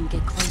rest of them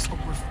get close or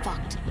we're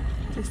fucked.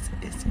 This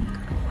isn't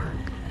gonna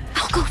work.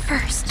 I'll go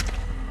first.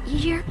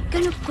 You're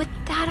gonna put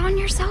that on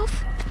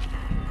yourself?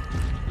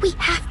 We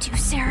have to,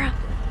 Sarah.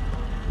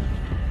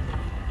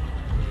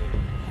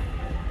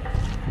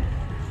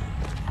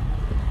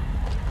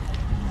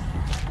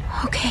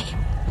 Okay,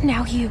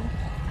 now you.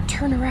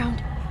 Turn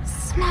around.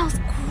 Smells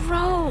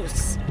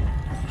gross.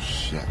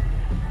 Shit.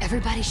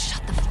 Everybody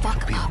shut the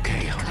fuck Be up.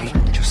 okay, honey.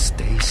 Just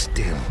stay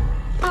still.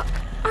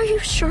 Are you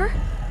sure?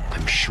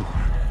 I'm sure.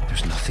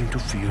 There's nothing to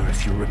fear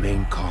if you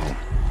remain calm.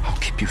 I'll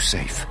keep you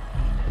safe.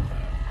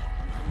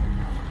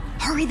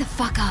 Hurry the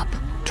fuck up.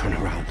 Turn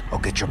around. I'll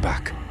get your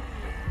back.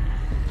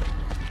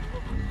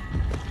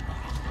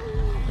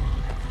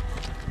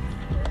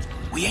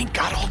 We ain't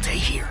got all day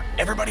here.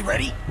 Everybody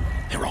ready?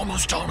 They're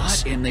almost on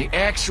us. What in the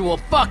actual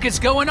fuck is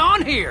going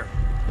on here?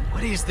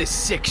 What is this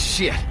sick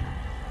shit?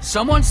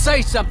 Someone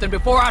say something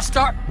before I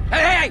start.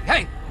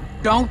 Hey!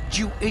 Don't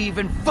you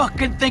even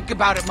fucking think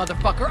about it,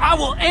 motherfucker. I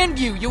will end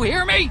you, you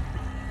hear me?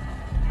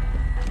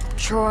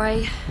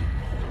 Troy,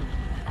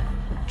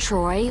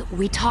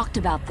 we talked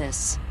about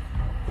this.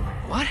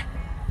 What?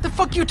 The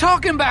fuck you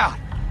talking about?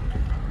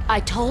 I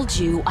told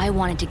you I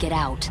wanted to get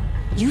out.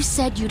 You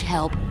said you'd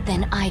help,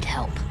 then I'd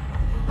help.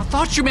 I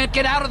thought you meant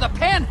get out of the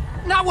pen,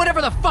 not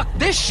whatever the fuck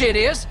this shit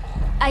is.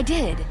 I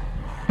did.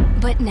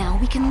 But now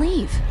we can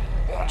leave.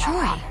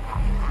 Troy,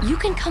 you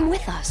can come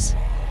with us.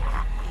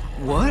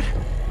 What?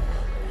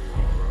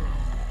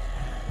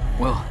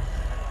 Well,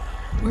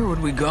 where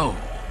would we go?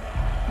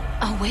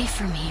 Away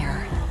from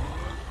here.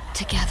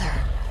 Together.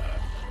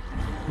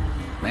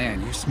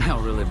 Man, you smell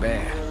really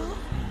bad.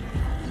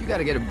 You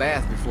gotta get a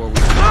bath before we...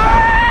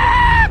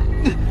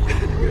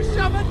 You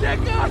shot my dick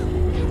up!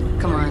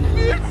 Come on.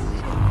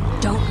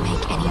 Don't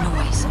make any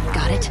noise,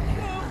 got it?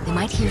 They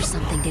might hear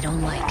something they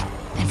don't like.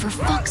 And for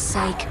fuck's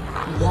sake,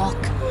 walk.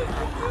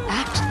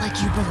 Act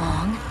like you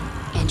belong,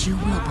 and you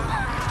will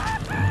belong.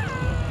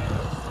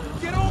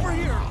 Get over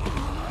here!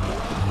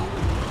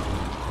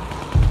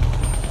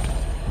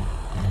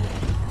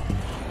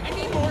 I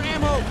need more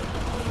ammo!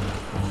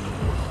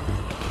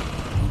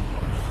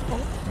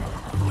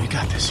 We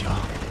got this,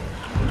 y'all.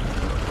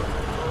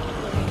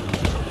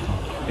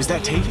 Is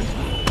that Tavy?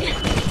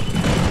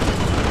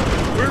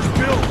 Where's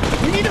Bill?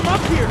 We need him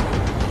up here!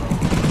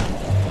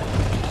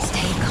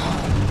 Stay calm.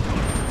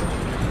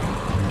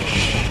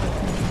 Shh.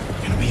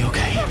 Gonna be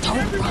okay.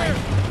 Don't run.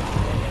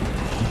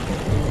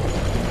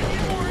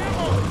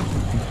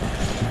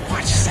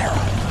 Watch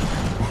Sarah.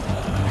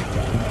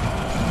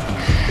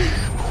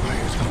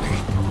 Quiet, honey.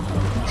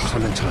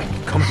 Clementine,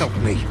 come help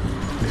me.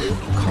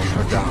 Calm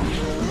her down.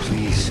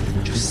 Please,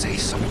 just say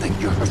something.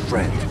 You're her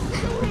friend.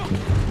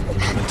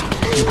 Clementine.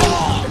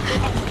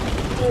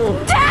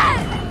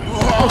 Dad!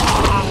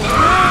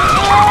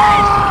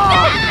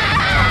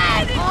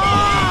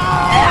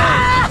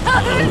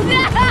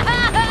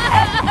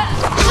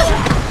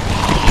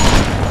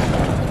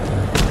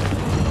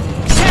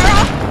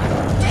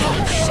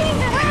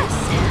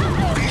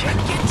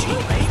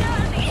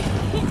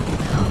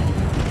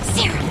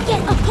 Sarah, get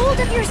a hold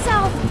of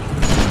yourself!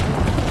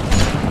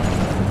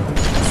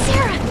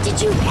 Sarah,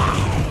 did you...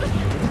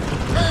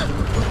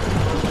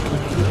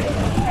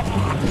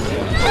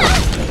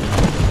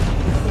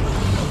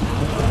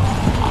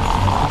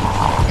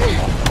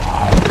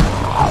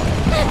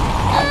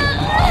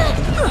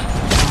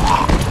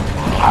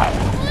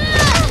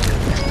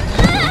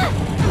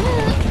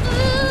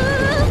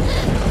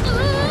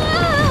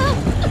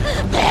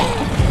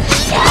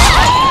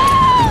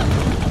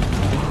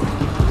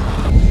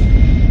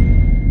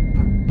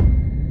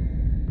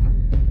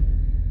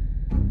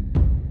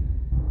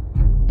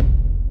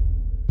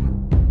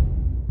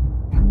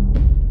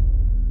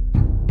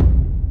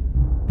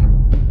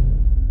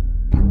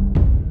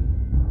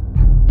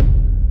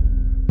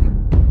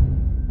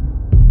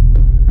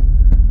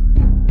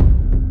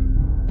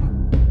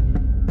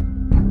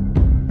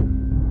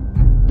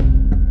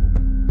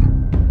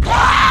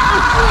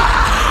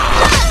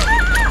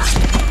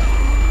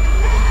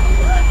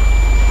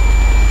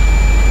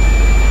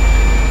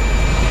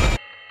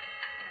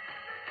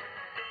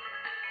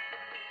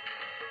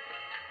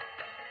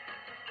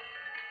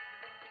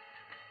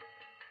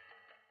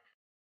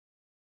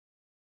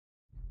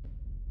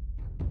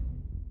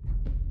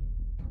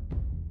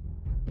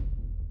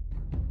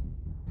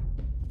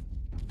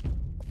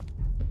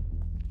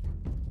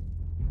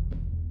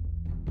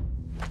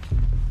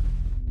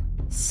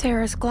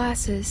 Sarah's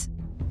glasses.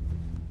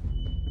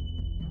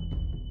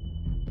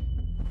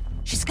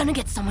 She's gonna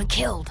get someone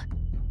killed.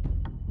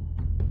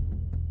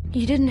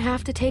 You didn't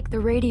have to take the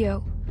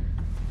radio.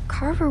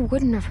 Carver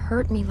wouldn't have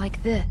hurt me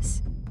like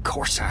this. Of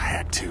course I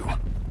had to.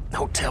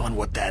 No telling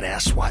what that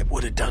asswipe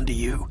would have done to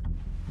you.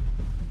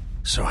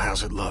 So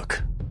how's it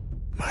look?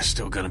 Am I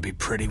still gonna be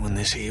pretty when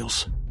this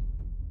heals?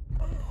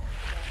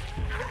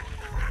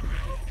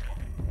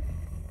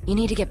 You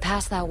need to get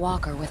past that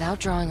walker without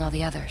drawing all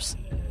the others.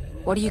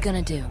 What are you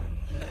gonna do?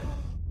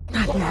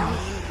 Not now.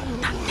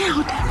 Not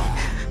now, damn it.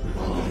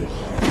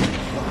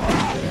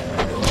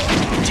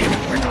 Damn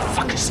it, where the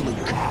fuck is Luke?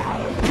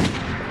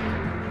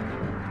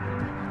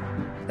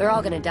 They're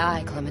all gonna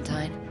die,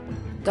 Clementine.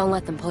 Don't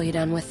let them pull you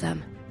down with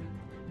them.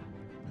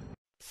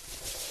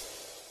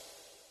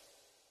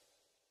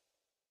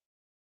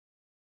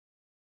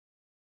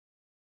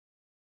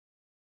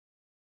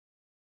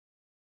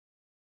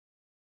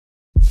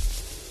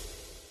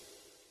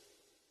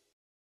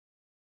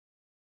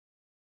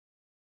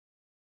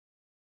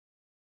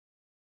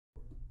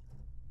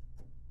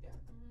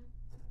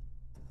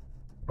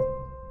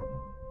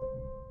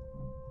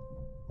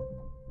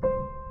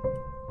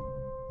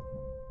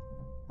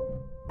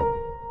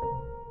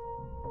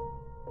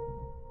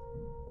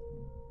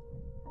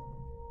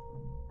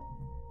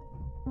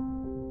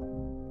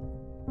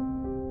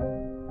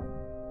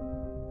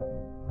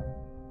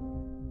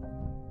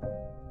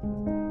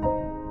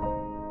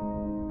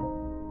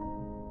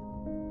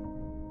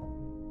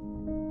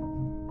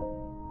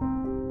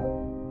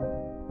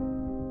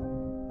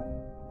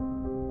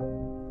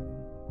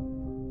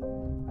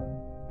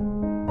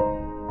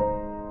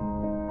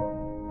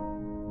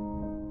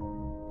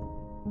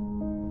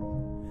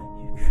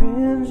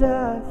 Cringe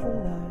at the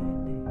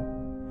lightning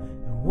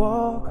and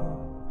walk on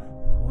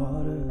the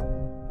water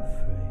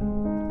afraid.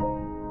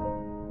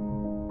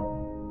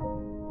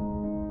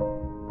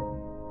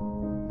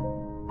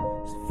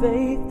 It's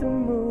faith to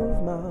move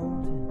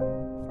mountains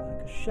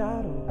like a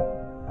shadow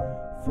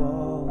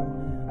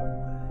falling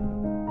away.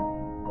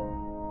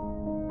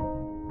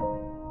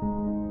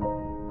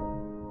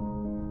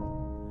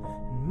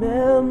 And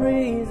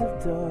memories of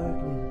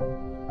darkness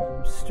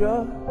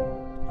obstruct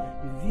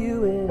your view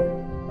in the night.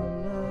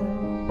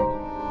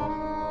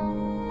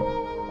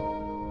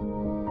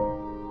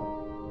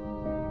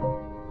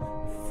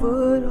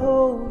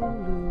 Foothold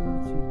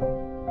eludes you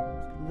as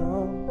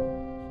lungs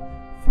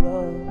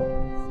flood with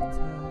the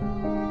tide.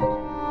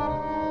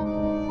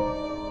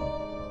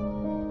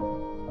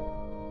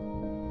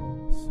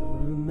 So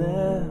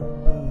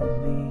remember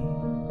me,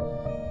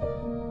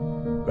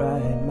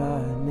 write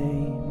my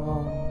name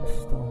on the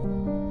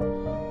stone.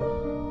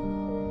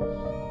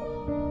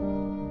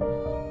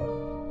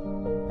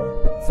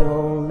 But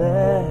don't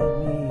let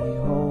me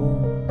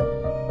hold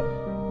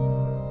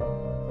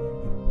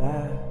you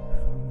back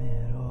from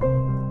it all.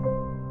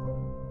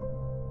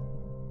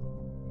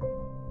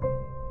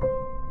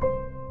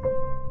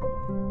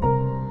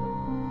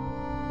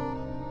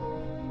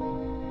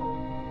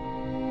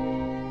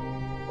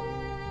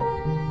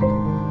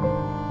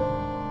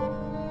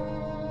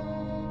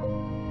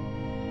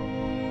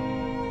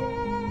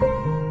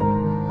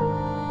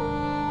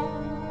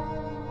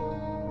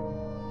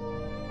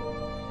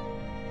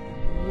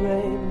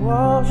 Rain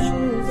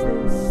washes the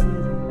city,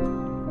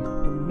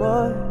 the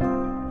mud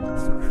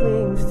still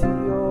clings to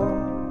your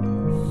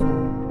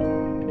soul.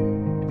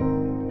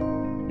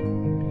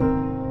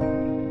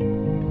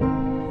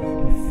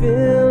 You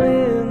fill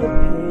in the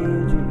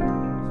pages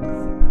with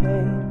the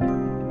pain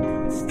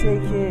that's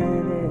taking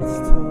its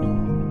toll.